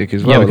music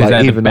as well. Yeah, because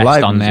like they're even the the best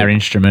live on their music.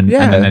 instrument,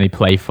 Yeah, and then they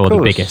play for the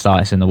course. biggest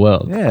artists in the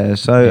world. Yeah,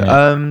 so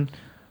Yeah.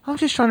 I'm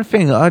just trying to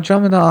think. A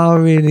drummer that I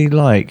really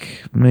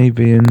like,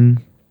 maybe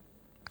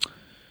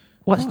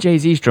What's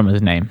Jay-Z's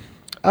drummer's name?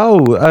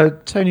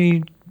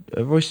 Tony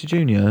Royster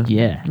Jr.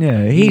 Yeah.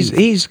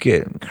 He's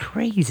good.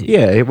 Crazy.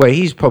 Yeah, well,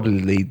 he's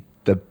probably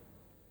the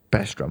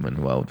best drummer in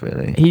the world,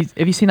 really.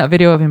 Have you seen that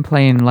video of him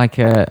playing like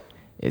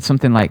it's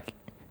something like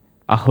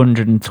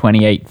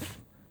 128th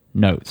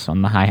notes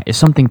on the hi-hat? It's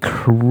something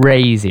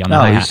crazy on the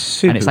hi-hat. He's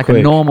super and it's like quick.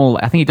 a normal,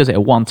 I think he does it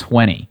at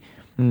 120.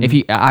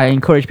 I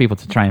encourage people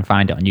to try and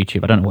find it on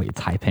YouTube. I don't know what you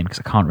type in because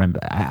I can't remember.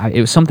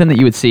 It was something that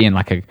you would see in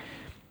like a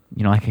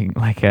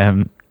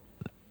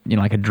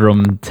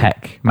drum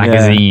tech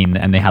magazine,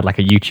 and they had like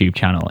a YouTube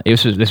channel.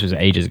 This was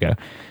ages ago.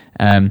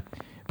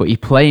 But he's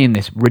playing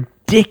this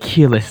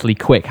ridiculously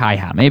quick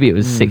hi-hat. Maybe it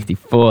was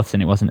 64th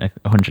and it wasn't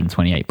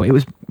 128, but it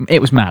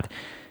was mad.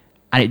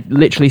 And it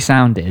literally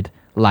sounded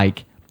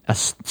like a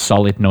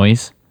solid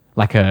noise,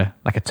 like it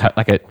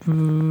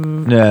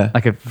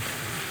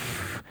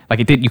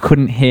did. You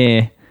couldn't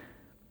hear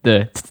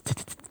the.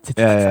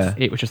 Yeah.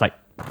 It was just like.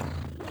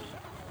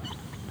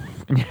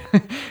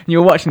 You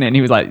were watching it, and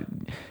he was like,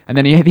 and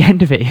then at the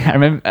end of it, I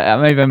maybe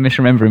I'm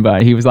misremembering,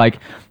 but he was like,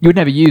 "You would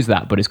never use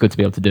that, but it's good to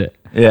be able to do it."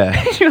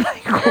 Yeah. You're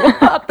like,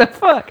 "What the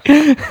fuck?"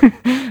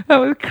 That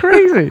was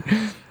crazy.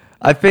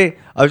 I think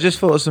I've just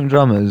thought of some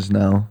drummers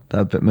now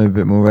that are maybe a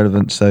bit more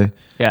relevant. So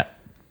Yeah.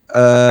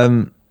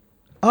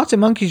 Arctic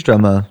Monkeys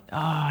drummer.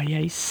 Oh yeah,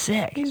 he's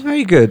sick. He's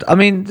very good. I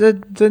mean,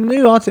 the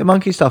new Arctic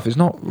Monkey stuff is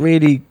not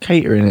really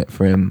catering it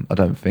for him. I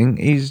don't think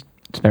It's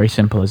very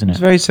simple, isn't it? It's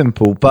very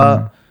simple,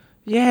 but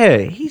yeah,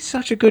 he's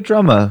such a good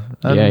drummer.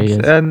 And, Yeah, he is.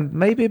 And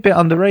maybe a bit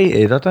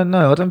underrated. I don't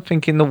know. I don't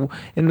think in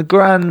the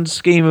grand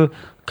scheme of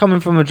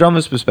coming from a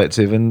drummer's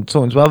perspective and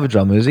talking to other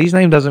drummers, his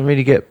name doesn't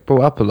really get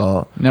brought up a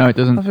lot. No, it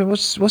doesn't. I think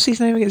what's his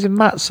name again? Is it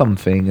Matt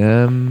something?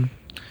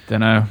 Don't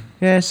know.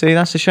 Yeah, see,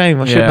 that's a shame.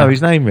 I should Yeah. know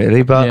his name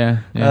really, but Yeah.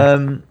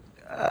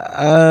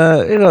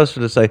 who else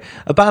would I say?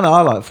 A band that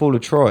I like, Fall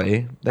of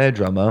Troy, their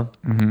drummer.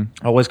 Mm-hmm.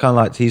 I always kind of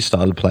liked his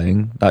style of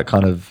playing. That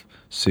kind of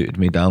suited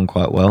me down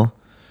quite well.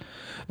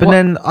 But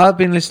then I've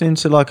been listening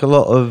to like a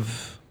lot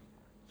of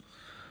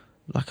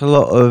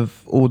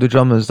all the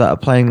drummers that are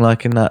playing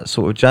like in that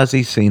sort of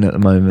jazzy scene at the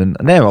moment,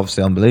 and they're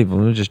obviously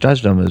unbelievable. They're just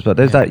jazz drummers. But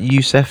there's that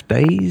Yusef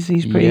Days.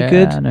 He's pretty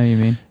good. I know what you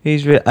mean.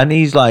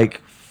 He's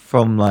like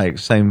from like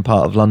same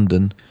part of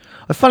London.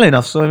 Funnily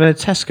enough, saw him in a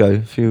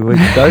Tesco a few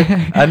weeks ago,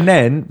 and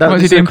then What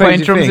was he doing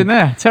playing drums in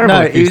there? Terrible.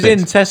 No, he was in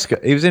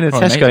Tesco. He was in a Tesco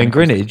amazing in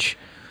Greenwich,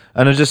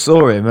 and I just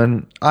saw him,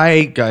 and I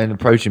hate going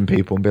approaching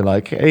people and be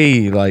like,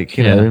 "Hey, like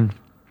you know,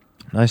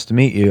 nice to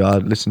meet you. I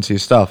listen to your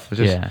stuff."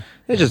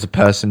 They're just a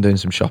person doing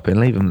some shopping.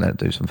 Leave them there,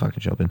 do some fucking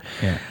shopping.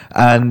 Yeah.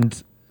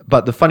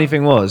 But the funny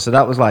thing was, so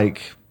that was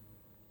like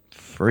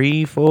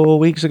 3-4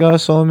 weeks ago. I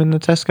saw him in the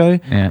Tesco.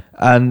 Yeah.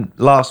 And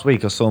last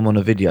week I saw him on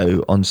a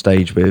video on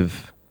stage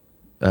with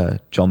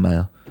John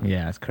Mayer.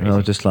 Yeah, that's crazy. And I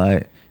was just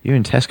like, you're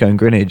in Tesco in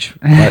Greenwich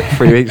like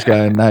 3 weeks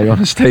ago, and now you're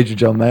on a stage with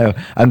John Mayer.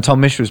 And Tom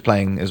Misch was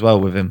playing as well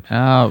with him.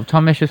 Oh,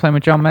 Tom Misch was playing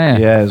with John Mayer.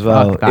 Yeah, as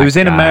well. Fuck It was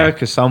in that guy.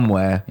 America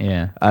somewhere.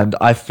 Yeah. And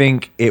I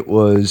think it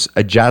was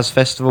a jazz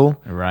festival.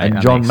 Right, And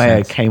that John makes Mayer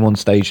sense. came on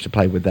stage to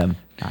play with them.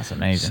 That's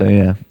amazing. So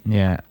yeah.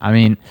 Yeah, I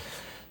mean,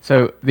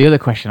 so the other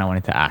question I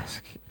wanted to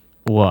ask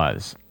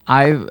was,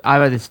 I've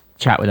had this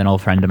chat with an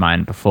old friend of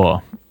mine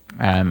before.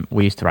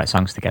 We used to write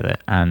songs together,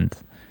 and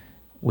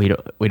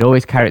we'd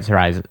always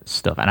characterize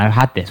stuff. And I've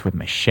had this with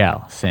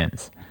Michelle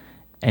since,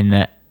 in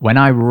that when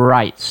I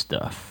write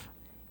stuff,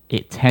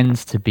 it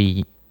tends to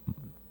be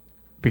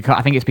because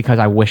I think it's because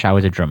I wish I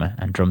was a drummer,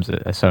 and drums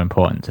are so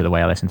important to the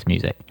way I listen to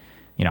music.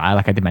 You know, I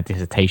did my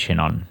dissertation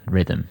on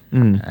rhythm,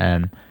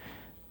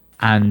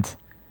 and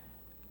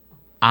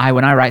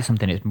when I write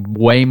something, it's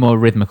way more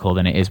rhythmical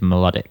than it is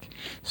melodic.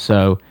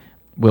 So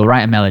we'll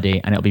write a melody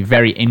and it'll be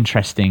very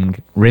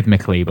interesting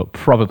rhythmically, but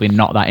probably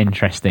not that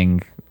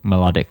interesting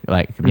melodic,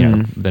 like you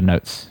know, the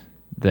notes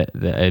that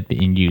are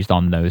being used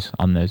on those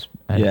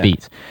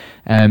beats.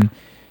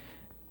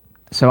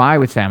 So I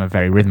would say I'm a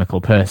very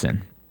rhythmical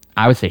person.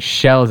 I would say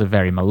Shell's a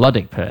very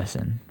melodic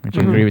person. Would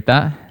you agree with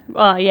that?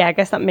 Well, yeah, I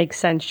guess that makes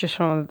sense just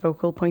from a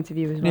vocal point of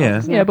view as well. Yeah.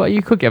 doesn't Yeah, it? but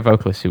you could get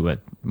vocalists who were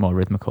more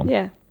rhythmical.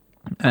 Yeah.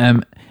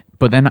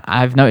 But then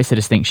I've noticed a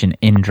distinction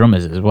in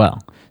drummers as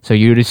well. So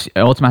you just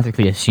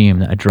automatically assume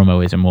that a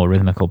drummer is a more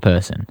rhythmical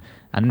person,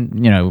 and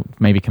you know,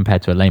 maybe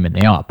compared to a layman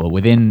they are. But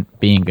within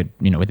being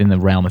within the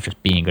realm of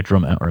just being a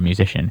drummer or a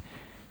musician,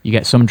 you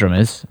get some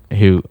drummers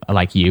who are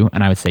like you,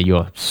 and I would say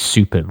you're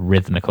super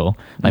rhythmical.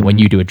 Like when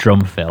you do a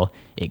drum fill,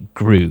 it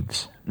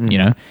grooves, you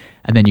know.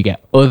 And then you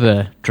get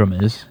other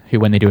drummers who,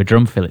 when they do a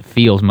drum fill, it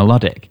feels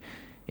melodic.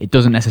 It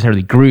doesn't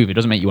necessarily groove. It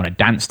doesn't make you want to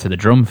dance to the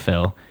drum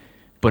fill,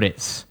 but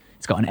it's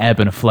got an ebb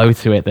and a flow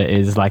to it that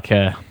is like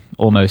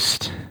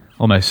almost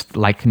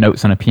like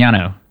notes on a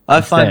piano.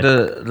 I find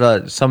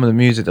that some of the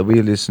music that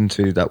we listen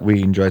to that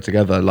we enjoy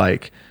together,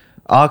 like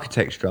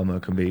Architect's drummer,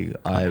 can be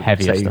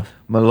Heavier say stuff.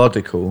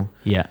 melodical.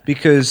 Yeah.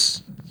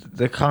 Because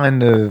the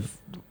kind of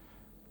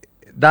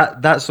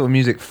that sort of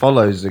music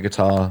follows the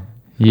guitar.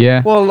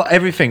 Yeah. Well,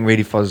 everything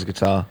really follows the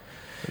guitar.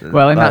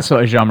 Well, in that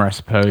sort of genre, I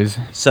suppose.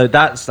 So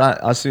that's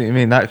that. I see what you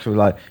mean. That could be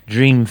like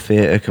Dream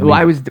Theater. Can Well,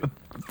 be, I was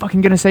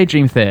fucking gonna say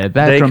Dream Theater.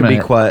 they drummer, can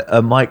be quite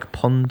Mike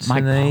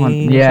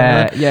Pontonnet.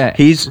 Yeah.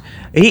 He's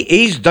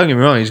don't get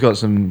me wrong. He's got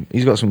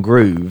some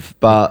groove,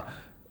 but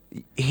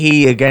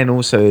he again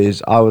also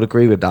is. I would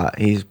agree with that.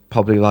 He's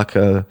probably like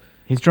a.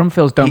 His drum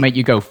fills don't make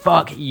you go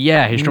fuck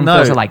yeah. His drum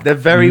fills are like they're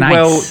very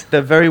nice.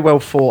 very well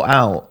thought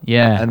out.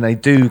 Yeah. and they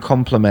do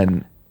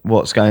complement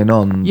what's going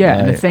on. Yeah,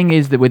 and the thing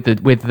is that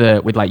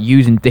with like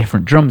using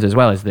different drums as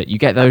well, is that you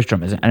get those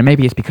drummers, and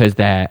maybe it's because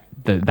that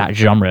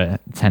genre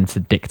tends to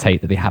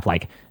dictate that they have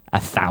like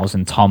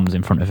 1,000 toms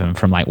in front of them,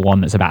 from like one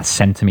that's about a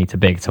centimeter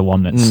big to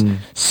one that's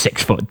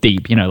 6 foot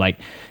deep. You know, like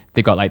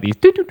they've got like these.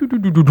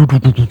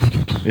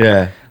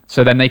 Yeah.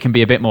 So then they can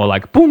be a bit more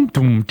like boom,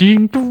 boom,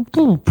 ding, boom,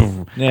 boom,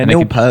 boom. Yeah, And they Neil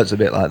can- Peart's a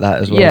bit like that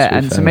as well. Yeah, to be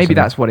and so fair, maybe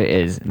that's what it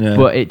is. Yeah.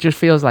 But it just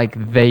feels like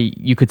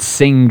you could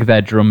sing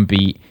their drum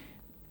beat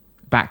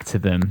back to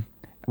them,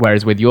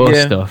 whereas with your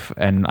stuff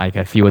and like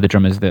a few other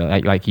drummers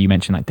that like you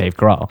mentioned, like Dave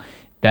Grohl,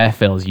 their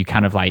fills you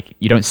kind of like,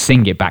 you don't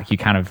sing it back, you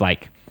kind of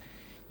like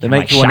They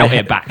like make you want shout to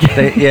it back.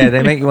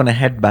 they make you want to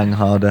headbang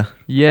harder.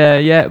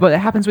 Yeah, but it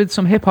happens with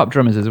some hip hop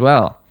drummers as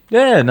well,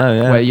 Yeah, no,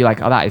 yeah. where you're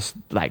like, oh, that is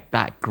like,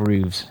 that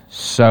grooves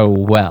so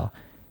well,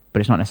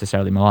 but it's not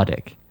necessarily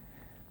melodic.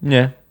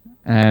 Yeah.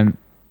 Do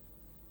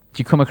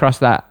you come across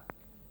that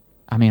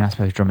I mean, I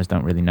suppose drummers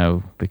don't really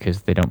know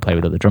because they don't play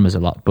with other drummers a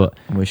lot. But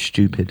We're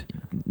stupid.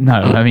 no,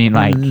 I mean,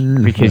 like,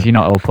 because you're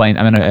not all playing.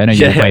 I mean, I know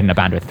you've Yeah. played in a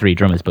band with 3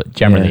 drummers, but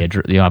generally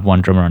Yeah. you have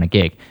one drummer on a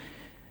gig.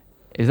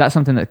 Is that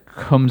something that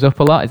comes up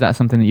a lot? Is that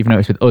something that you've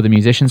noticed with other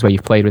musicians where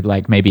you've played with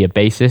like maybe a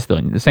bassist,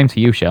 or the same to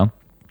you, Shell?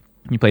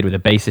 You played with a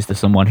bassist or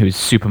someone who's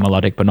super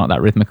melodic but not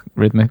that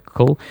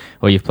rhythmical,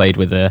 or you've played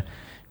with a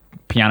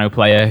piano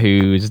player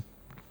who's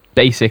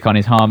basic on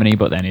his harmony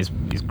but then his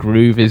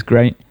groove is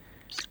great.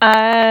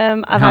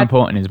 I've How had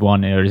important is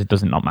one, or is it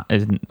doesn't not matter?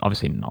 Isn't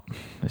obviously not.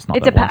 It's not.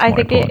 It that one's I more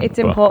think important, it's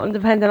but- important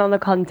depending on the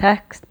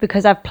context,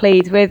 because I've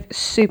played with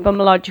super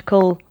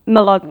melodical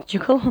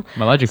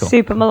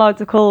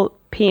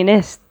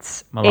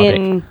pianists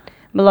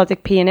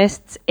melodic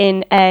pianists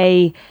in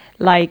a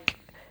like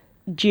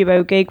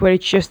duo gig where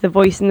it's just the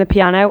voice and the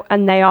piano,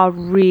 and they are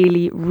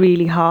really,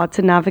 really hard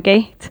to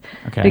navigate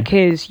Okay.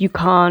 because you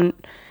can't.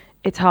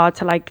 It's hard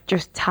to like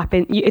just tap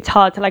in. It's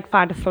hard to like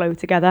find a flow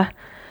together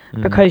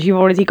because you've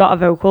already got a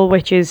vocal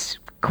which is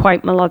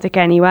quite melodic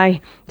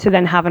anyway. So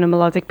then having a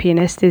melodic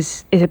pianist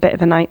is a bit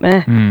of a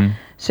nightmare.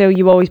 So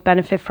you always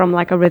benefit from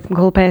like a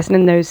rhythmical person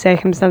in those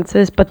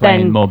circumstances. But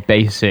playing then more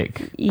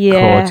basic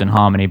Yeah. chords and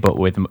harmony, but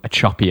with a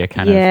choppier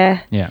kind Yeah. of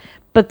yeah.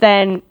 But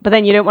then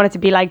you don't want it to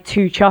be like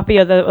too choppy,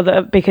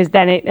 or because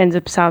then it ends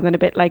up sounding a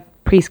bit like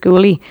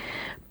preschooly.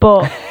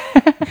 But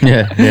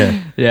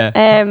Yeah. Yeah.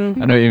 I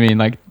know what you mean,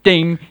 like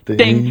ding,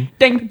 ding,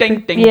 ding,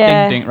 ding, ding,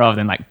 Yeah. ding, ding, rather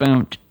than like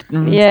boom.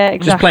 yeah, exactly.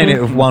 Just playing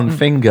it with one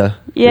finger.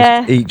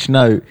 Yeah. Just each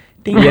note.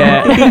 Ding,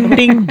 Yeah. ding,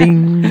 ding,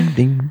 ding,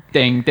 ding.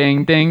 Ding,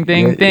 ding, ding, Yeah,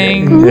 ding, yeah,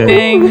 ding, yeah.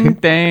 ding,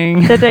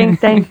 ding. The ding,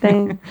 ding,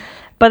 ding.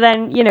 But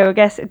then, I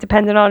guess it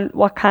depending on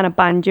what kind of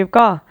band you've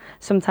got.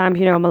 Sometimes,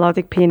 a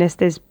melodic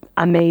pianist is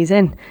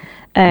amazing.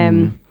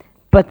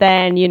 But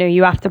then,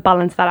 you have to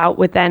balance that out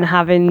with then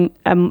having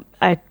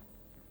a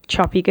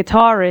choppy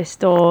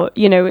guitarist, or,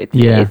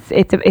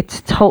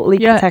 it's totally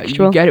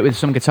contextual. You get it with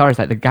some guitarists,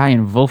 like the guy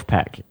in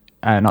Wolfpack.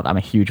 Not that I'm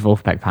a huge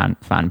Wolfpack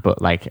fan,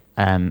 but like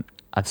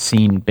I've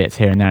seen bits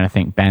here and there, and I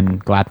think Ben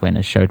Gladwin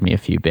has showed me a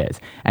few bits,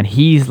 and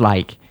he's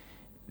like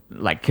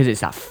because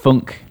it's that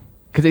funk,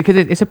 because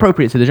it's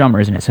appropriate to the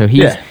genre, isn't it? So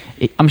he's,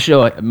 Yeah. I'm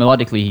sure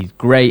melodically he's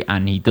great,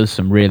 and he does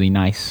some really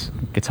nice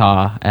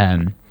guitar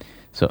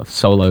sort of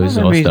solos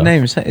I or his stuff.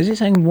 name. Is he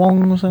saying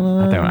Wong or something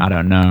like that? I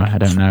don't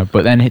know.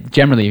 But then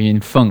generally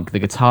in funk, the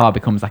guitar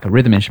becomes like a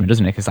rhythm instrument,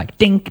 doesn't it? It's like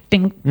ding,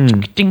 ding,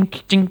 dink,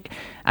 dink, dink.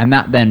 And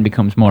that then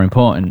becomes more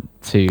important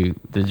to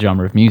the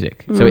genre of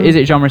music. So is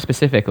it genre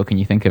specific, or can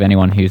you think of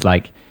anyone who's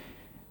like,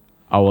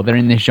 oh, well, they're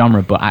in this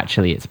genre, but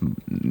actually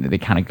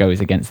it kind of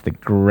goes against the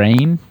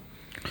grain?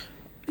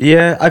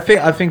 Yeah, I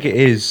think it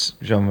is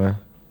genre,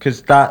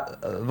 because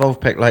that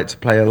Wolfpack like to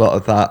play a lot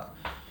of that.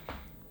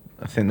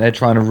 I think they're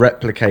trying to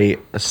replicate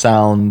a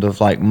sound of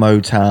like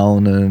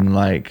Motown and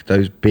like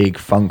those big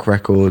funk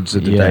records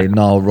of the Yeah. day,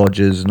 Nile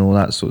Rodgers and all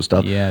that sort of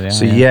stuff. Yeah, they are,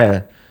 so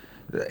yeah.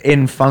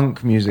 in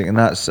funk music, and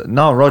that's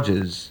Nile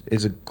Rodgers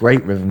is a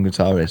great rhythm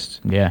guitarist.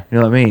 Yeah. You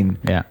know what I mean?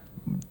 Yeah.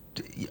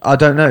 I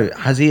don't know.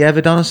 Has he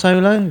ever done a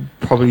solo?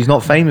 Probably he's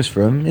not famous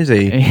for him, is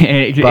he?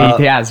 But-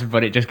 He has,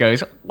 but it just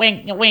goes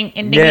wing, wing,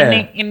 and ding, Yeah.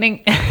 ding, ding,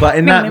 ding. But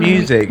in that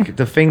music,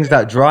 the things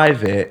that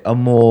drive it are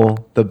more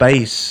the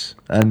bass.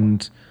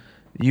 And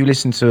you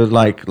listen to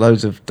like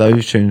loads of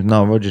those tunes,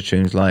 Nile Rodgers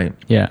tunes, like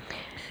Yeah.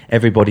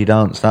 Everybody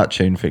Dance, that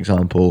tune, for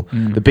example.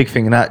 The big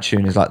thing in that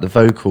tune is like the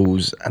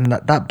vocals and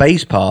that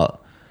bass part.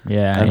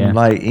 Yeah. And yeah.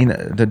 like,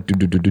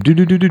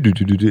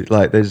 the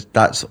like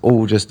that's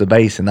all just the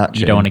bass in that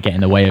tune. You don't want to get in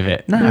the way of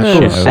it. No, That of show.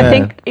 course. I Yeah.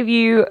 think if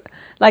you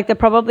like, there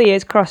probably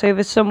is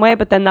crossovers somewhere,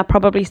 but then that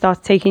probably starts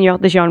taking you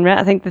out the genre.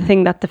 I think the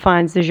thing that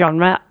defines the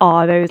genre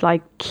are those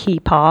like key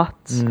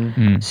parts.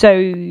 So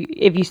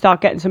if you start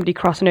getting somebody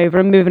crossing over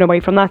and moving away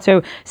from that,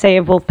 so say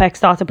if Wolfpack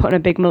started putting a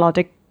big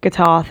melodic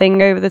guitar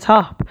thing over the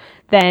top,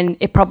 then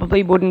it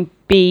probably wouldn't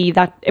be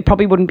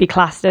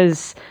classed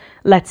as,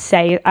 let's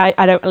say,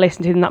 I don't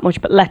listen to them that much,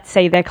 but let's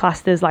say they're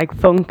classed as like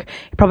funk.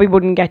 It probably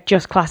wouldn't get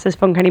just classed as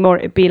funk anymore.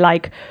 It'd be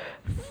like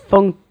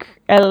funk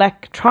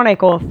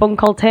electronic or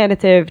funk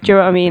alternative. Do you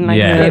know what I mean? Like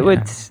Yeah. it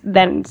would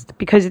then,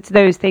 because it's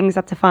those things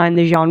that define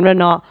the genre,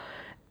 not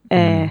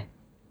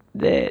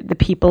the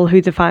people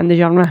who define the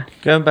genre.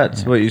 Going back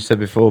to what you said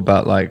before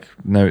about like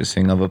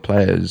noticing other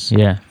players.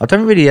 Yeah. I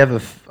don't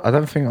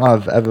think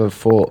I've ever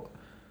thought.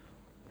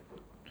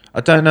 I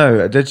don't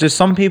know. There's just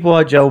some people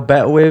I gel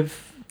better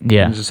with.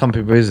 Yeah. And just some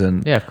people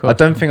isn't. Yeah, of course. I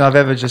don't think I've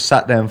ever just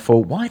sat there and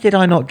thought, why did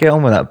I not get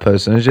on with that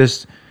person? It's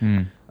just,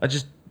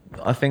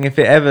 I think if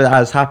it ever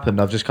has happened,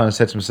 I've just kind of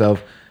said to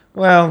myself,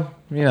 well,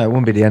 it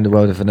wouldn't be the end of the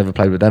world if I never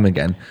played with them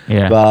again.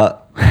 Yeah.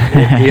 But,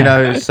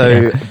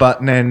 but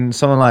then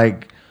someone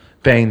like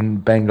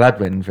Ben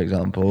Gladwin, for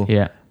example,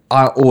 Yeah.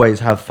 I always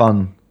have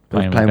fun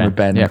playing with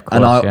Ben. Yeah, of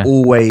and course, I yeah.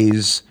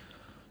 always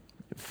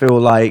feel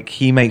like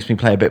he makes me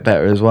play a bit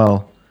better as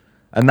well.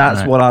 And that's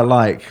Right. what I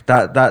like.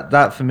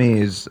 That for me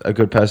is a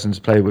good person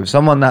to play with.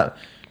 Someone that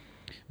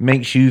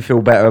makes you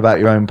feel better about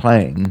your own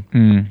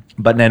playing,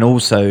 but then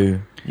also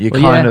you're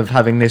Well, kind yeah. of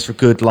having this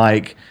good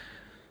like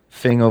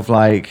thing of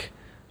like,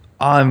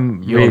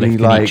 I'm You're really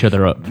lifting like each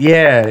other up.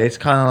 Yeah, it's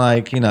kind of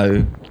like, you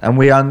know,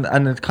 and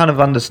and it's kind of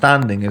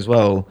understanding as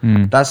well.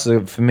 That's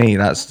for me.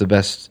 That's the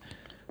best.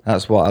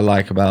 That's what I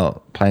like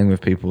about playing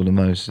with people the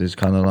most. Is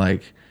kind of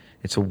like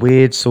it's a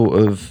weird sort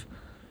of.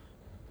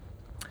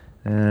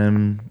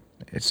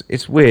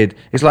 It's weird.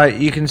 It's like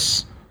you can.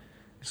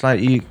 It's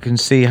like you can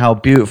see how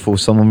beautiful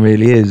someone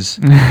really is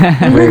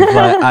with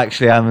like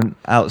actually haven't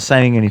out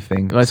saying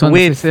anything. Well, it's a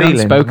weird it's feeling. An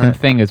unspoken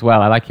thing as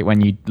well. I like it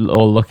when you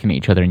all looking at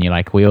each other and you're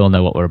like, we all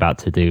know what we're about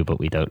to do, but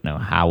we don't know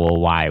how or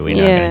why we're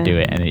not going to do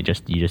it, and you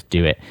just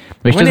do it,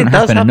 which when doesn't it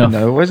does happen enough.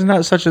 Though, isn't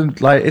that such a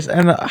like? It's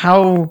and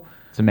how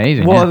it's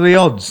amazing. What are the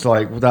odds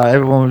like that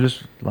everyone was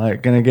just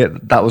like going to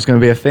get that was going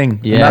to be a thing?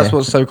 Yeah, and that's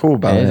what's so cool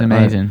about it. It is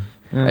amazing.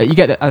 Right? You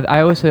get.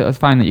 I also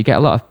find that you get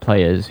a lot of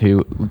players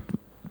who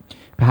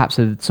perhaps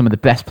are some of the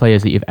best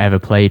players that you've ever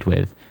played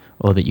with,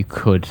 or that you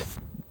could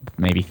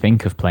maybe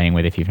think of playing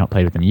with if you've not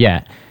played with them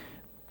yet.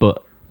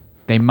 But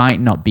they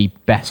might not be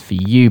best for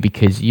you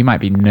because you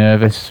might be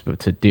nervous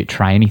to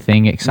try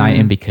anything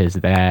exciting because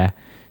they're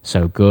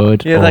so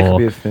good. Yeah, that could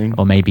be a thing.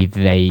 Or maybe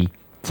they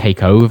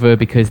take over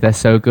because they're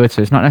so good. So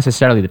it's not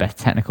necessarily the best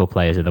technical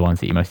players are the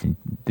ones that you most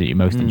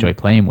enjoy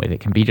playing with. It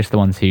can be just the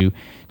ones who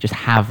just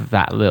have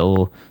that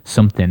little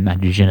something, that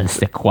je ne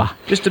sais quoi.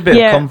 Just a bit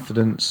of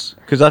confidence.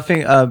 Because I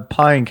think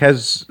Pi and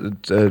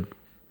Kez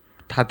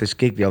had this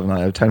gig the other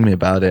night. They were telling me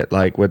about it,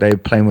 like where they were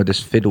playing with this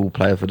fiddle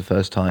player for the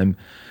first time.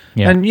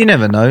 Yeah. And you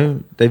never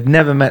know. They've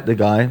never met the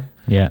guy.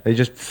 Yeah. They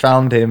just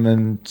found him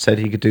and said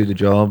he could do the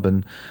job,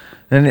 and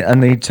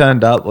he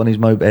turned up on his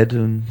moped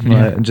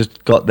and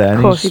just got there,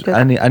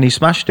 and he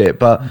smashed it.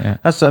 But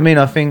that's what I mean.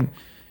 I think,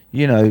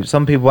 you know,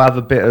 some people have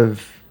a bit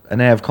of an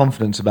air of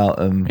confidence about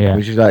them,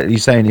 which is like you're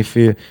saying, if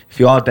you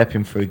are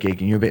depping for a gig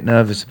and you're a bit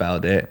nervous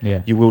about it,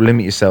 you will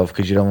limit yourself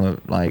because you don't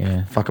want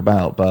to fuck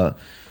about. But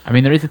I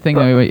mean, there is a thing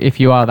though, if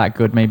you are that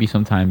good, maybe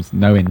sometimes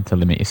knowing to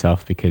limit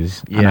yourself,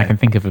 because and I can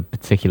think of a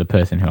particular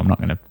person who I'm not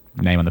going to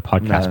name on the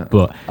podcast,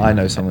 but I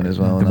know someone as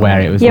well where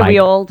it was like, we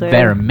all do.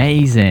 They're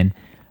amazing.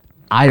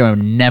 I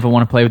don't never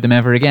want to play with them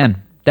ever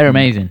again. They're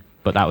amazing,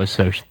 but that was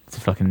so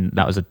fucking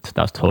that was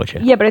torture.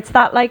 Yeah, but it's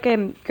that like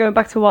going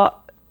back to what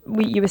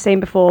you were saying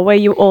before, where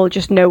you all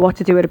just know what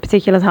to do at a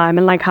particular time,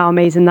 and like how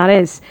amazing that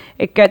is.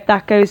 It goes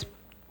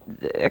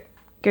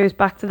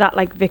back to that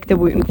like Victor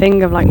Wooten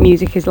thing of like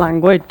music is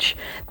language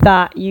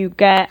that you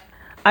get.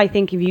 I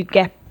think you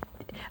get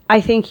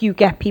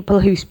people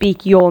who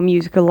speak your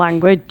musical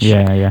language.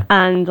 Yeah.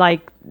 And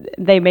like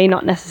they may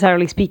not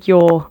necessarily speak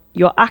your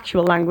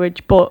actual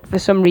language, but for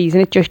some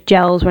reason it just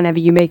gels whenever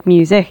you make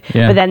music.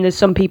 Yeah. But then there's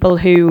some people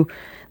who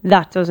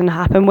that doesn't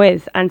happen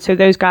with, and so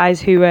those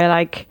guys who are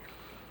like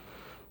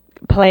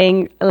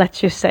playing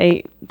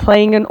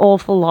an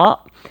awful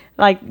lot,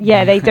 like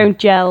they don't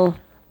gel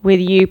with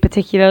you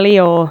particularly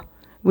or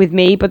with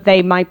me, but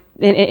they might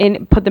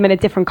put them in a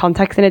different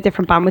context, in a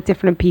different band with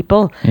different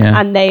people,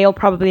 and they'll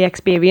probably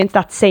experience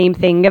that same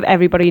thing of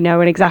everybody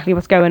knowing exactly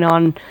what's going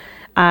on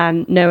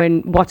and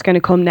knowing what's going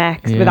to come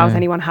next without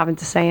anyone having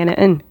to say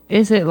anything.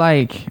 Is it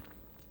I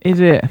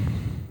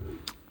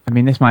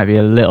mean, this might be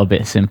a little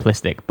bit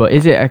simplistic, but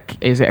is it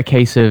a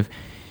case of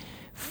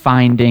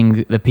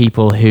finding the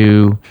people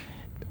who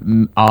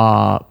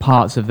are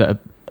parts of the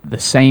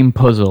same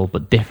puzzle,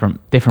 but different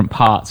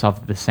parts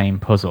of the same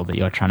puzzle that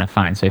you're trying to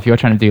find? So if you're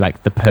trying to do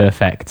like the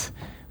perfect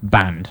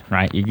band,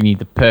 right? You need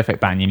the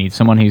perfect band. You need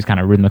someone who's kind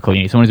of rhythmical.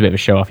 You need someone who's a bit of a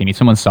show off. You need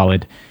someone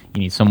solid.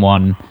 You need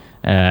someone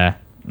I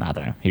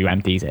don't know, who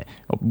empties it,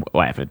 or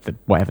whatever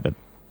the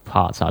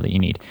parts are that you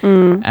need.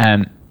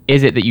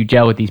 Is it that you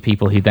gel with these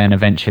people who then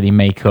eventually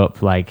make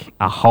up like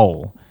a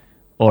whole,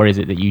 or is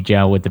it that you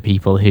gel with the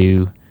people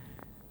who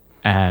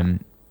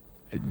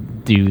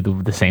do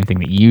the same thing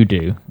that you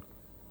do,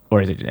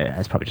 or is it?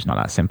 It's probably just not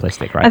that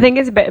simplistic, right? I think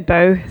it's a bit of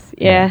both.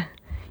 Yeah.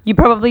 You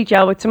probably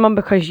gel with someone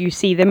because you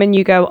see them and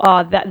you go,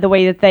 the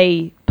way that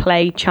they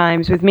play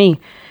chimes with me,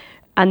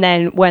 and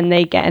then when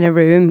they get in a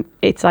room,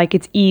 it's like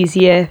it's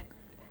easier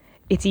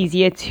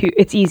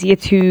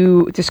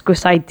to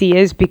discuss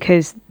ideas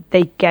because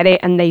they get it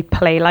and they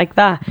play like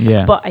that.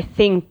 Yeah. But I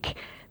think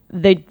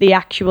the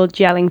actual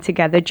gelling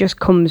together just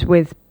comes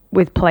with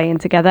playing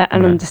together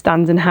and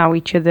understanding how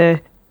each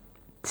other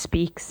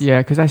speaks. Yeah,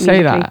 because I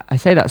say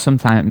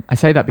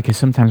that because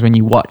sometimes when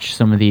you watch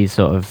some of these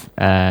sort of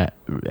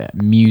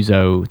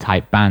muso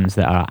type bands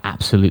that are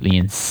absolutely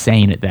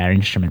insane at their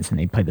instruments and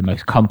they play the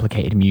most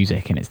complicated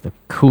music and it's the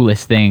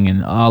coolest thing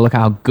and look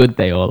how good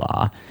they all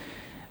are.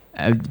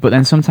 But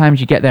then sometimes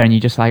you get there and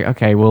you're just like,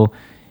 okay, well,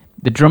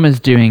 the drummer's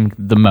doing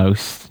the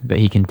most that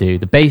he can do,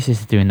 the bassist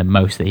is doing the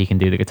most that he can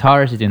do, the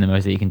guitarist is doing the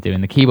most that he can do,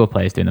 and the keyboard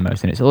player's doing the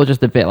most, and it's all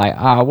just a bit like,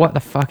 what the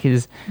fuck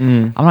is...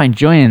 I'm not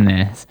enjoying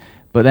this.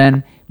 But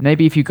then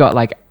maybe if you've got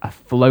like a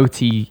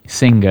floaty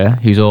singer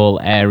who's all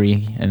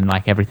airy and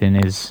like everything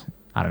is,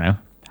 I don't know,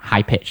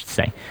 high pitched,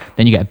 say,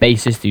 then you get a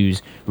bassist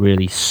who's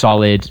really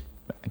solid,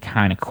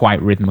 kind of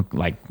quite rhythmic,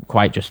 like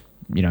quite just,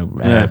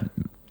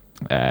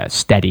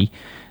 steady.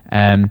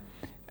 And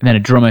then a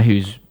drummer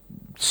who's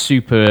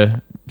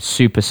super,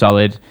 super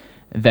solid.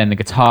 Then the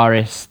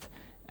guitarist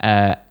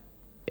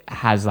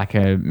has like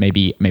a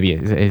maybe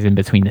is in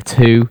between the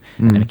two,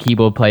 and a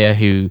keyboard player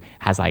who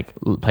has like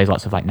plays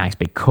lots of like nice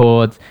big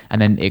chords,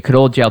 and then it could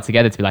all gel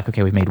together to be like,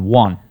 okay, we've made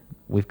one.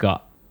 We've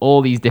got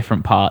all these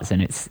different parts,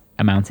 and it's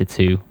amounted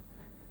to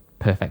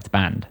perfect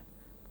band.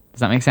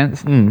 Does that make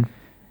sense?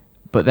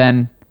 But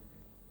then,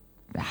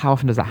 how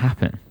often does that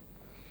happen?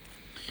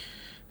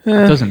 It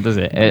doesn't, does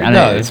it?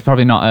 No. It's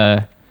probably not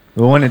a...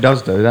 Well, when it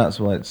does, though, that's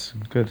why it's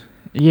good.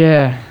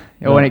 Yeah.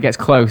 Or when it gets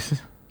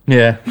close.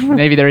 Yeah.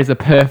 Maybe there is a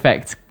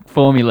perfect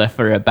formula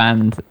for a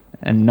band,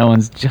 and no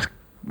one's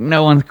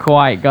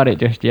quite got it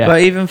just yet.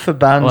 But even for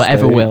bands, or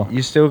ever will.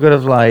 You still got to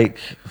like,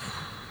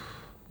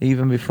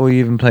 even before you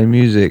even play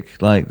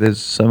music, like there's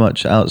so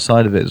much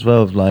outside of it as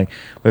well, of like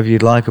whether you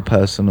like a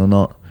person or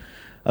not.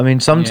 I mean,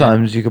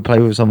 sometimes you could play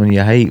with someone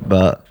you hate,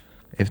 but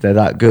if they're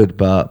that good,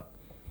 but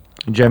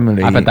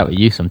generally, I've had that with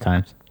you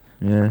sometimes.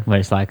 Yeah. Where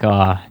it's like,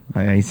 I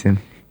hate him.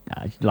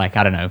 Like,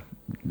 I don't know,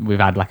 we've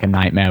had like a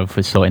nightmare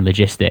for sorting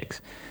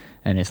logistics,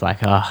 and it's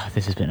like,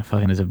 this has been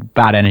there's a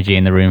bad energy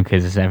in the room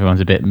because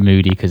everyone's a bit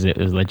moody because it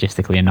was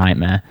logistically a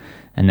nightmare.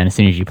 And then as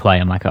soon as you play,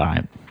 I'm like, all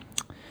right,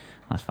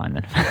 that's fine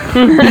then.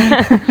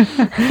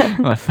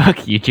 Well,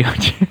 fuck you,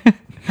 George.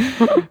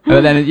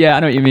 But then, yeah, I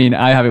know what you mean.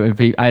 I had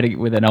it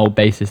with an old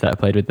bassist that I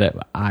played with that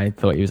I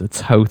thought he was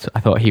I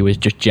thought he was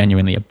just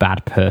genuinely a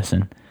bad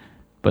person.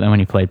 But then when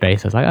he played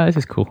bass, I was like, oh, this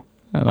is cool.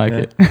 I like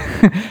it.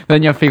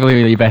 Then you have people who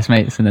are your best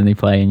mates, and then they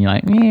play, and you're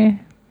like, yeah,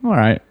 all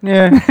right.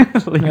 Yeah.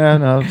 Yeah,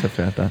 no, I've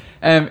definitely had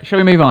that. Shall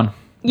we move on?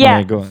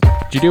 Yeah. Go on.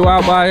 Did you do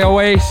Out by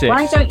Oasis?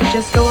 Why don't you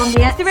just go on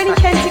the Is there any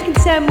chance it can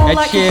sound more Ed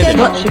like Sheeran. a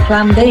What's your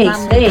plan B? You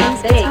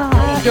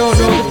don't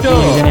know the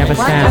door. You have a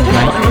sound,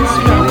 mate.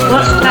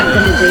 What's Jack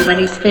going to do when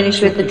he's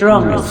finished with the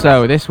drums?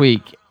 So this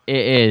week,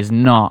 it is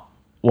not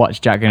what's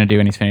Jack going to do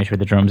when he's finished with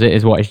the drums. It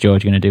is what is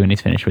George going to do when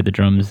he's finished with the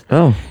drums.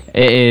 Oh.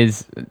 It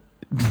is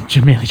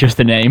merely just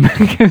a name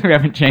because we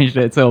haven't changed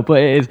it at all.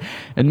 But it is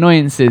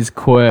annoyances,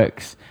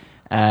 quirks,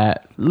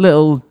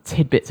 little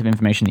tidbits of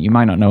information that you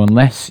might not know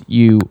unless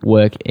you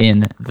work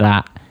in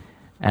that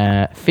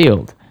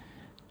field.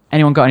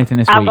 Anyone got anything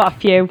this week? I've got a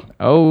few.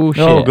 Oh,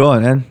 shit. Oh, go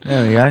on then.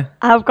 There we go.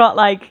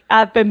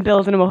 I've been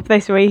building them up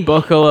this week.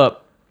 Buckle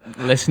up,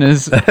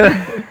 listeners.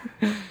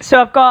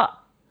 So I've got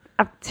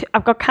two,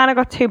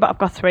 but I've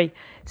got three.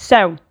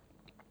 So,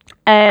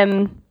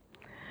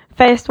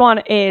 first one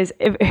is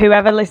if you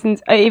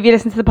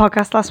listened to the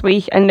podcast last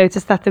week and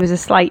noticed that there was a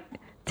slight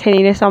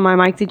tinniness on my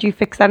mic, did you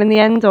fix that in the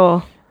end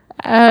or?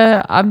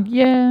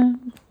 Yeah.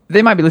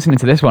 They might be listening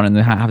to this one and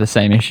they have the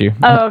same issue.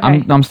 Oh,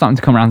 okay. I'm starting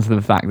to come around to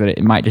the fact that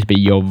it might just be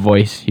your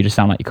voice. You just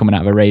sound like you're coming out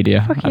of a radio.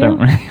 Fuck I you. don't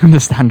really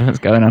understand what's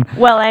going on.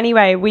 Well,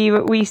 anyway,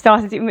 we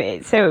started doing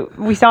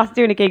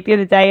a gig the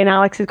other day, and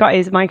Alex has got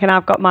his mic and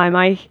I've got my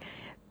mic,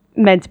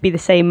 meant to be the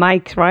same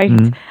mics,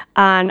 right?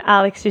 And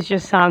Alex is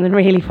just sounding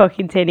really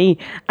fucking tinny,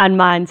 and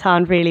mine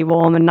sound really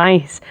warm and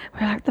nice.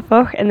 We're like, the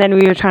fuck? And then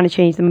we were trying to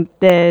change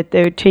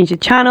change the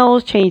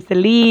channels, change the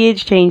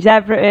leads, change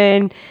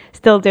everything.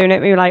 Still doing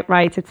it. We were like,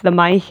 right, it's the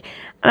mic.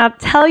 And I'll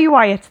tell you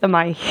why it's the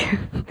mic.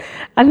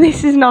 And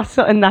this is not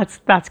something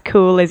that's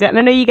cool, is it? And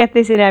I know you get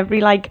this in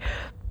every like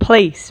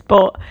place,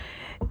 but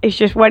it's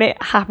just when it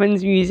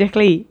happens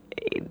musically,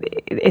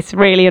 it's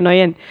really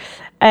annoying.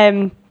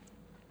 We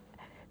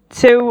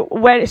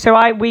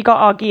got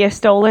our gear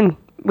stolen.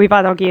 We've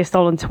had our gear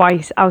stolen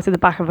twice out of the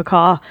back of a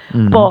car.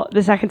 But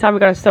the second time we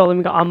got it stolen,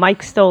 we got our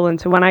mic stolen.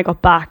 So when I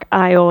got back,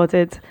 I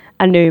ordered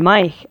a new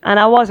mic. And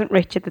I wasn't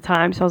rich at the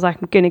time, so I was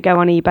like, I'm going to go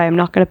on eBay. I'm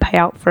not going to pay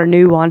out for a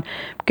new one.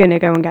 I'm going to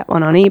go and get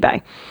one on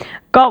eBay.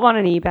 Got one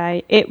on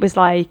eBay. It was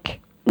like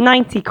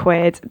 90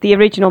 quid. The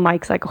original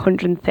mic's like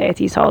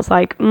 130. So I was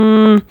like,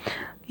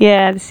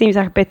 yeah, this seems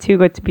like a bit too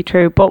good to be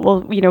true. But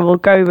we'll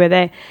go with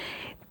it.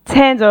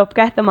 Turned up,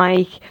 get the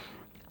mic.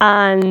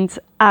 And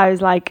I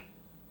was like,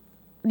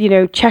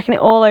 checking it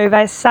all over.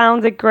 It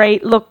sounded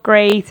great, looked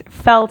great,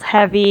 felt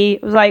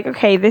heavy. I was like,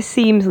 okay, this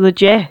seems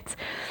legit.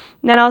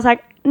 And then I was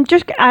like, and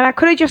I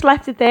could have just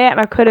left it there and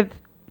I could have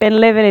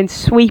been living in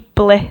sweet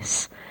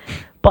bliss.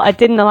 But I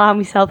didn't allow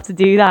myself to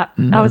do that.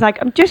 I was like,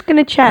 I'm just going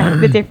to check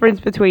the difference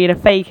between a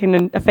fake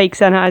and a fake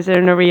Sennheiser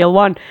and a real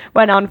one.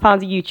 Went on,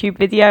 found a YouTube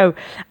video.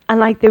 And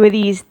like there were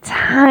these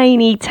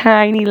tiny,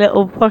 tiny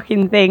little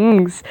fucking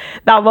things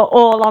that were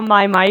all on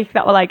my mic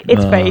that were like,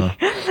 it's fake.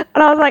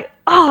 And I was like,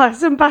 oh,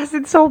 some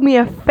bastard sold me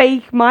a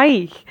fake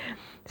mic.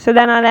 So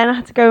then I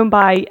had to go and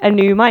buy a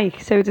new mic.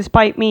 So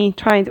despite me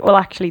trying to, well,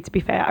 actually, to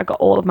be fair, I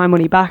got all of my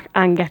money back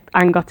and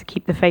got to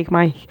keep the fake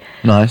mic.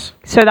 Nice.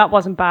 So that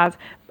wasn't bad.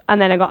 And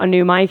then I got a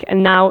new mic,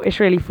 and now it's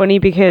really funny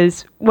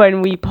because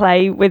when we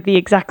play with the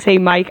exact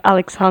same mic,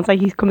 Alex sounds like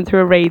he's coming through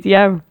a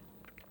radio,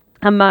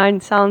 and mine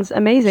sounds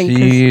amazing. So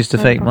you used a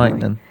fake mic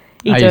then?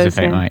 He I does, use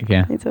a fake mic,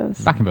 yeah. He does.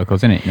 Backing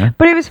vocals, isn't it?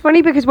 But it was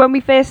funny because when we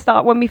first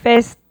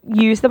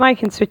used the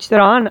mic and switched it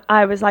on,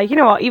 I was like, you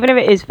know what, even if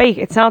it is fake,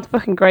 it sounds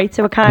fucking great,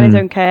 so I kind of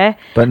don't care.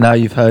 But now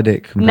you've heard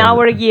it. Now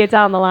we're a year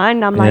down the line,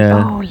 and I'm like,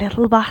 Yeah. oh,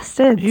 little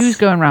bastards. Who's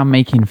going around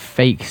making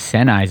fake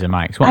Sennheiser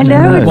mics? What I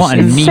know, what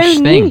a it's niche so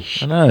thing.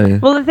 niche. I know.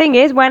 Well, the thing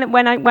is,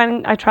 when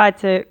I tried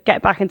to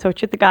get back in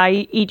touch with the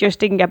guy, he just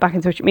didn't get back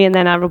in touch with me, and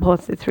then I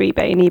reported it to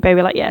eBay, and eBay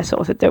were like, yeah,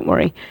 sorted, don't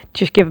worry,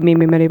 just give me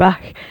my money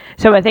back.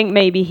 So I think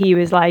maybe he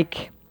was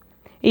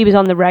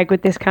on the reg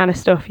with this kind of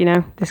stuff, you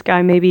know. This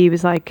guy, maybe he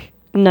was like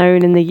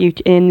known in the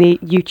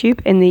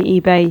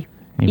eBay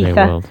ether.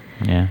 world.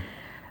 Yeah.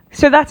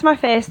 So that's my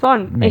first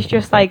one. It's Making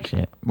just fake like,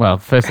 shit. Well,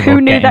 first of who all,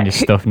 knew getting that- your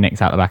stuff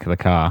nicked out the back of the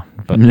car,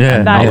 but Yeah.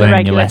 that not is a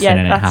learning your regular, lesson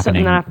and it that's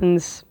something happening that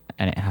happens.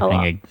 and it lot.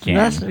 happening again.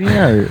 That's, you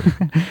know.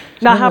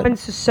 That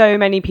happens to so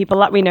many people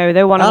that we know.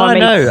 Though one of Oh, our I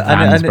know. mates,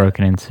 Vans and-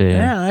 broken into.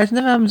 Yeah, it's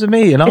never happened to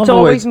me. And It's I'm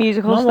always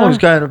musical I'm always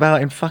stuff. going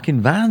about in fucking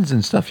vans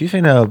and stuff. You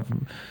think they're a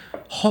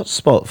hot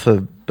spot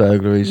for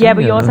burglaries? yeah, don't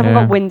but you? yours haven't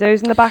Yeah. got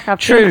windows in the back. I've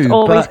seen True. it's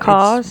always but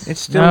cars. It's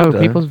still No,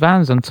 people's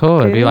vans on tour.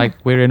 It'd be Really? like,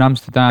 we're in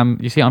Amsterdam.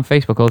 You see it on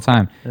Facebook all the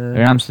time.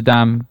 We're in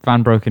Amsterdam,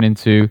 van broken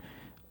into,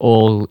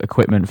 all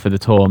equipment for the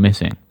tour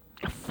missing.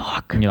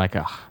 Fuck. And you're like,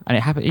 oh. And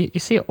it happens. You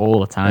see it all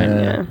the time.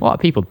 Yeah. What are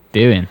people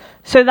doing?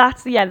 So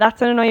that's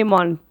an annoying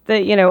one.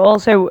 That, you know,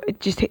 also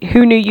just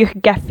who knew you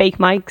could get fake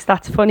mics?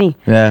 That's funny.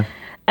 Yeah.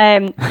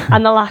 And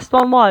the last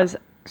one was,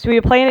 so we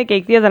were playing a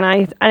gig the other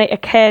night, and it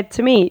occurred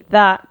to me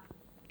that,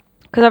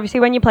 because obviously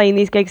when you're playing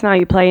these gigs now,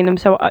 you're playing them,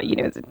 so you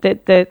know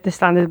the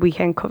standard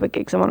weekend cover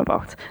gigs I'm on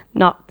about,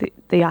 not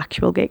the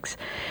actual gigs.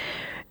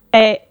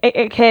 It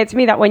occurred to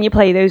me that when you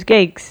play those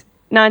gigs,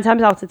 9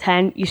 times out of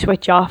 10 you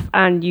switch off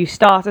and you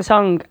start a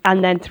song,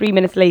 and then 3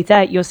 minutes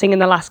later you're singing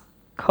the last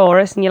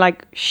chorus, and you're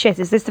like, shit,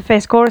 is this the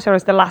first chorus, or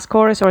is the last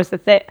chorus, or is the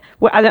third?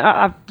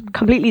 I've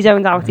completely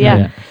zoned out here.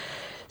 Yeah.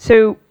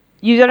 So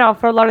you zone out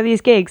for a lot of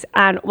these gigs,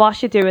 and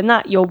whilst you're doing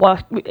that,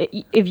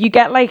 if you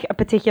get like a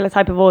particular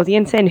type of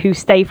audience in who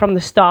stay from the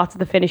start to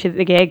the finish of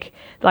the gig,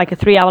 like a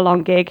 3-hour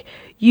long gig,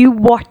 you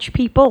watch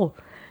people.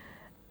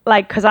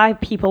 Like, because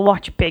people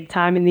watch big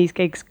time in these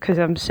gigs because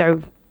I'm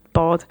so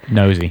bored.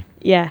 Nosy.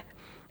 Yeah.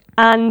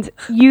 And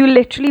you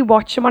literally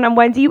watch someone, and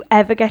when do you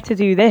ever get to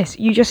do this?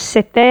 You just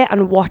sit there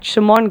and watch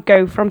someone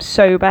go from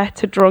sober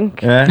to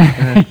drunk.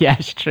 Yeah. Yeah,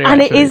 it's true.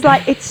 And actually. it is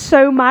like, it's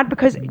so mad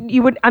because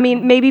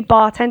maybe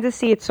bartenders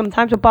see it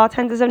sometimes, but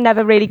bartenders have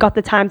never really got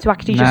the time to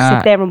actually just Nah.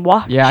 sit there and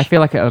watch. Yeah, I feel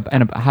like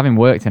having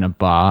worked in a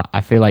bar, I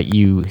feel like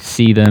you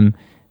see them,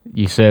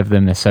 you serve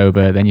them, they're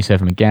sober, then you serve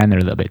them again, they're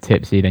a little bit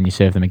tipsy, then you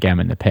serve them again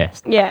when they're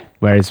pissed. Yeah.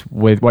 Whereas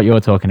with what you're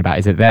talking about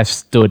is that they're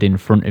stood in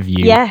front of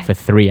you Yeah. for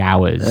 3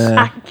 hours.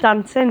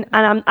 Dancing,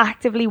 and I'm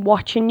actively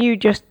watching you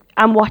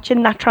I'm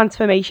watching that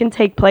transformation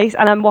take place,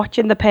 and I'm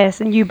watching the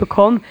person you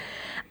become.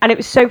 And it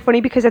was so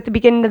funny because at the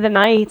beginning of the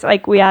night,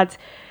 like, we had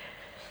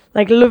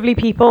like lovely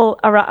people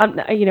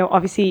around, you know,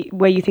 obviously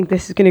where you think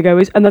this is going to go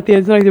is, and at the end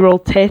of the night they were all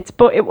tits,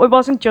 but it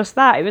wasn't just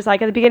that. It was like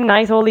at the beginning of the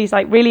night, all these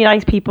like really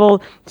nice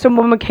people, some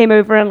woman came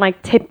over and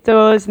like tipped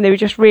us, and they were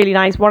just really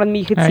nice. One of them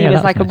you could Oh, see yeah,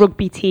 was that's like nice. a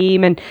rugby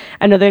team, and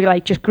another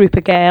like just group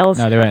of girls.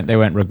 No, they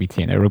weren't rugby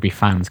team. They were rugby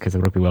fans because the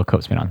Rugby World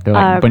Cup's been on. They were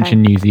like a bunch okay. of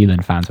New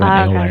Zealand fans, weren't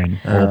they? All Okay. wearing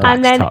all blacks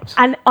And then, tops.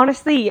 and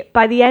honestly,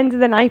 by the end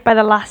of the night, by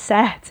the last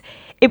set,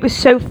 it was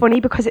so funny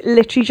because it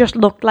literally just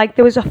looked like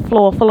there was a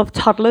floor full of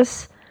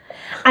toddlers.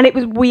 And it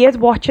was weird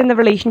watching the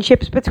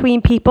relationships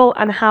between people,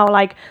 and how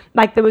like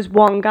there was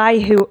one guy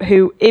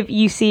who if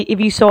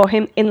you saw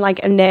him in like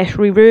a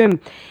nursery room,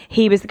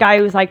 he was the guy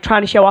who was like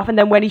trying to show off, and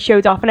then when he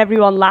showed off and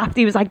everyone laughed,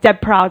 he was like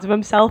dead proud of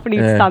himself, and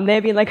he'd stand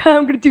there being like, oh,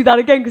 I'm going to do that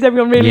again because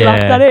everyone really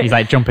laughed at it. He's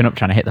like jumping up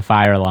trying to hit the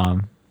fire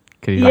alarm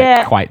because he's Yeah.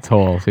 like quite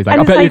tall. So he's like,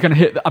 And I it's bet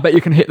like-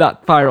 you can hit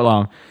that fire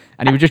alarm,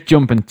 and he would just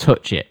jump and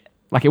touch it.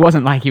 Like, it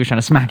wasn't like he was trying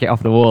to smack it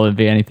off the wall and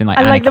be anything like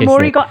And like the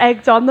more he anarchistic. got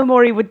egged on, the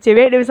more he would do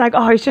it. It was like,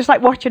 oh, it's just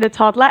like watching a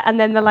toddler. And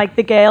then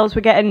the girls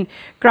were getting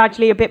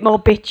gradually a bit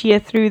more bitchier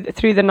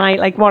through the night.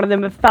 Like one of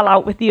them fell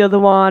out with the other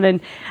one,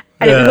 and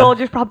it was all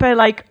just proper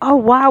like, oh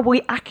wow,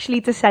 we actually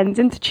descend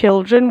into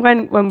children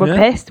when we're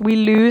pissed. We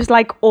lose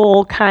like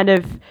all kind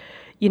of,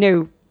 you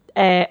know,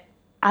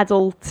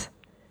 adult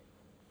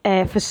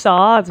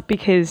facade,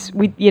 because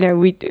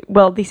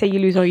they say you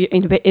lose all your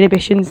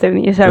inhibitions,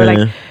 don't you? So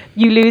like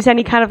you lose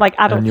any kind of like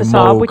adult And your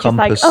facade, moral which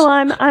compass. is like, oh,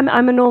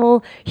 I'm a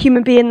normal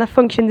human being that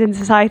functions in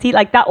society.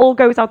 Like that all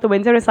goes out the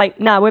window. It's like,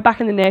 nah, we're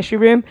back in the nursery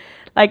room.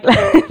 Like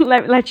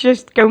let's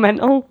just go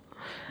mental.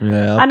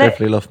 Yeah, I've And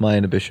definitely lost my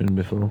inhibition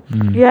before.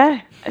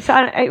 Yeah. So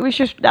it was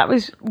just, that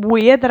was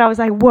weird that I was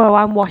like, whoa,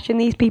 I'm watching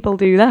these people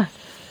do that.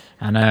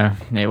 I know,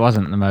 it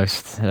wasn't the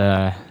most.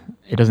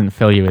 It doesn't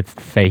fill you with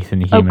faith in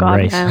the Oh human God,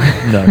 race.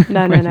 No.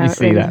 no, When no. you it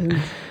see really that.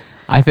 isn't.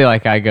 I feel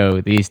like I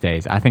go these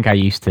days. I think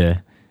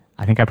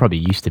I probably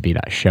used to be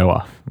that show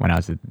off when I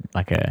was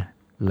like a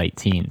late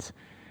teens.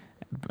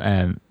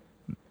 But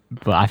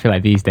I feel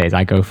like these days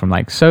I go from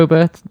like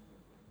sober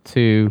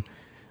to,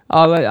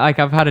 oh, like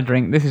I've had a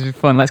drink. This is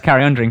fun. Let's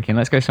carry on drinking.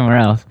 Let's go somewhere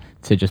else.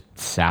 To just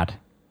sad.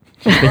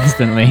 Just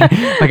instantly.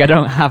 Like I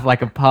don't have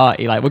like a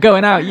party. Like we're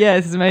going out. Yeah,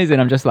 this is amazing.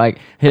 I'm just like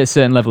hit a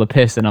certain level of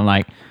piss and I'm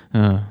like,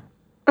 oh.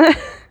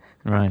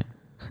 Right.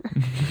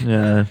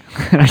 Yeah,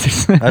 I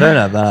just- I don't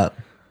have that.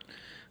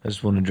 I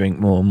just want to drink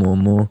more and more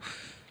and more.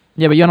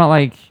 Yeah, but you're not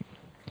like.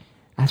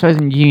 I suppose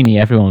in uni,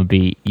 everyone would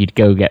be. You'd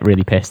go get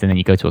really pissed, and then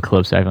you go to a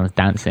club, so everyone's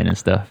dancing and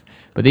stuff.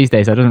 But these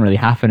days, that doesn't really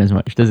happen as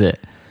much, does it?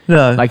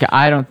 No, Like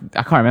I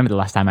can't remember the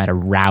last time I had a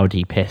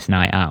rowdy piss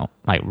night out.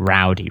 Like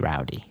rowdy.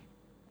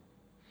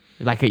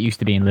 Like it used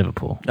to be in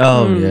Liverpool.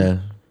 oh yeah,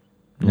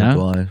 No?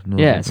 Nor do I. Nor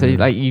Yeah, do so I.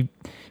 like you,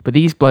 but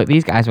these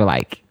guys were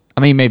like. I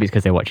mean, maybe it's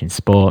because they're watching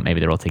sport. Maybe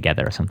they're all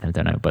together or something. I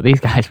don't know. But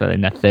these guys were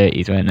in their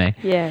 30s, weren't they?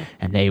 Yeah.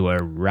 And they were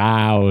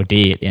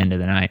rowdy at the end of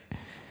the night.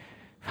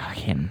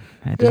 Fucking.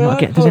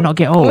 Does it not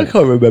get I old?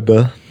 can't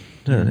remember.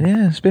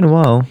 Yeah, it's been a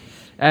while.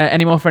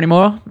 Any more for any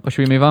more? Or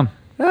should we move on?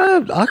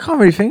 I can't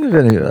really think of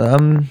any.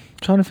 I'm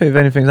trying to think of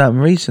anything that's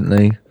happened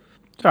recently.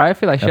 It's all right. I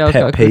feel like A Shell's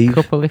pet got a peeve.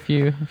 good couple if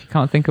you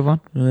can't think of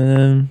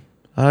one.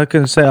 I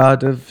can say I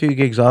had a few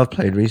gigs I've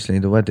played recently,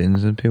 the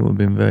weddings, and people have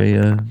been very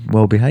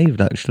well behaved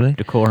actually.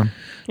 Decorum.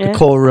 Yeah.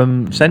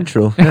 Decorum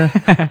Central.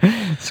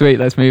 Yeah. Sweet.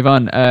 Let's move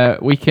on.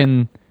 We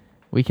can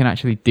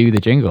actually do the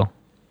jingle.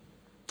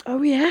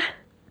 Oh yeah.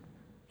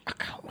 I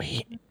can't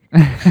wait.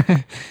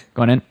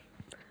 Go on in.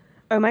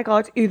 Oh my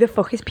god, who the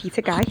fuck is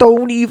Peter Guy?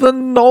 Don't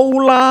even know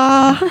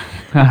la. All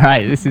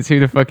right, this is Who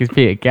the Fuck is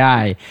Peter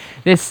Guy.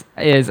 This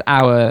is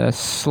our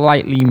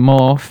slightly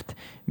morphed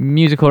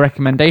musical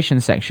recommendation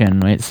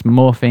section. It's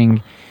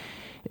morphing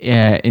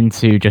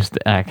into just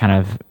a kind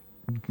of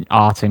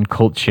art and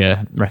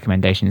culture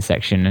recommendation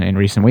section in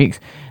recent weeks.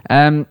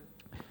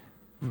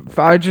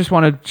 I just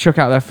want to chuck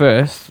out there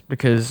first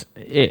because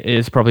it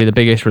is probably the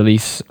biggest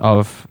release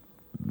of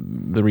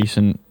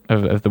the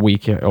of the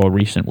week or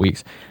recent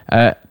weeks.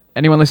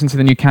 Anyone listen to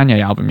the new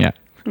Kanye album yet?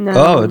 No.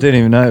 Oh, I didn't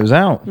even know it was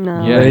out.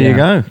 No. Yeah, There you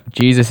go.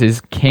 Jesus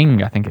is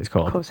King, I think it's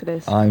called. Of course it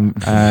is. I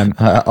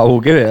will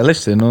give it a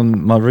listen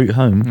on my route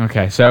home.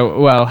 Okay,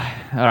 so all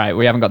right,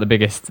 we haven't got the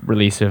biggest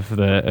release of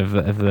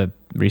the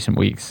recent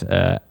weeks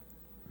to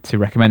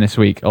recommend this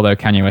week. Although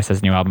Kanye West has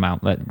a new album out,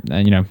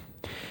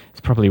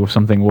 it's probably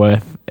something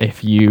worth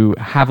if you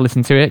have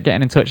listened to it,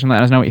 getting in touch and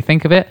letting us know what you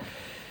think of it.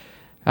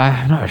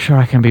 I'm not sure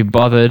I can be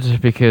bothered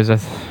because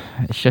it's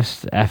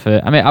just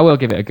effort. I mean, I will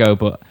give it a go,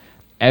 but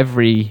I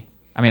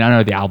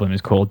know the album is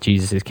called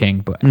Jesus is King,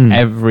 but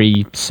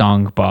every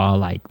song bar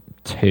like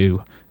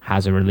 2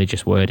 has a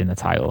religious word in the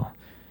title.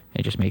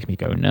 It just makes me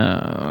go,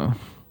 no.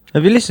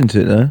 Have you listened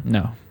to it though?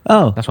 No.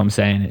 Oh, That's what I'm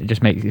saying.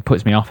 It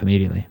puts me off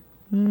immediately.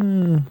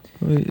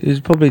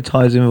 it probably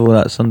ties in with all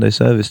that Sunday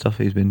service stuff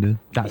he's been doing.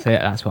 That's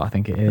it. That's what I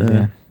think it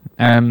is.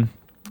 Yeah.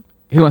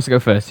 Who wants to go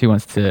first? Who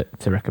wants to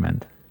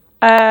recommend?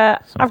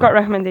 I've got a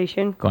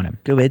recommendation. Go on in.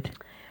 Go ahead.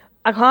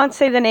 I can't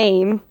say the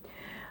name.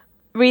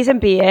 Reason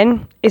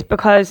being is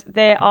because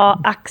there are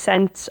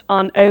accents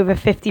on over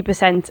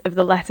 50% of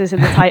the letters in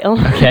the title.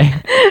 Okay.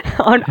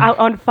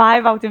 on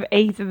 5 out of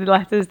 8 of the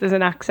letters, there's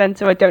an accent,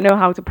 so I don't know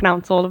how to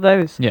pronounce all of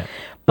those. Yeah.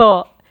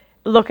 But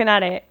looking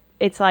at it,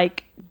 it's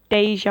like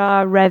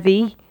Deja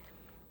Revi.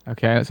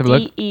 Okay. Let's have a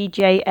look.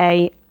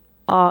 Dejareve.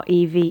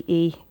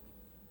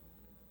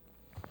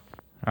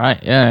 All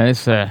right. Yeah.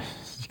 It's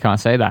you can't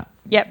say that.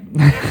 Yep.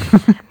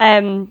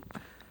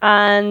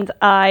 And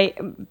I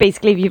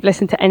basically, if you've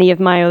listened to any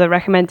of my other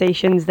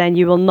recommendations, then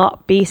you will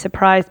not be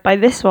surprised by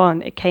this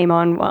one. It came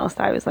on whilst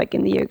I was like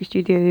in the yoga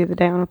studio the other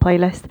day on a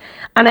playlist,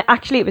 and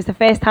it was the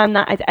first time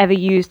that I'd ever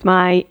used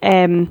my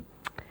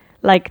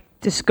like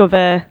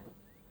Discover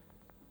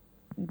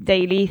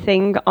daily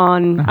thing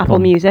on Apple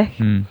Music.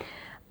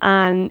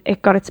 And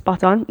it got it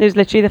spot on. It was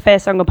literally the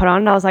first song I put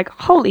on, and I was like,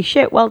 "Holy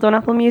shit! Well done,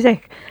 Apple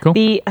Music." Cool.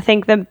 I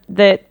think the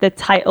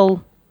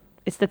title,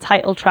 it's the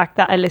title track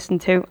that I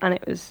listened to, and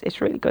it's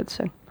really good.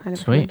 So I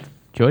Sweet.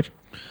 George.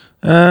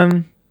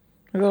 I've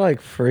got like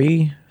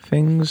 3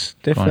 things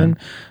different.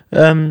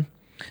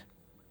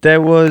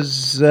 There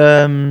was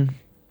it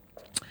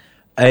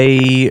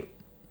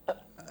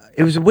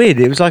was weird.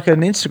 It was like an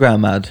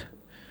Instagram ad,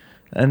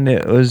 and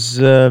it was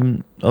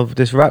of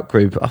this rap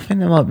group. I think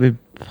they might be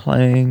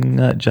playing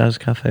at Jazz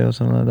Cafe or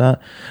something like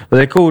that. But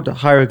they're called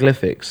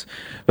Hieroglyphics.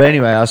 But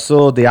anyway, I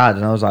saw the ad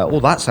and I was like,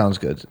 "Oh, that sounds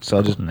good." So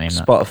I just Name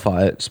that.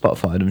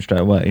 Spotified them straight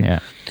away. Yeah.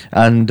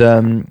 And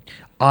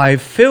I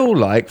feel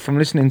like from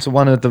listening to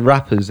one of the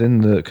rappers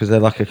because they're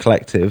like a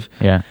collective,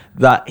 Yeah.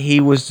 that he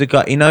was the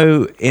guy,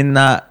 in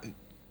that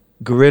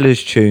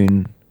Gorillaz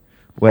tune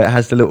where it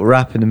has the little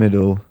rap in the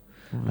middle.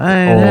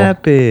 I'm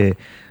happy.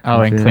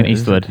 Oh, in Clint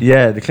Eastwood.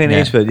 Yeah, the Clint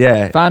Yeah. Eastwood,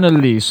 yeah.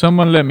 Finally,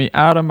 someone let me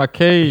out of my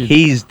cage.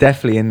 He's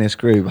definitely in this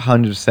group,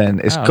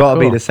 100%. It's Oh, got to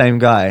be cool. the same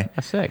guy.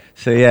 That's sick.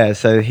 So yeah,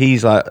 so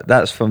he's like,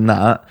 that's from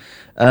that.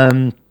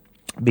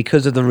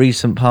 Because of the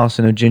recent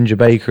passing of Ginger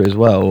Baker as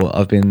well,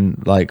 I've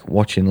been like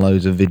watching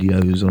loads of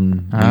videos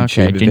on YouTube.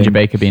 Okay. of Ginger him.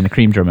 Baker being the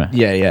Cream drummer.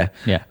 Yeah, yeah.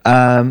 Yeah.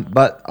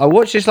 But I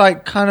watched this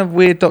like kind of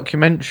weird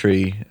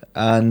documentary,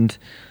 and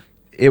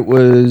it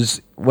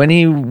was when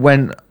he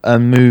went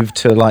and moved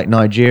to like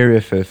Nigeria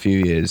for a few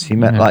years. He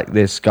met like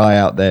this guy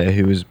out there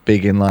who was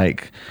big in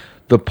like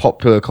the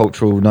popular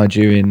cultural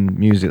Nigerian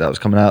music that was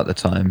coming out at the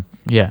time.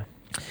 Yeah.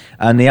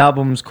 and the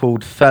album's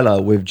called Fella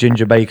with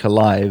Ginger Baker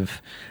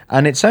Live,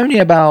 and it's only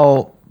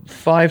about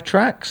 5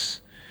 tracks.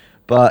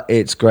 But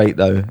it's great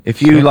though.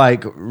 If you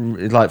like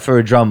for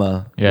a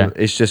drummer,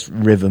 it's just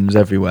rhythms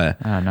everywhere.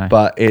 Oh, nice.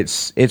 But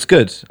it's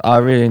good. I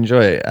really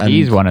enjoy it. And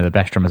he's one of the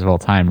best drummers of all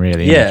time,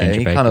 really. yeah,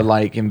 he kind of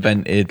like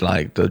invented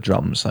like the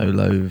drum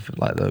solo,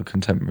 like the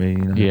contemporary.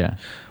 You know? Yeah.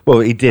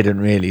 Well, he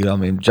didn't really. I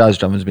mean, jazz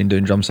drummers have been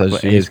doing drum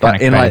solos for years,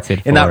 but in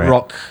that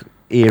rock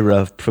era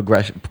of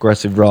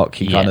progressive rock,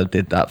 he kind of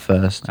did that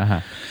first.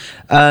 Uh-huh.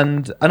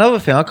 And another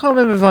thing, I can't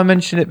remember if I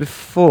mentioned it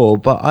before,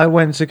 but I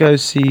went to go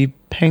see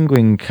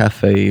Penguin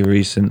Cafe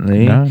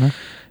recently. No.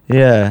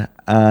 Yeah,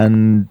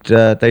 and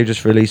they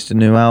just released a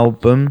new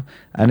album,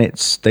 and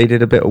they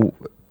did a bit of,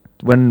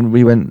 when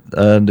we went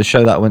the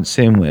show that I went to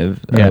see him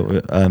with,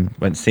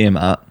 went to see him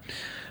at.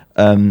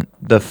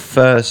 The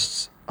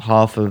first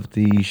half of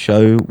the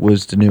show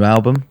was the new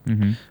album,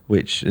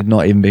 which had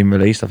not even been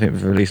released. I think it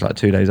was released like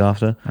 2 days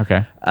after.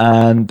 Okay.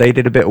 And they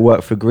did a bit of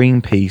work for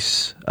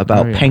Greenpeace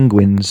about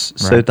penguins.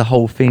 Right. So the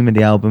whole theme of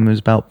the album is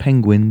about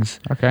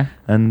penguins. Okay.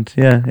 And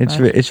yeah,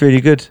 it's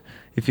really good.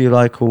 If you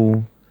like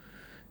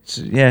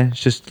it's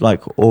just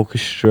like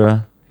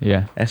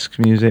orchestra-esque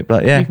music.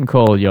 But yeah. You can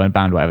call your own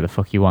band whatever the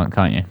fuck you want,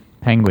 can't you?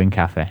 Penguin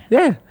Cafe.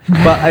 Yeah,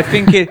 but I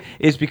think it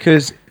is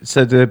because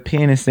the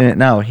pianist in it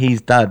now, his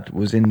dad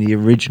was in the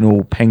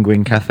original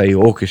Penguin Cafe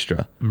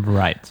orchestra.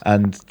 Right.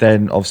 And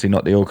then obviously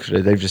not the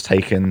orchestra. They've just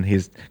taken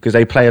because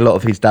they play a lot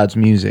of his dad's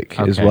music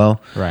as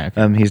well. Right.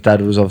 Okay. His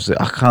dad was obviously,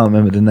 I can't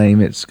remember the name.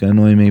 It's going to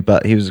annoy me,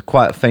 but he was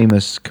quite a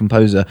famous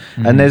composer.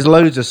 And there's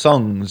loads of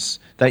songs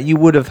that you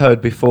would have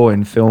heard before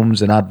in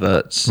films and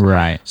adverts.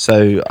 Right.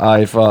 So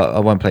I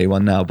won't play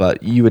one now,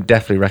 but you would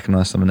definitely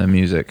recognise some of their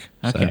music.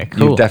 Okay, so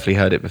cool. You've definitely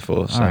heard it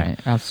before. So. All right,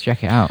 I'll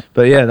check it out.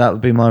 But yeah, that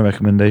would be my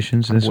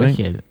recommendations this week.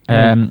 Wicked.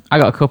 I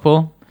got a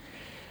couple.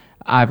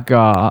 I've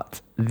got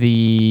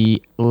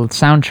the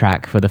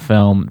soundtrack for the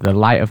film The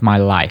Light of My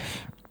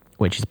Life,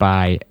 which is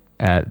by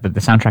the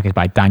soundtrack is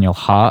by Daniel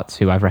Hart,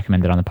 who I've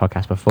recommended on the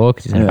podcast before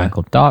because he's in a band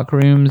called Dark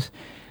Rooms.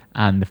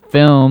 And the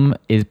film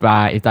is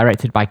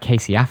directed by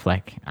Casey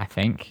Affleck, I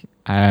think.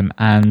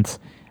 And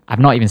I've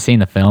not even seen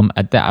the film.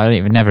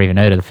 Never even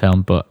heard of the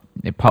film, but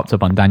it popped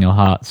up on Daniel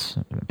Hart's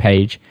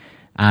page,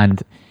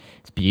 and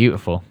it's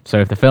beautiful. So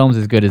if the film's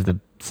as good as the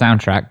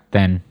soundtrack,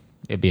 then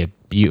it'd be a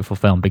beautiful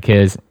film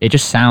because it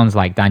just sounds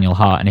like Daniel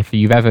Hart. And if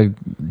you've ever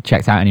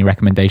checked out any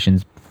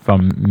recommendations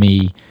from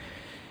me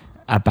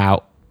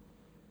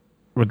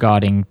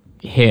regarding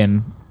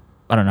him,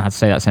 I don't know how to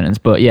say that sentence,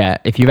 but yeah,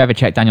 if you've ever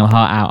checked Daniel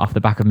Hart out off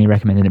the back of me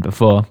recommending it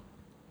before,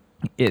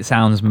 it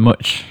sounds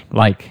much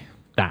like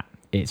that.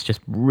 It's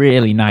just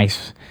really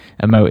nice,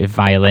 emotive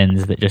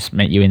violins that just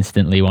make you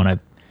instantly want to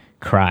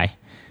cry.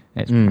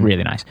 It's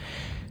really nice.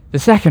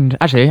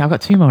 I've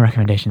got 2 more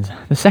recommendations.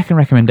 The second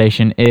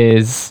recommendation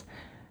is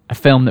a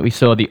film that we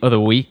saw the other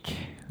week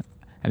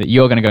and that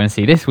you're going to go and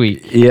see this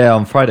week. Yeah,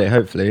 on Friday,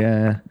 hopefully,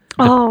 yeah.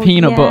 The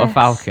Peanut Butter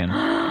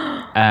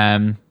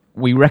Falcon.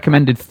 We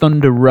recommended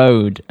Thunder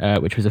Road,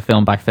 which was a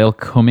film by Phil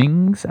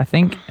Cummings, I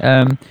think,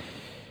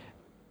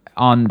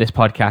 on this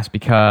podcast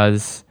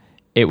because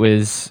it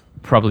was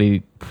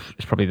probably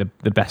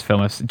the best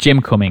film of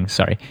Jim Cummings.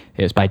 Sorry,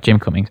 it was by Jim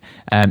Cummings.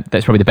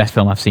 That's probably the best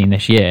film I've seen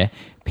this year.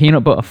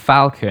 Peanut Butter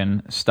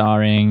Falcon,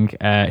 starring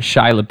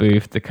Shia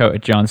LaBeouf, Dakota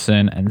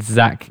Johnson, and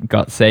Zach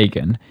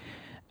Gottsagen.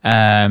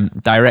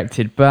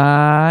 Directed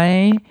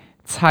by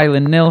Tyler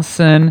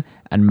Nilsson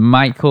and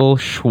Michael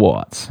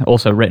Schwartz.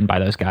 Also written by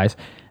those guys.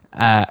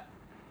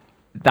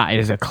 That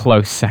is a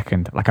close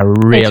second, like a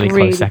really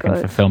close second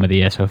for film of the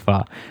year so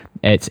far.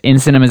 It's in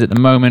cinemas at the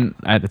moment,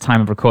 at the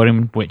time of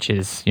recording, which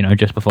is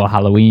just before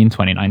Halloween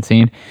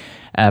 2019.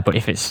 But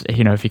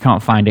if you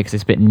can't find it because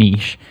it's a bit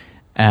niche,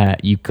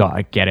 you've got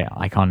to get it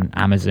like on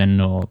Amazon,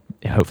 or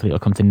hopefully it'll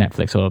come to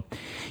Netflix, or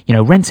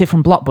rent it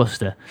from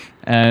Blockbuster.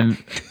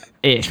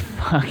 It's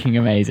fucking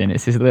amazing.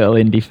 It's this little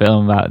indie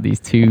film about these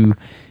two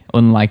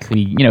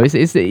unlikely.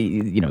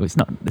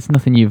 It's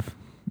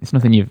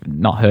nothing you've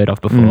not heard of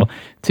before.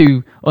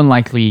 Two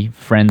unlikely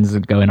friends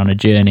going on a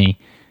journey.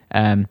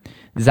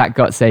 Zach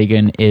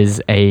Gottsagen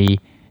is a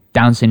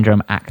Down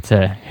syndrome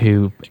actor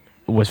who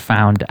was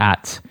found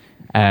at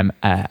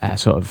a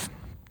sort of,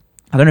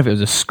 I don't know if it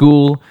was a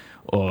school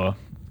or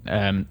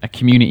a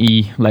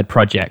community-led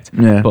project,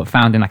 but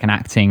found in like an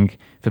acting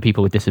for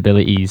people with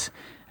disabilities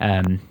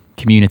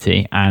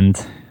community,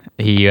 and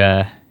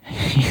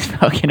he's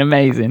fucking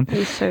amazing.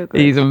 He's so good.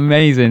 He's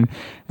amazing.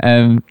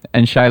 And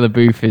Shia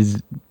LaBeouf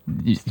is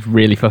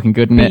really fucking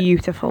good in it.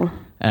 Beautiful.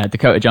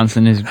 Dakota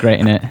Johnson is great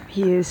in it.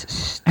 He is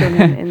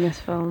stunning in this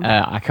film.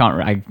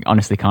 I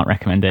honestly can't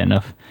recommend it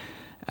enough.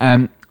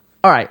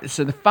 All right,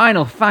 so the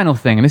final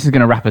thing, and this is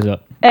going to wrap us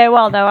up. I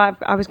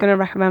was going to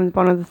recommend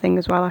one other thing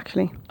as well,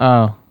 actually.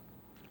 Oh.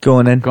 Go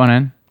on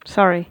in.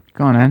 Sorry.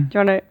 Go on in. Do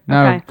you want to?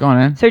 No, okay. go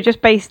on in. So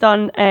just based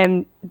on,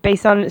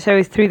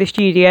 so through the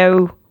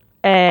studio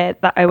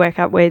that I work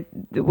at, we're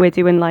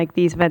doing like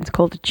these events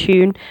called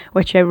Attune,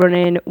 which are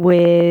running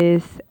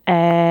with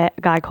a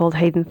guy called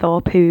Hayden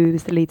Thorpe,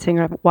 who's the lead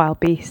singer of Wild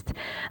Beast,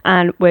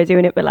 and we're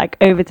doing it with like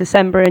over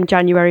December and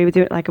January. We're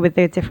doing it like with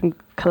a different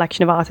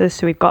collection of artists.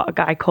 So we've got a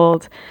guy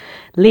called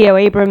Leo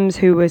Abrams,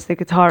 who was the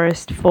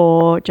guitarist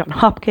for John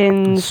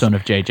Hopkins, Son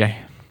of JJ.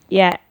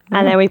 Yeah.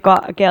 And then we've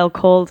got a girl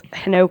called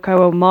Hinoko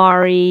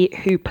Omari,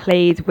 who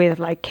played with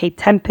like Kate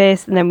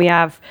Tempest. And then we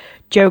have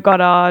Joe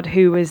Goddard,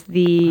 who was I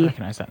the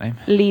recognise that name.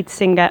 lead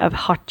singer of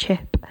Hot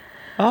Chip.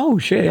 Oh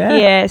shit! Yeah.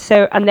 Yeah,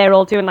 so, and they're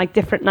all doing like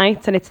different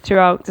nights, and it's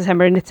throughout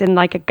December, and it's in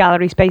like a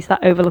gallery space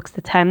that overlooks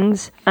the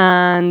Thames,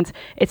 and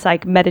it's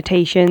like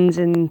meditations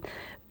and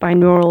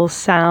binaural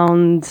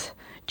sound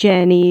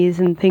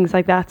journeys and things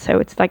like that. So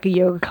it's like a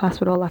yoga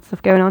class with all that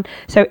stuff going on.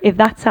 So if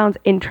that sounds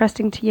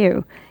interesting to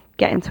you,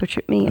 get in touch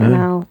with me and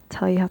I'll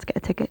tell you how to get a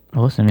ticket.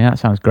 Awesome. Yeah, that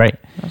sounds great.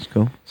 That's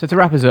cool. So to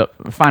wrap us up,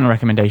 final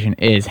recommendation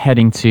is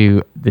heading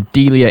to the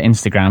Delia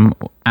Instagram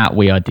at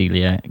We Are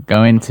Delia.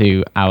 Go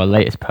into our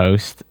latest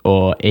post,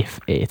 or if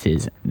it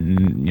is,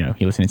 you're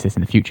listening to this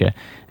in the future,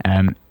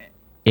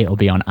 it'll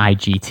be on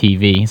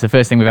IGTV. It's the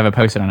first thing we've ever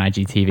posted on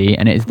IGTV,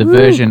 and it is the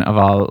version of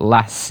our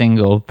last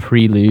single,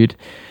 Prelude,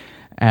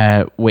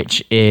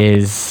 which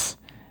is...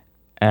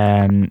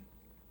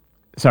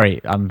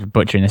 sorry, I'm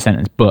butchering the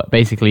sentence, but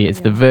basically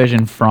it's the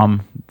version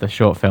from the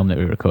short film that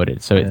we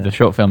recorded. So the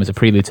short film is a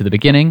prelude to the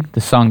beginning.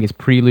 The song is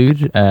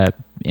Prelude,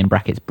 in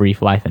brackets,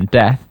 Brief Life and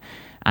Death.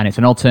 And it's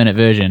an alternate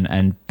version.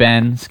 And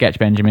Sketch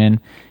Benjamin,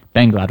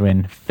 Ben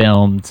Gladwin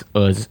filmed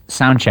us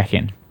sound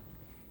checking.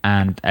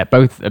 And at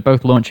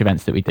both launch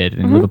events that we did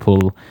in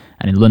Liverpool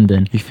and in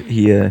London. He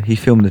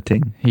filmed the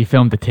thing. He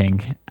filmed the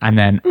ting. And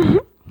then...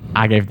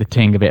 I gave the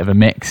ting a bit of a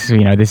mix.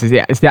 It's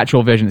the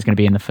actual version that's going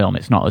to be in the film.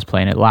 It's not us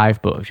playing it live,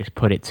 but we've just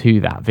put it to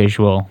that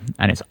visual,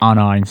 and it's on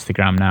our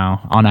Instagram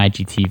now, on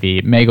IGTV.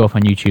 It may go up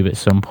on YouTube at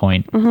some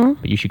point,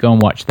 but you should go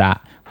and watch that.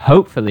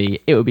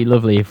 Hopefully, it would be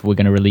lovely if we're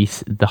going to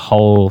release the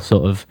whole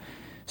sort of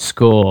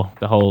score,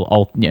 the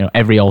whole,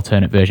 every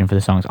alternate version for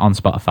the songs on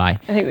Spotify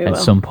at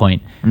some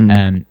point.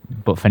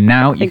 But for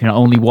now, you can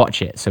only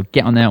watch it. So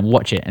get on there and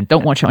watch it, and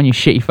don't watch it on your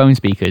shitty phone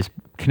speakers.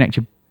 Connect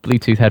your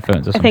Bluetooth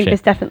headphones or some I think shit.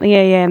 there's definitely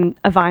a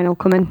vinyl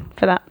coming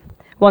for that.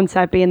 One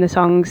side being the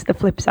songs, the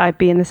flip side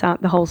being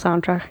the whole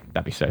soundtrack.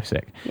 That'd be so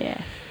sick. Yeah.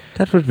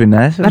 That would be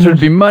nice. That would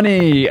be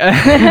money.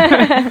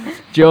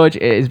 George,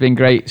 it has been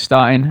great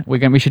starting.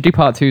 We should do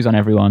part 2s on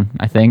everyone,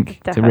 I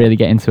think, Definitely. to really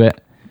get into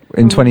it.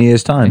 In 20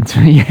 years' time.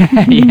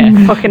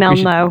 yeah. Fucking hell We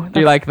should no.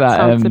 Do like that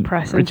Sounds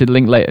depressing. Richard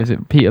Linklater, is it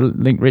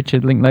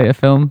Richard Linklater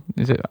film?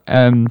 Is it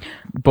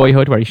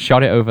Boyhood, where he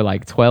shot it over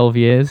like 12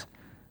 years?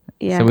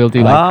 Yeah. So we'll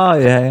do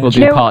we'll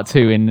do You know- part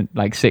 2 in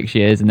like 6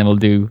 years, and then we'll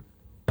do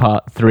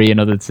part 3 in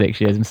another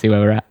 6 years and see where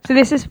we're at. So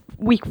this is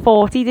week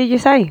 40, did you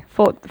say?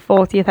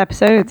 40th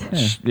episode?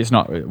 Yeah. It's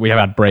not. We have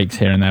had breaks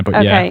here and there, but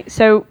Okay,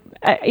 so,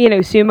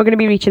 soon we're going to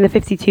be reaching the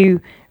 52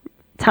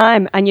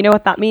 time, and you know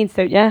what that means,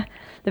 don't you?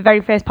 The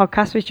very first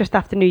podcast was just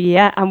after New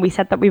Year, and we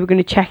said that we were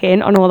going to check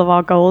in on all of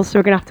our goals, so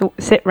we're going to have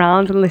to sit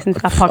round and listen to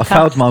that podcast. I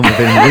failed mine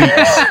within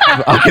weeks.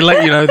 I can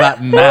let you know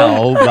that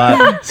now,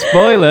 but...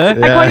 Spoiler. I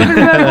can't even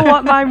remember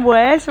what mine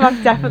were, so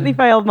I've definitely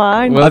failed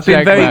mine. Well, I've been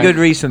check very back. good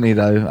recently,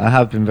 though. I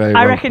have been very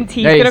I well. reckon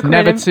T's Hey, going to it's come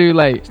never in and... too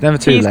late. It's never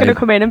too T's late. going to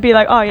come in and be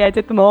like, oh yeah, I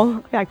did them all.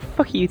 I'll be like,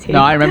 fuck you, T.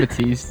 No, I remember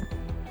T's.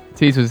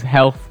 T's was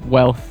health,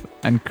 wealth,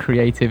 and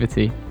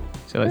creativity.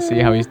 So let's see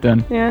how he's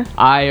done. Yeah.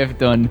 I have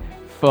done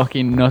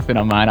fucking nothing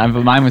on mine.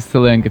 Mine was to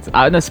learn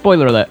guitar. No,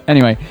 spoiler alert.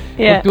 Anyway,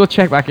 Yeah. we'll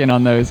check back in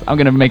on those. I'm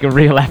going to make a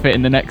real effort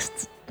in the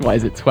next,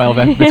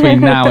 12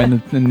 between now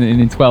and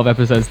in 12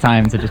 episodes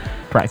time to just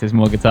practice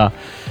more guitar.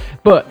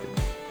 But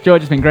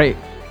George, it's been great.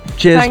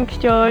 Cheers. Thanks,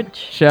 George.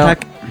 Shell,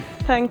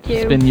 Thank you.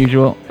 it's been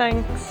usual.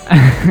 Thanks.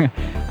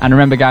 And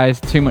remember, guys,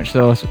 too much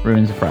sauce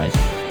ruins the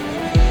fries.